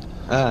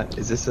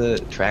 Is this a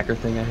tracker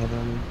thing I have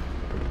on me?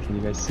 Can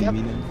you guys see Yep.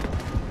 me now?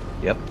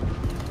 Yep.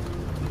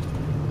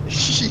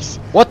 Jeez.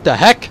 What the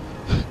heck?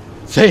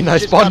 Zane, I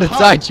Just spawned got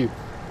inside you.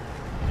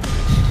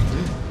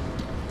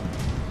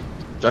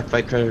 Duck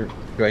fight treasure.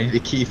 Do I need a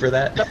key for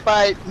that?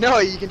 No,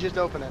 you can just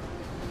open it.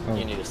 Oh.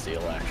 You need a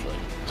seal, actually.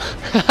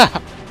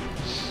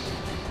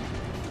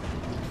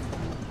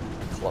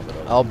 Club it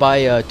over. I'll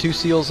buy 2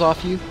 seals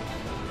off you.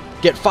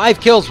 Get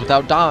 5 kills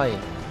without dying.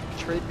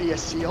 Trade me a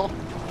seal.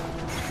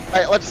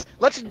 Alright,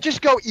 let's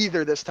just go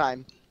either this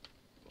time.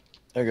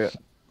 Okay.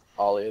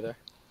 All either.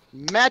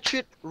 Match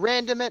it,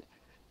 random it.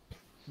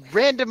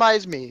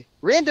 Randomize me.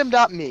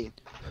 Random.me.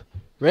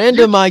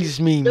 Randomize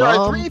me, There are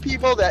mom. 3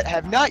 people that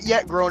have not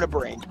yet grown a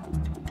brain.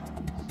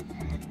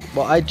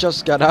 Well, I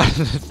just got out of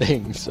the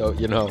thing, so,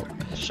 you know.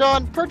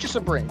 Sean, purchase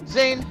a brain.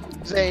 Zane.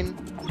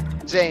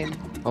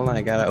 Hold on,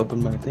 I gotta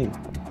open my thing.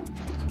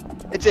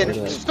 It's in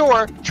Where's that?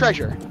 store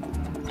treasure.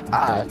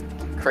 Ah,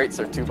 crates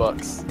are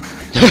 $2.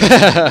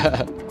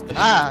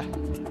 Ah.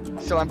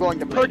 So I'm going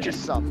to purchase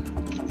some.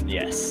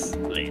 Yes,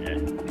 later.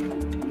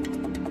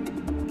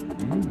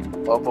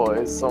 Mm. Oh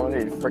boy, so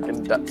many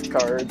freaking depth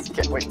cards.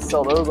 Can't wait to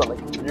sell those on the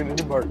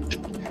community market.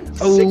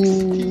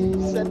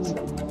 16 cents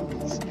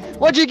apiece.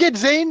 What'd you get,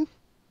 Zane?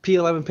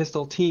 P11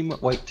 pistol team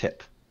white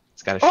tip.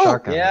 It's got a Oh,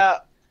 shark on it. Yeah.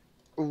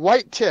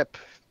 White tip.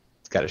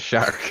 It's got a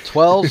shark.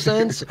 12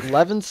 cents,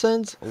 11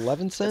 cents,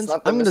 11 It's cents.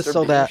 not the I'm gonna Mr.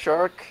 sell Bean that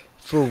Shark.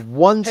 for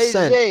 1 Hey,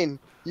 cent. Zane,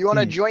 you want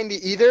to join the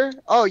Ether?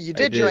 Oh, you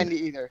did did. join the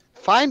Ether.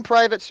 Find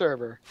private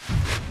server.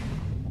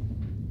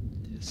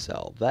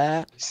 Sell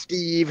that.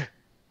 Steve.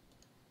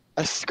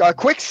 A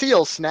quick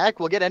seal snack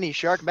will get any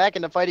shark back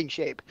into fighting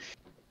shape.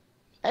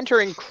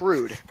 Entering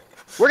crude.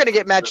 We're gonna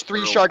get matched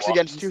 3 sharks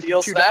against two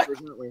Seal snack?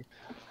 divers, aren't we?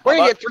 We're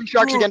gonna get 3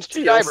 sharks against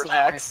 2 divers.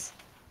 Snacks.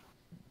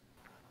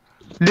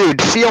 Dude,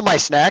 seal my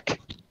snack.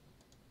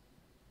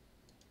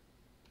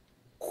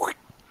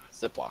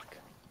 Ziploc.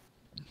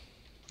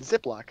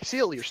 Ziploc.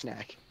 Seal your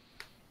snack.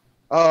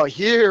 Oh,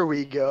 here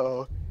we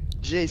go.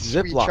 J.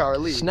 Sweet Ziploc.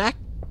 Charlie. Snack.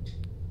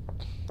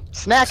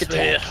 Snack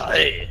attack.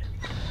 Hey.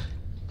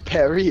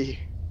 Perry.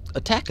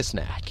 Attack a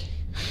snack.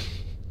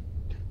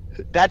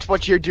 That's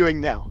what you're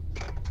doing now.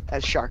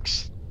 As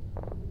sharks.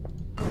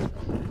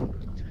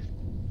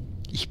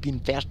 Ich bin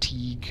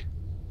fertig.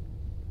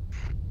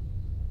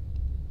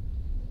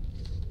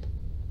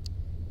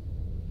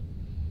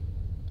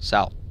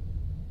 Sell.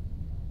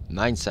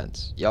 9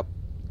 cents. Yep.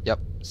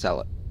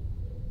 Sell it.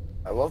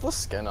 I love the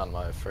skin on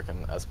my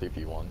freaking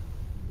SPP1.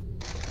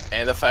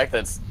 And the fact that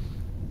it's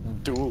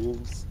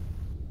duels.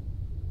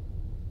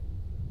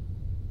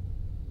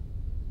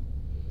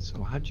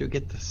 So how'd you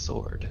get the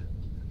sword?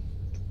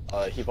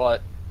 He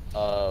bought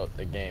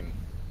the game.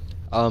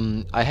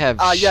 I have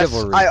Yes,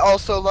 chivalry. I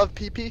also love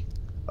PP.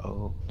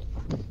 Oh.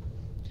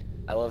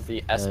 I love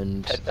the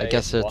And I Pepe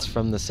guess it's one.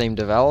 from the same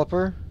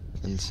developer,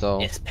 and so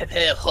It's Pepe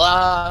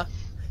Roi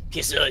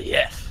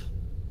Pistolet.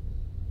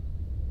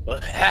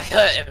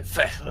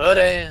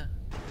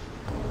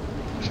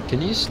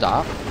 Can you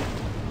stop?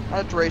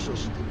 That's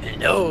racist.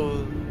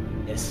 No,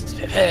 it's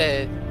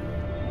Pepe.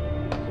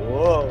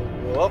 Whoa,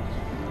 whoop.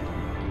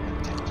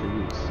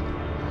 Tattoos.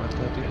 What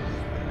tattoos?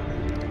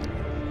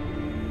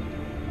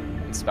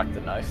 Inspect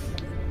the knife.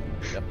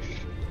 Yep.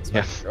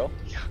 Inspect the drill.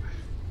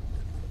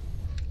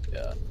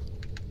 Yeah.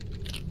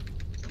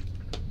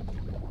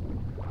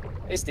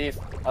 Hey Steve,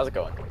 how's it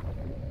going?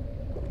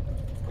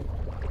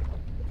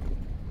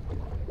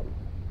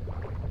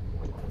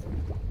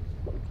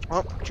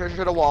 Oh, treasure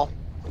hit a wall.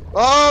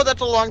 Oh,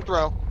 that's a long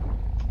throw.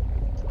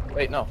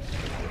 Wait, no.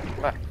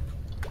 Come back.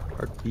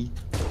 Heartbeat.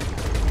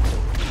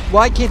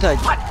 Why can't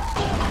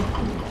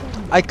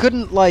I? I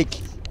couldn't like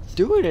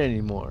do it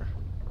anymore.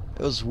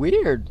 It was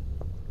weird.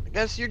 I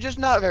guess you're just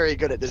not very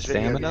good at this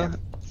video Stamina? game.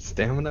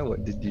 Stamina?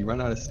 What, did you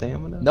run out of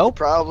stamina? Nope.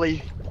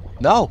 Probably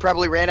No.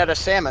 ran out of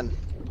salmon.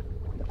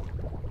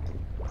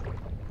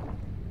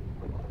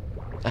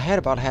 I had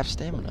about half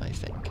stamina, I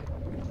think.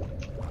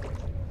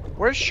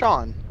 Where's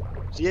Sean?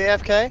 Is he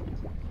AFK?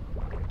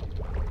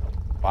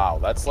 Wow,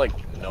 that's like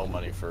no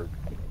money for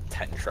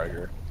 10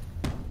 treasure.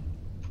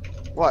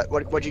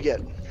 What'd you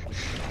get?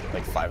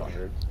 Like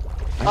 500.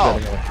 I Oh.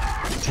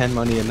 got 10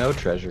 money and no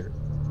treasure.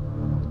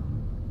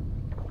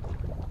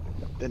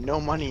 The no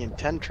money and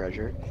 10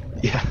 treasure.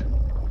 Yeah.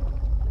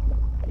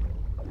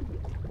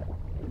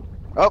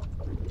 Oh.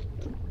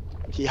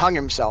 He hung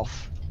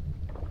himself.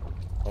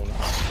 Oh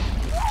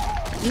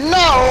no. No,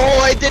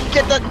 I didn't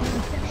get the.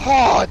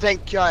 Oh,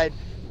 thank God.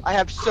 I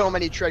have so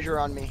many treasure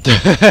on me.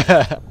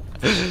 I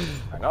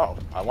know,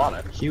 I want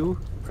it. Q?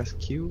 Press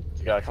Q?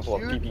 You got a couple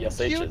of Q to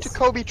PPSHs.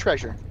 Kobe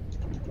treasure.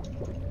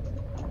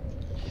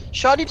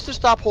 Shaw needs to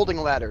stop holding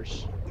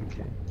ladders.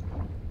 Okay.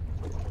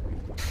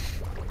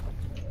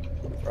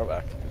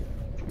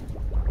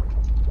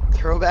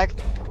 Throwback.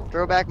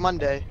 Throwback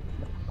Monday.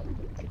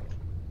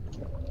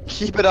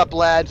 Keep it up,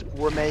 lads.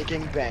 We're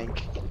making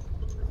bank.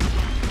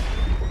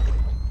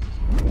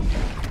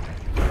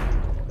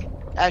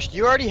 Ash, do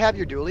you already have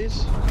your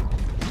dualies?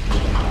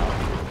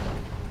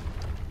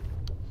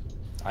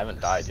 I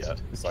haven't died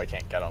yet, so I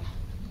can't get them.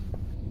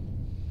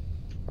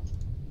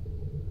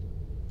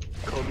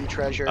 Kobe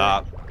treasure.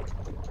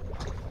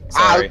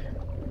 Sorry.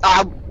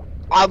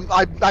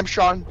 I'm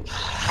Sean.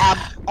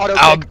 Auto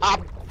kick.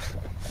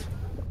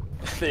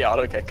 The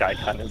auto kick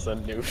icon is a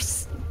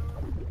noose.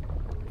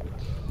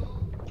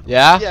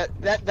 Yeah? Yeah,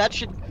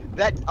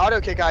 that auto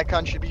kick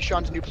icon should be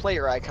Sean's new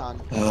player icon.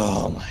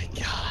 Oh my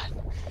god.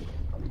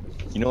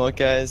 You know what,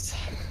 guys?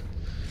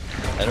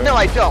 No,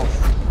 I don't.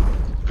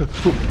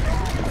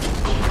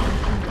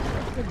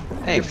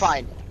 Hey. You're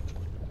fine.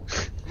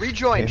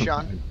 Rejoin,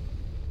 Sean.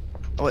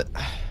 What?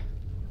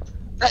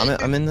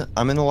 I'm in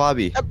the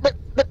lobby.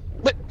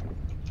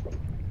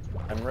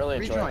 I'm really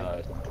enjoying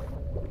Rejoin.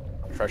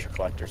 a treasure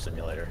collector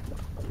simulator.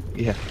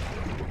 Yeah.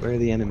 Where are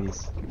the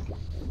enemies?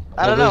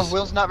 I don't Well, know. there's-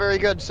 Will's not very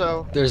good,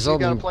 so there's we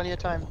got only- plenty of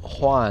time.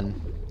 Juan.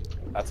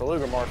 That's a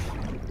Lugermorph.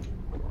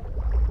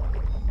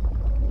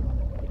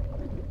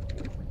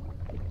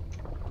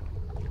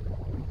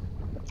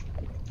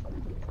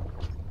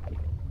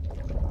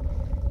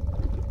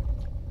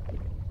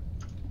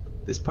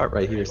 This part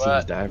right here What?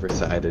 seems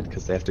diver-sided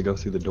because they have to go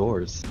through the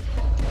doors.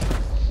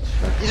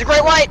 He's a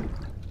great white.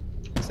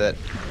 Is that?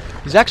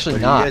 He's actually Are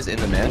you not. guys in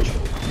the match?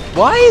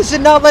 Why is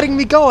it not letting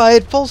me go? I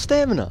had full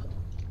stamina.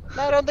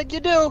 No, I don't think you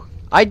do.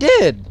 I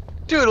did.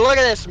 Dude, look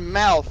at this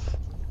mouth.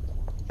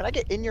 Can I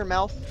get in your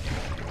mouth?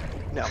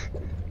 No.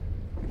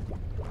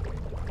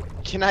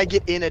 Can I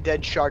get in a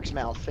dead shark's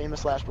mouth?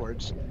 Famous last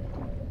words.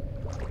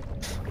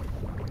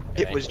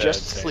 It ain't was dead,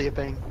 just Jane.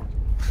 sleeping.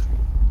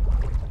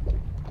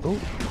 Oh,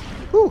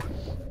 Ooh,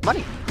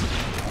 money.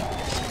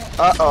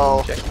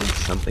 Uh-oh. checking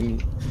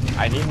something.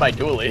 I need my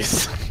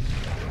dualies.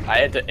 I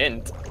had to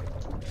int.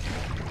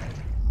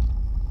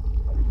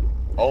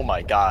 Oh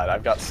my god,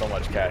 I've got so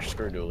much cash.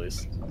 Screw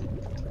dualies.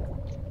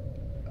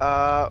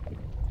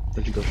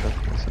 Where'd you go, Shark?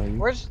 I saw you.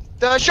 Where's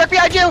the shark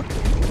behind you?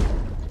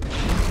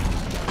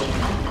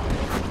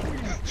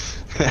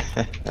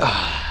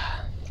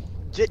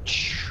 Get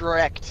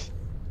shreked.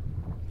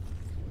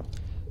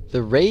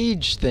 The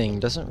rage thing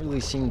doesn't really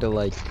seem to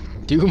like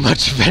do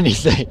much of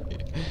anything.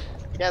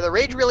 Yeah, the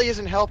rage really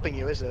isn't helping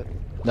you, is it?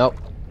 Nope.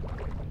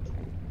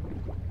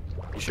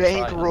 You should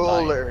try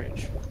Bankroller. Undying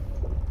Rage.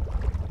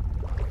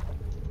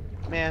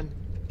 Man.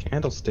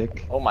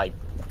 Candlestick. Oh my,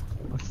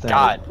 What's that?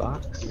 God.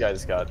 Box? you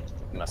guys got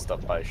messed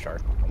up by a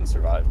shark and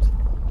survived.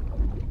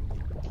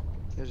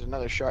 There's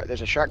another shark.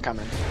 There's a shark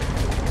coming.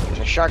 There's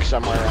a shark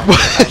somewhere.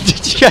 What?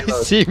 Did you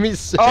guys see me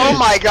Oh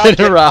my God! spin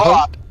Get around?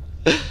 up.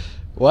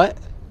 What?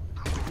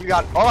 You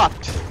got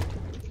upped.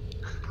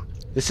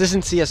 This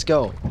isn't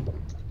CS:GO.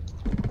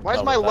 Why is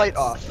No, my light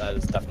that's- off? That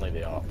is definitely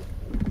the off.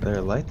 There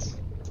are lights?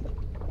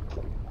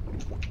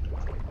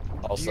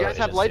 Also, guys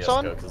have lights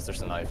on? Because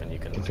there's a knife and you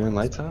can. Can you turn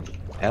lights off?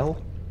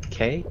 L?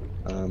 K?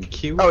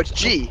 Q? Oh, it's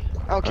G.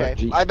 Okay.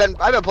 G. I've been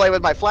playing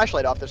with my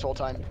flashlight off this whole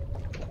time.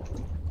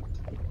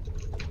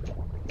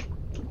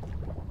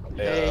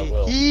 Hey,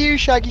 Will. Here,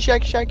 Shaggy.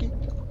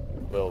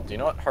 Will, do you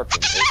know what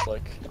harpoon tastes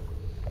like?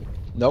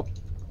 Nope.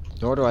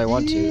 Nor do I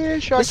want to. Yeah,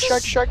 shark, This shark,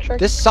 is- shark, shark.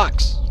 This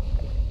sucks.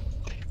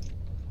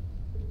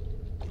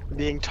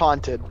 Being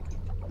taunted.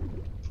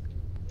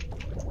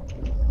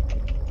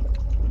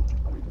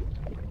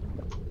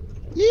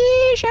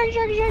 Yee, shark,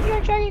 shark, shark,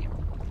 shark, shark.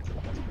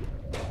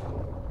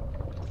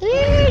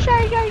 Yee,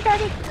 shark, shark,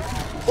 shark.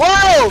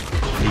 Whoa!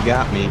 He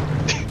got me.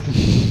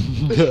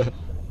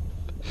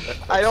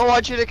 I don't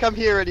want you to come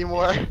here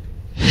anymore.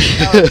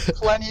 That was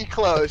plenty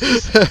close.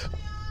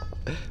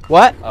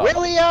 What? Oh.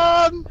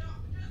 William!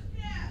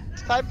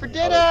 It's time for Oh,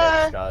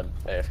 dinner! God,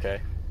 AFK.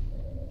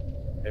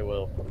 Hey,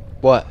 Will.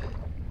 What?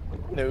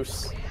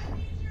 Noose.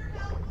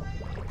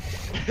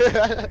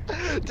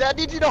 Dad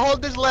needs you to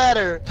hold this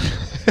ladder.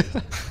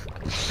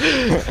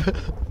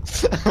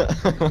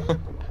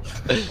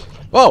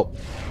 Whoa!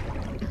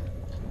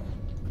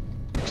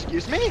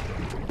 Excuse me?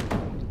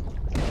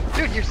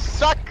 Dude, you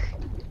suck!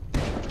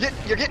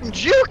 You're getting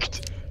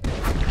juked!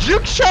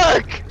 Juke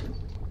shark!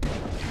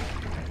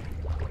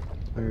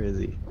 Where is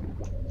he?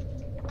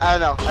 I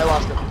don't know, I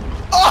lost him.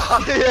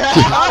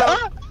 Yeah.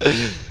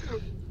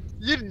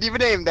 You didn't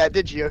even aim that,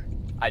 did you?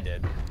 I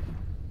did.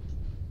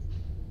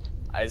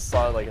 I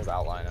saw like his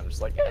outline. I'm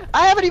just like, eh.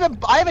 I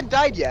haven't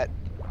died yet.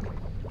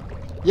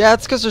 Yeah,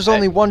 it's because there's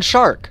only one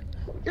shark.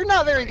 You're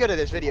not very good at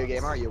this video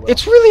game, are you, Will?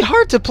 It's really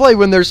hard to play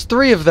when there's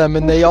 3 of them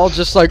and they all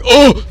just like,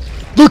 oh,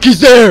 look, he's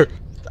there.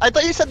 I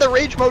thought you said the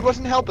rage mode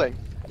wasn't helping.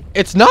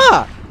 It's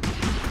not.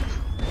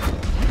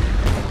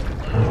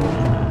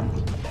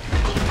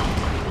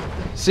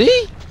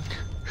 See?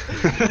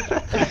 Look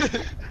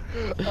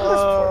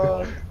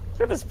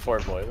at this poor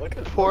boy. Look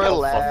at Poor how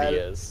lad. fluffy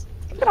he is.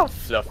 Look at how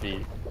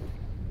fluffy.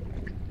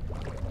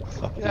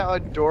 You know how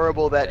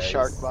adorable that Yes.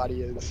 shark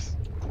body is.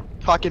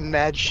 Talking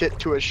mad shit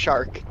to a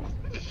shark.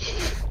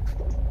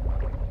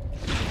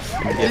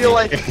 I feel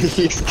like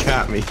He's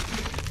got me.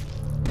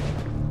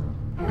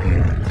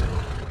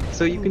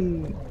 So you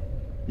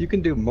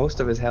can do most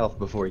of his health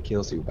before he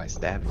kills you by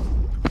stabbing.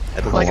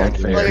 That doesn't like a, sound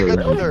fair. like a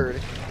good third.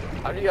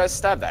 How do you guys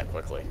stab that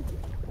quickly?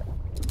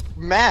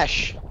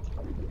 Mash.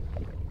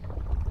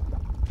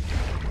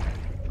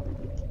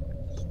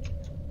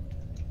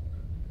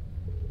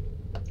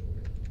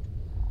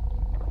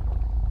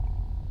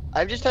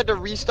 I've just had to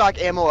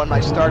restock ammo on my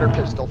starter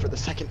pistol for the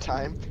 2nd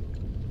time.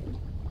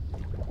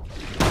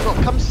 Well,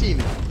 come see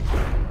me.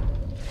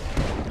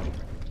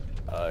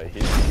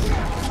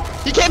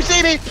 He came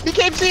see me! He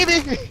came see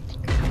me!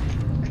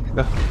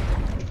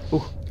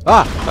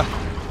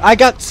 Ah, I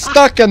got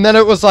stuck and then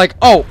it was like,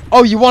 oh,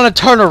 you want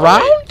to turn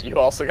around? Wait, you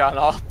also got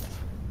off.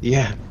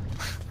 Yeah.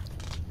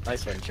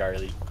 Nice one,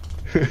 Charlie.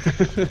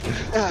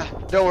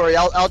 Don't worry,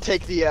 I'll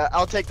take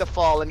the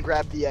fall and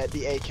grab the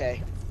AK.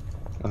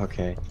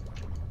 Okay.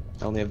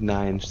 I only have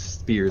 9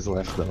 spears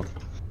left though.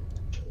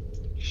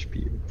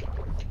 Spear.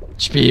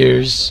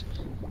 Spears.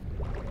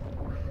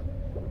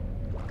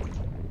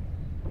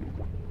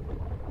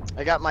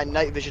 I got my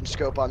night vision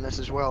scope on this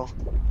as well.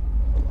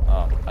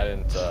 Oh, I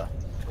didn't die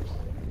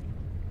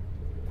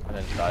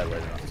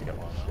late enough to get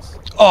one of those.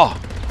 Oh,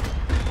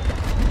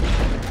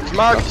 It's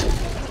marked.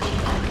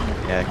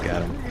 Yeah,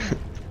 got him.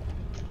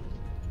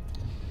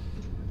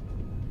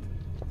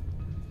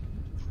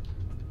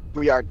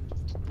 We are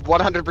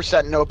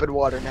 100% in open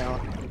water now.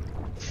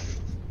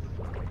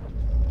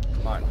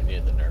 Come on, we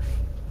needed the nerf.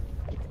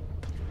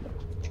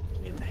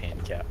 We need the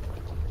handicap.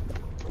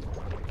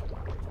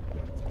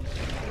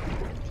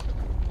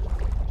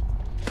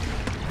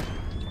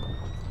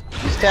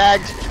 He's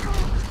tagged.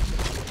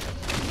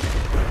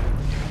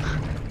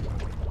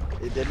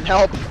 It didn't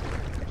help.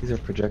 These are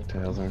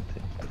projectiles, aren't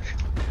they?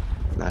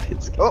 Not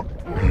hit skin. Oh,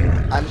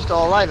 I'm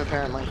still alive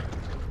apparently.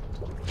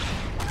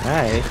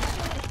 Hi.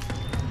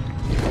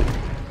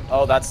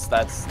 Oh, that's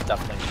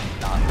definitely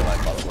not what I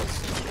thought it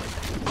was.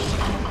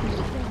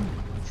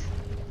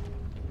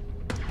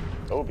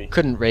 Obi.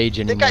 couldn't rage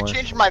I anymore. think I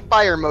changed my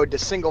fire mode to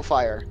single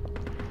fire.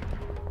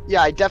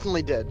 Yeah, I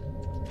definitely did.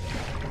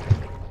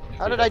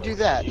 How did I do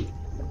that?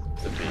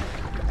 It's a V.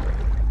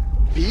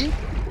 V?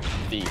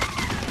 V.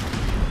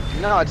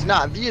 No, it's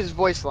not. V is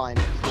voice line.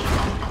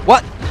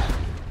 What?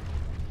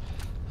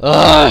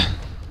 Ugh.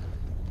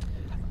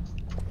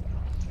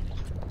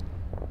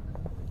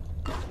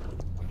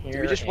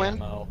 Here, we just win?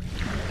 ammo.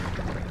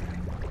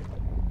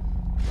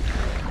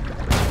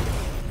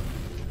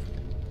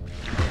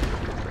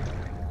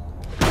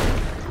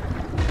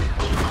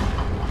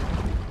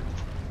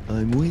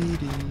 I'm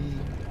waiting.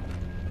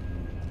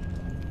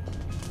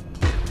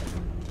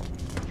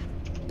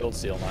 Build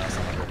seal minus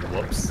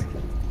 100. Whoops.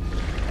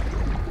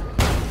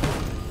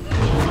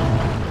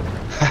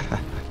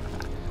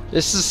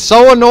 This is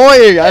so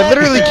annoying. I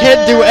literally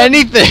can't do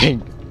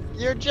anything.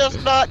 You're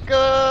just not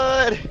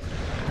good.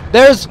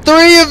 There's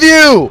 3 of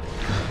you.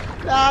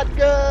 Not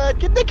good.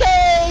 Get the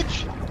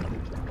cage.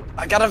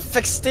 I gotta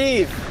fix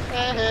Steve.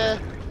 Uh-huh.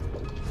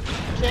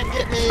 Can't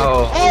get me.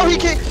 Oh. Oh, he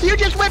can't. You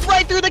just went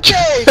right through the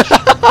cage.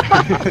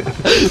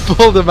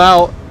 Pulled him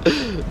out.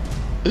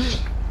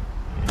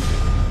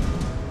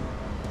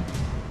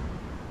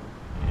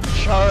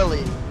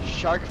 Charlie,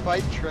 Shark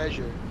fight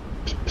treasure.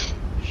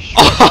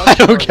 Oh, I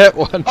don't get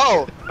one.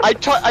 Oh, I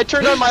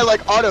turned on my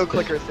like auto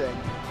clicker thing.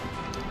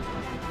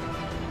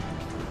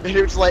 And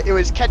it was like it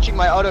was catching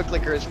my auto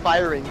clicker as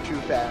firing too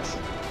fast,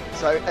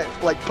 so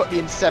it like put me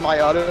in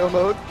semi-auto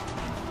mode.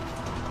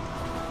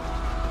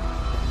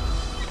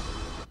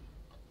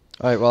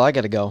 All right, well I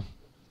gotta go.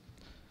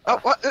 Oh,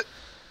 what?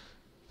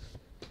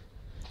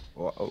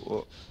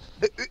 Whoa.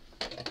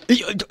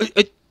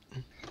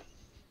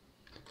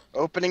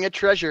 Opening a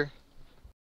treasure.